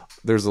base,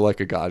 there's like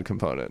a God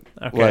component.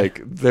 Okay.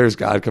 Like there's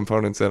God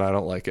components and I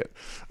don't like it.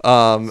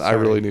 I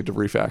really need to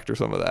refactor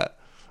some of that.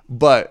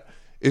 But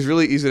it's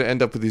really easy to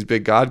end up with these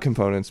big God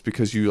components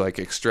because you like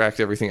extract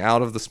everything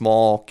out of the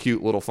small,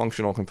 cute little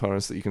functional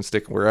components that you can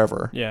stick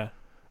wherever. Yeah.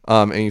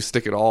 And you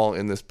stick it all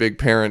in this big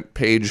parent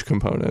page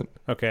component.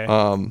 Okay.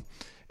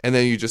 And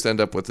then you just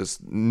end up with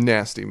this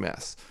nasty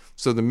mess.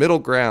 So the middle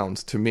ground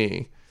to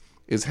me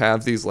is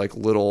have these like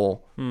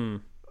little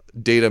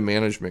data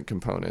management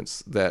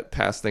components that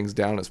pass things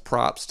down as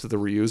props to the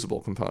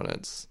reusable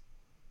components,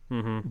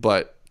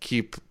 but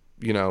keep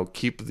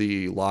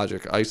the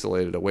logic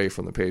isolated away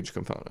from the page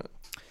component.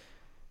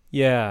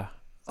 Yeah.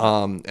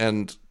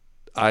 And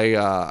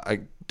I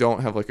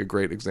don't have like a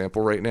great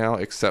example right now,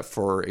 except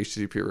for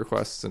HTTP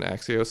requests and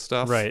Axios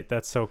stuff. Right.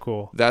 That's so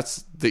cool.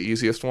 That's the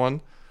easiest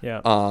one. Yeah.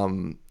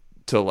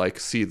 To like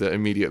see the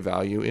immediate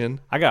value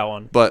in. I got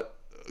one. But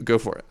go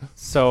for it.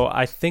 So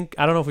I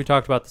don't know if we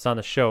talked about this on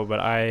the show, but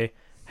I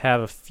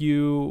have a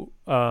few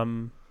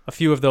of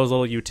those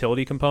little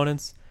utility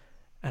components,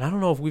 and I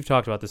don't know if we've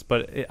talked about this,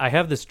 but I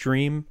have this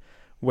dream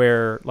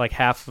where like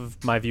half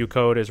of my Vue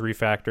code is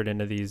refactored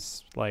into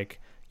these like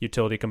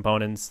utility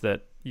components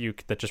that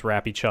just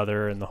wrap each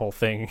other and the whole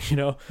thing,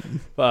 So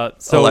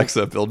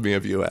Alexa, build me a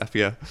Vue app.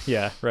 Yeah.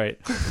 Yeah. Right.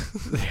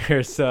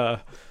 There's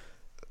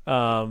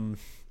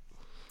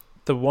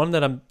the one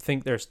that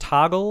there's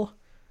toggle.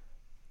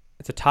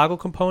 It's a toggle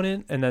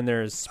component, and then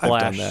there's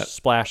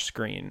splash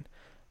screen,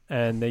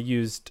 and they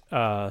used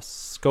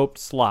scoped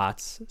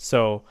slots.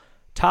 So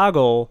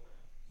toggle,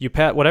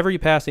 whatever you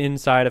pass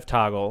inside of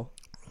toggle,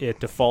 it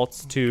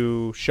defaults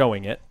to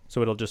showing it,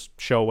 so it'll just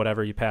show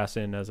whatever you pass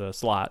in as a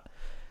slot.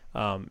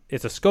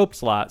 It's a scoped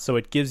slot, so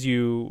it gives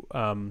you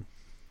a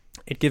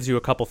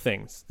couple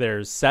things.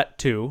 There's set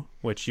to,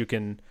 which you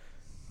can,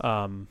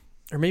 or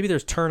maybe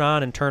there's turn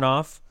on and turn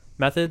off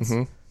methods.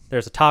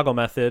 There's a toggle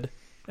method,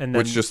 and then,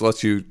 which just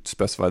lets you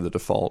specify the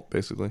default,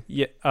 basically.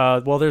 Yeah.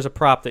 Well, there's a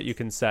prop that you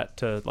can set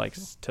to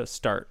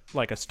start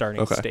like a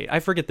starting state.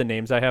 I forget the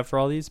names I have for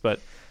all these, but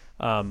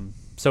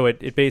so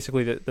it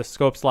basically the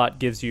scope slot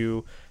gives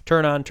you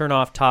turn on, turn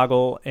off,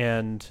 toggle,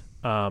 and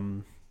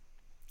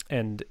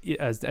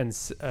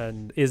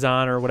is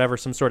on or whatever,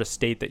 some sort of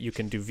state that you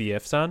can do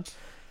VIFs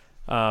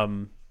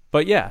on.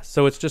 But yeah,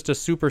 so it's just a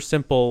super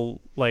simple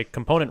like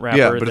component wrapper.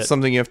 Yeah, but it's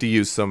something you have to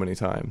use so many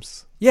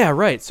times. Yeah,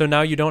 right. So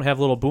now you don't have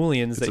little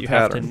Booleans that you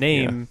have to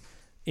name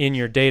in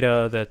your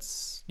data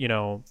that's,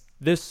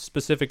 this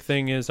specific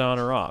thing is on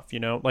or off,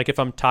 Like if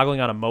I'm toggling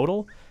on a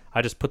modal,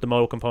 I just put the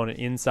modal component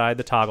inside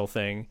the toggle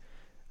thing.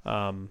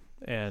 And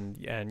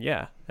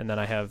then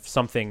I have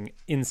something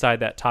inside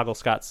that toggle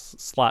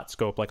slot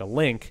scope, like a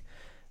link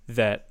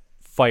that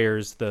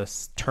fires the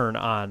turn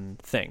on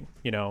thing,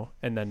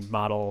 and then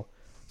model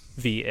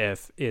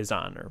VIF is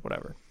on or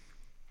whatever.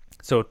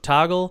 So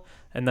toggle,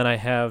 and then I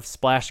have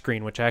splash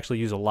screen, which I actually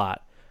use a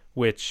lot,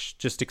 which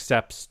just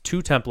accepts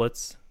two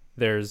templates.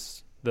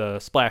 There's the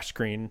splash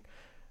screen,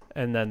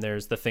 and then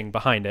there's the thing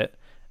behind it.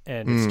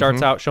 And it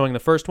starts out showing the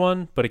first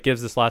one, but it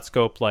gives the slot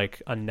scope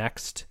like a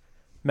next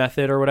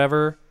method or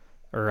whatever,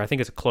 or I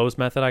think it's a close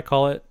method I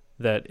call it,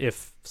 that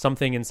if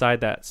something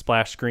inside that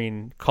splash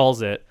screen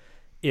calls it,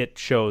 it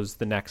shows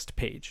the next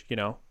page, you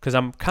know? Because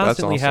I'm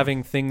constantly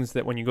having things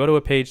that when you go to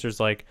a page, there's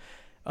like,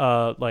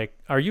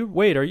 are you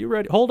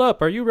ready? Hold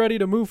up. Are you ready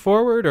to move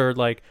forward? Or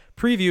like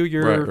preview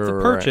your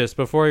purchase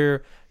before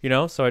you're, you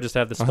know? So I just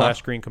have the splash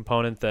screen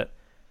component that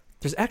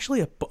there's actually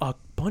a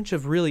bunch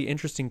of really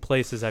interesting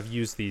places I've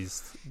used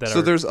these.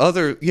 There's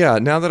other,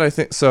 now that I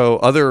think, so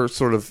other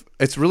sort of,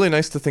 it's really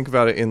nice to think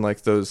about it in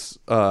like those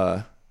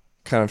kind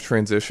of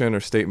transition or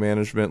state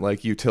management,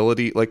 like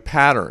utility, like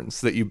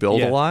patterns that you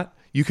build a lot.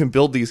 You can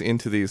build these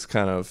into these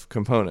kind of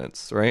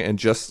components, right? And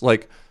just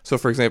like, so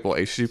for example,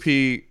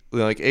 HTTP,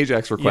 like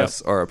AJAX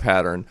requests are a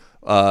pattern.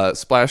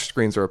 Splash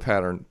screens are a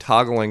pattern.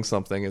 Toggling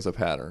something is a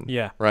pattern.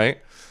 Yeah. Right?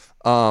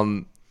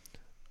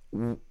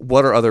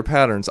 What are other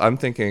patterns? I'm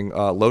thinking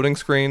loading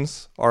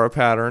screens are a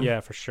pattern.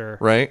 Yeah, for sure.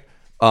 Right?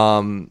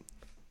 Then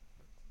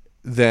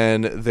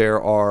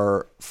there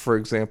are, for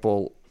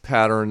example,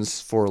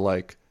 patterns for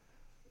like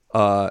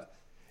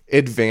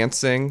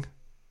advancing,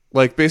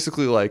 like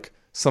basically like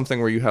something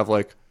where you have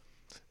like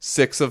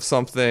 6 of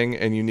something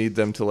and you need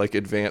them to like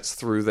advance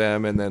through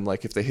them, and then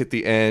like if they hit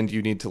the end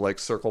you need to like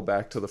circle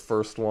back to the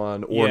first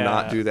one or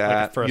not do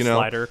that, like for a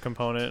slider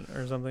component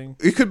or something.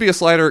 It could be a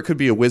slider, it could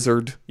be a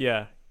wizard,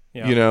 you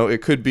know,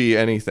 it could be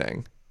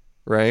anything,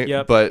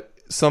 right? But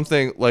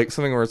something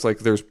where it's like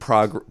there's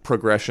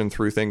progression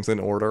through things in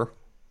order,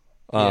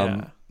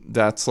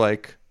 that's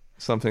like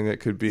something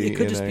that could be, it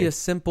could just be a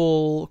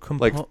simple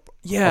component,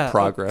 like a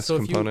progress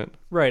component,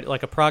 right?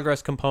 Like a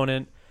progress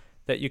component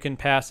that you can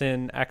pass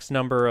in X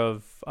number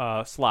of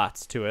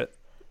slots to it.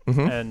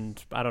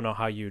 And I don't know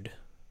how you'd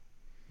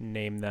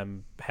name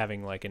them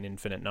having like an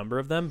infinite number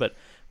of them, but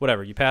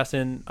whatever, you pass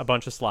in a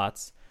bunch of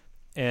slots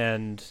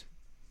and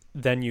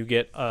then you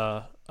get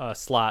a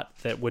slot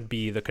that would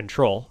be the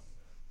control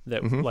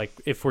that like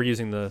if we're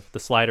using the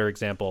slider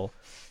example,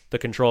 the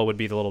control would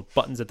be the little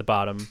buttons at the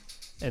bottom,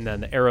 and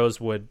then the arrows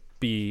would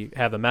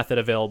have a method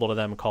available to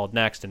them called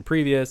next and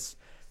previous,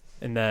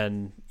 and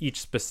then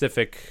each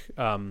specific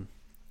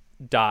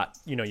dot,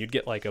 you know, you'd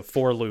get like a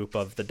for loop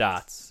of the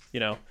dots, you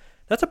know.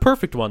 That's a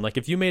perfect one. Like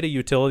if you made a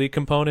utility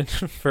component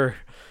for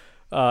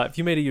a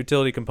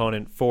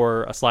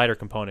slider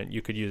component,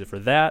 you could use it for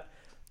that.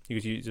 You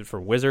could use it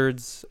for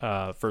wizards,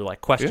 for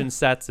like question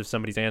sets if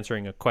somebody's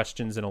answering a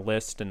questions in a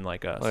list and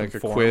like a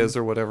quiz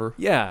or whatever.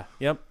 Yeah.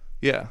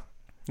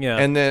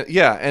 And then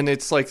and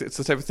it's like it's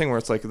the type of thing where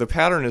it's like the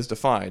pattern is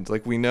defined,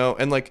 like we know,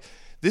 and like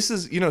this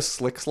is, you know,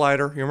 Slick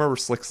Slider. You remember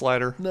Slick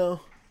Slider?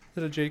 No.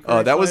 Is it a jQuery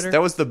slider?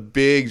 That was the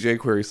big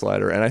jQuery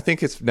slider, and I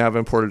think it's now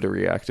been ported to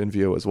React and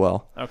Vue as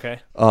well. Okay.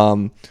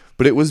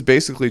 But it was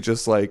basically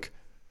just like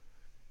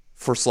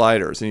for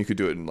sliders, and you could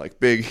do it in like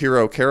big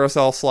hero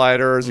carousel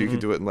sliders. You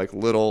could do it in like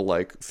little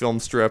like film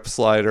strip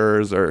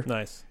sliders, or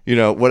you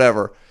know,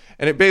 whatever.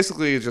 And it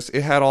basically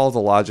it had all the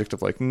logic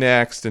of like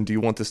next, and do you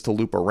want this to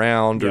loop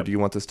around, or do you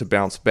want this to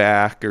bounce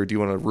back, or do you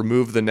want to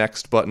remove the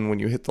next button when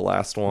you hit the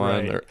last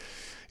one, or,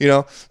 you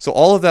know, so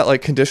all of that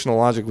like conditional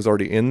logic was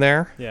already in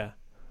there. Yeah.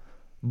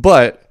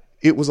 But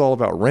it was all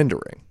about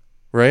rendering,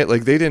 right?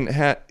 Like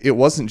it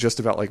wasn't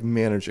just about like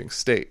managing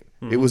state.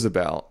 It was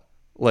about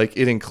like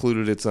it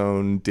included its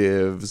own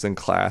divs and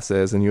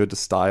classes, and you had to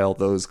style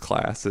those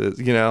classes,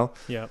 you know?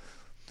 Yeah.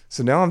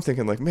 So now I'm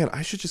thinking like, man,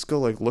 I should just go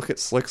like look at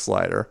Slick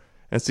Slider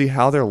and see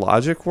how their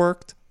logic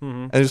worked,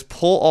 and just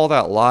pull all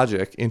that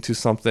logic into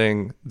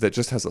something that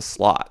just has a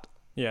slot.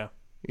 Yeah.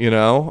 You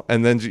know?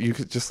 And then you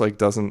could just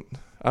like I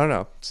don't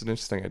know. It's an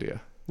interesting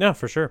idea. Yeah,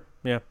 for sure.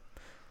 Yeah.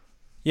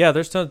 Yeah,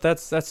 there's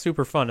that's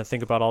super fun to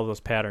think about all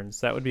those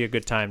patterns. That would be a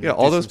good time. Yeah,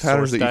 all those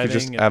patterns that you could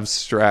just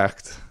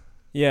abstract.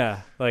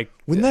 Yeah, like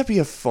wouldn't that be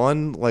a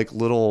fun like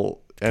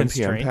little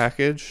constraint? NPM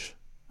package?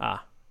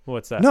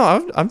 What's that?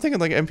 No, I'm thinking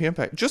like NPM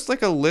package, just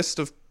like a list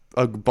of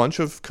a bunch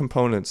of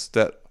components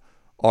that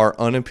are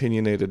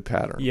unopinionated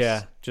patterns.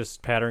 Yeah,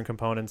 just pattern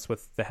components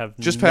pattern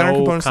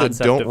components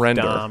that don't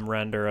render. DOM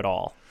render at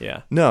all.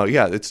 Yeah. No,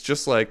 yeah, it's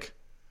just like,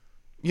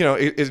 you know,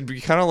 it'd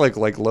be kind of like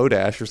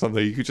Lodash or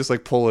something. You could just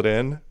like pull it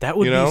in. That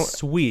would be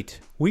sweet.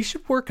 We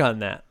should work on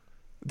that.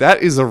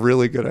 That is a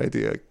really good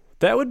idea.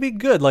 That would be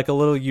good, like a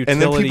little utility.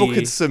 And then people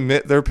could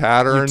submit their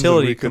patterns.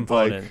 Utility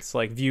components,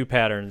 like view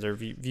patterns or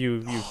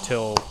view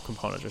util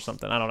components or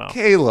something. I don't know.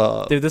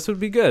 Caleb. Dude, this would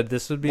be good.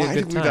 This would be a good time.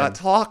 Why did we not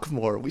talk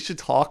more? We should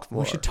talk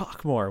more. We should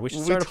talk more. We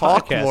should start a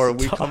podcast.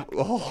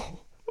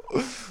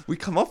 We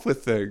come up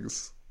with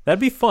things.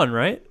 That'd be fun,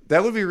 right?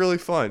 That would be really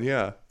fun,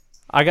 yeah.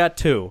 I got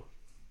 2.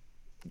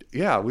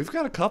 Yeah, we've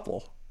got a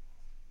couple.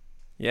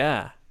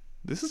 Yeah.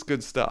 This is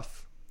good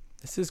stuff.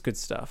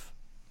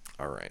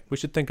 All right. We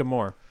should think of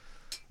more.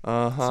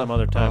 Some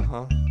other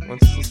time.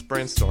 Let's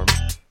brainstorm.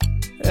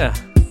 Yeah.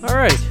 All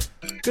right.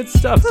 Good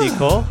stuff, D.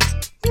 Cole.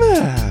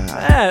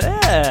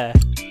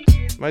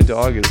 My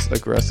dog is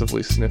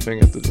aggressively sniffing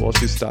at the door. Well,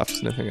 she stopped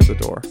sniffing at the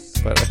door.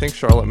 But I think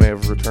Charlotte may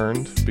have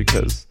returned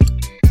because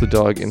the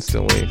dog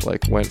instantly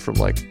like went from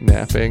like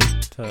napping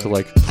to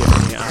like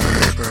getting me out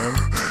of the room.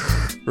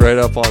 right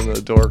up on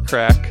the door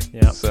crack.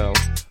 Yeah. So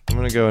I'm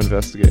gonna go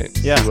investigate.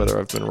 Yeah. See whether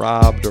I've been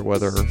robbed or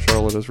whether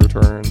Charlotte has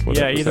returned.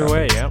 Yeah, either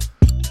way. Yep.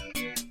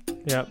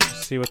 Yep.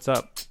 See what's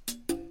up.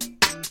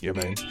 Yeah,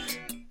 man.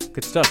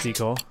 Good stuff,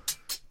 Nicole.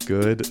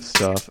 Good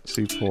stuff,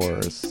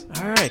 C4s.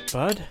 All right,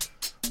 bud.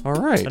 All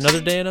right.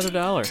 Another day, another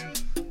dollar.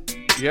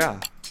 Yeah.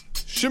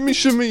 Shimmy,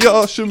 shimmy,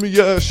 yeah, shimmy,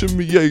 yeah,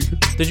 shimmy, yeah.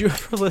 Did you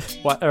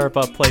ever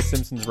play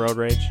Simpsons Road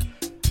Rage?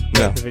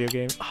 No. The video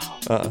game?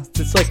 Oh,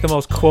 it's like the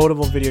most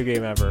quotable video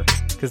game ever.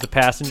 Because the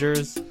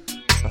passengers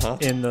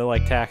in the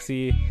like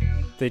taxi,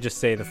 they just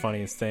say the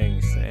funniest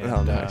things. And,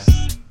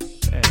 nice.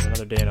 And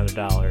another day, another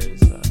dollar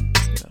is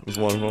was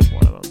one of them.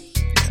 One of them.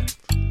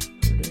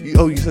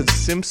 Oh, you said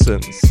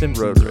Simpsons. Simpsons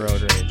Road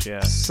Rage,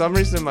 yeah. For some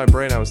reason in my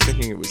brain, I was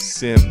thinking it was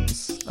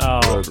Sims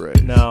Road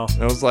Rage. No.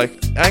 And I was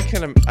like,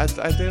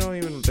 they don't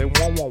even, they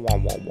wah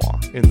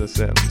in The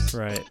Sims.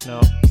 Right,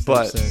 no.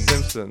 But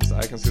Simpsons,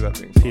 I can see that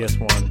being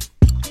fun.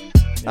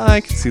 PS1. Yeah. I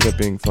can see that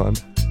being fun.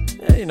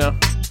 Yeah, you know.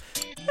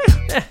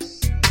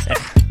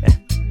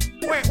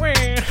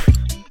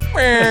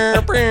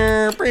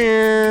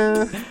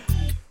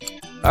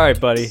 All right,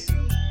 buddy.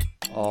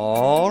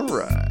 All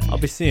right. I'll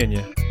be seeing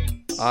you.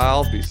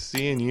 I'll be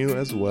seeing you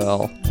as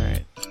well. All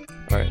right.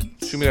 All right.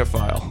 Shoot me that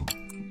file.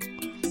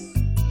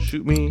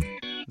 Shoot me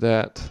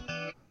that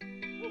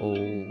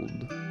old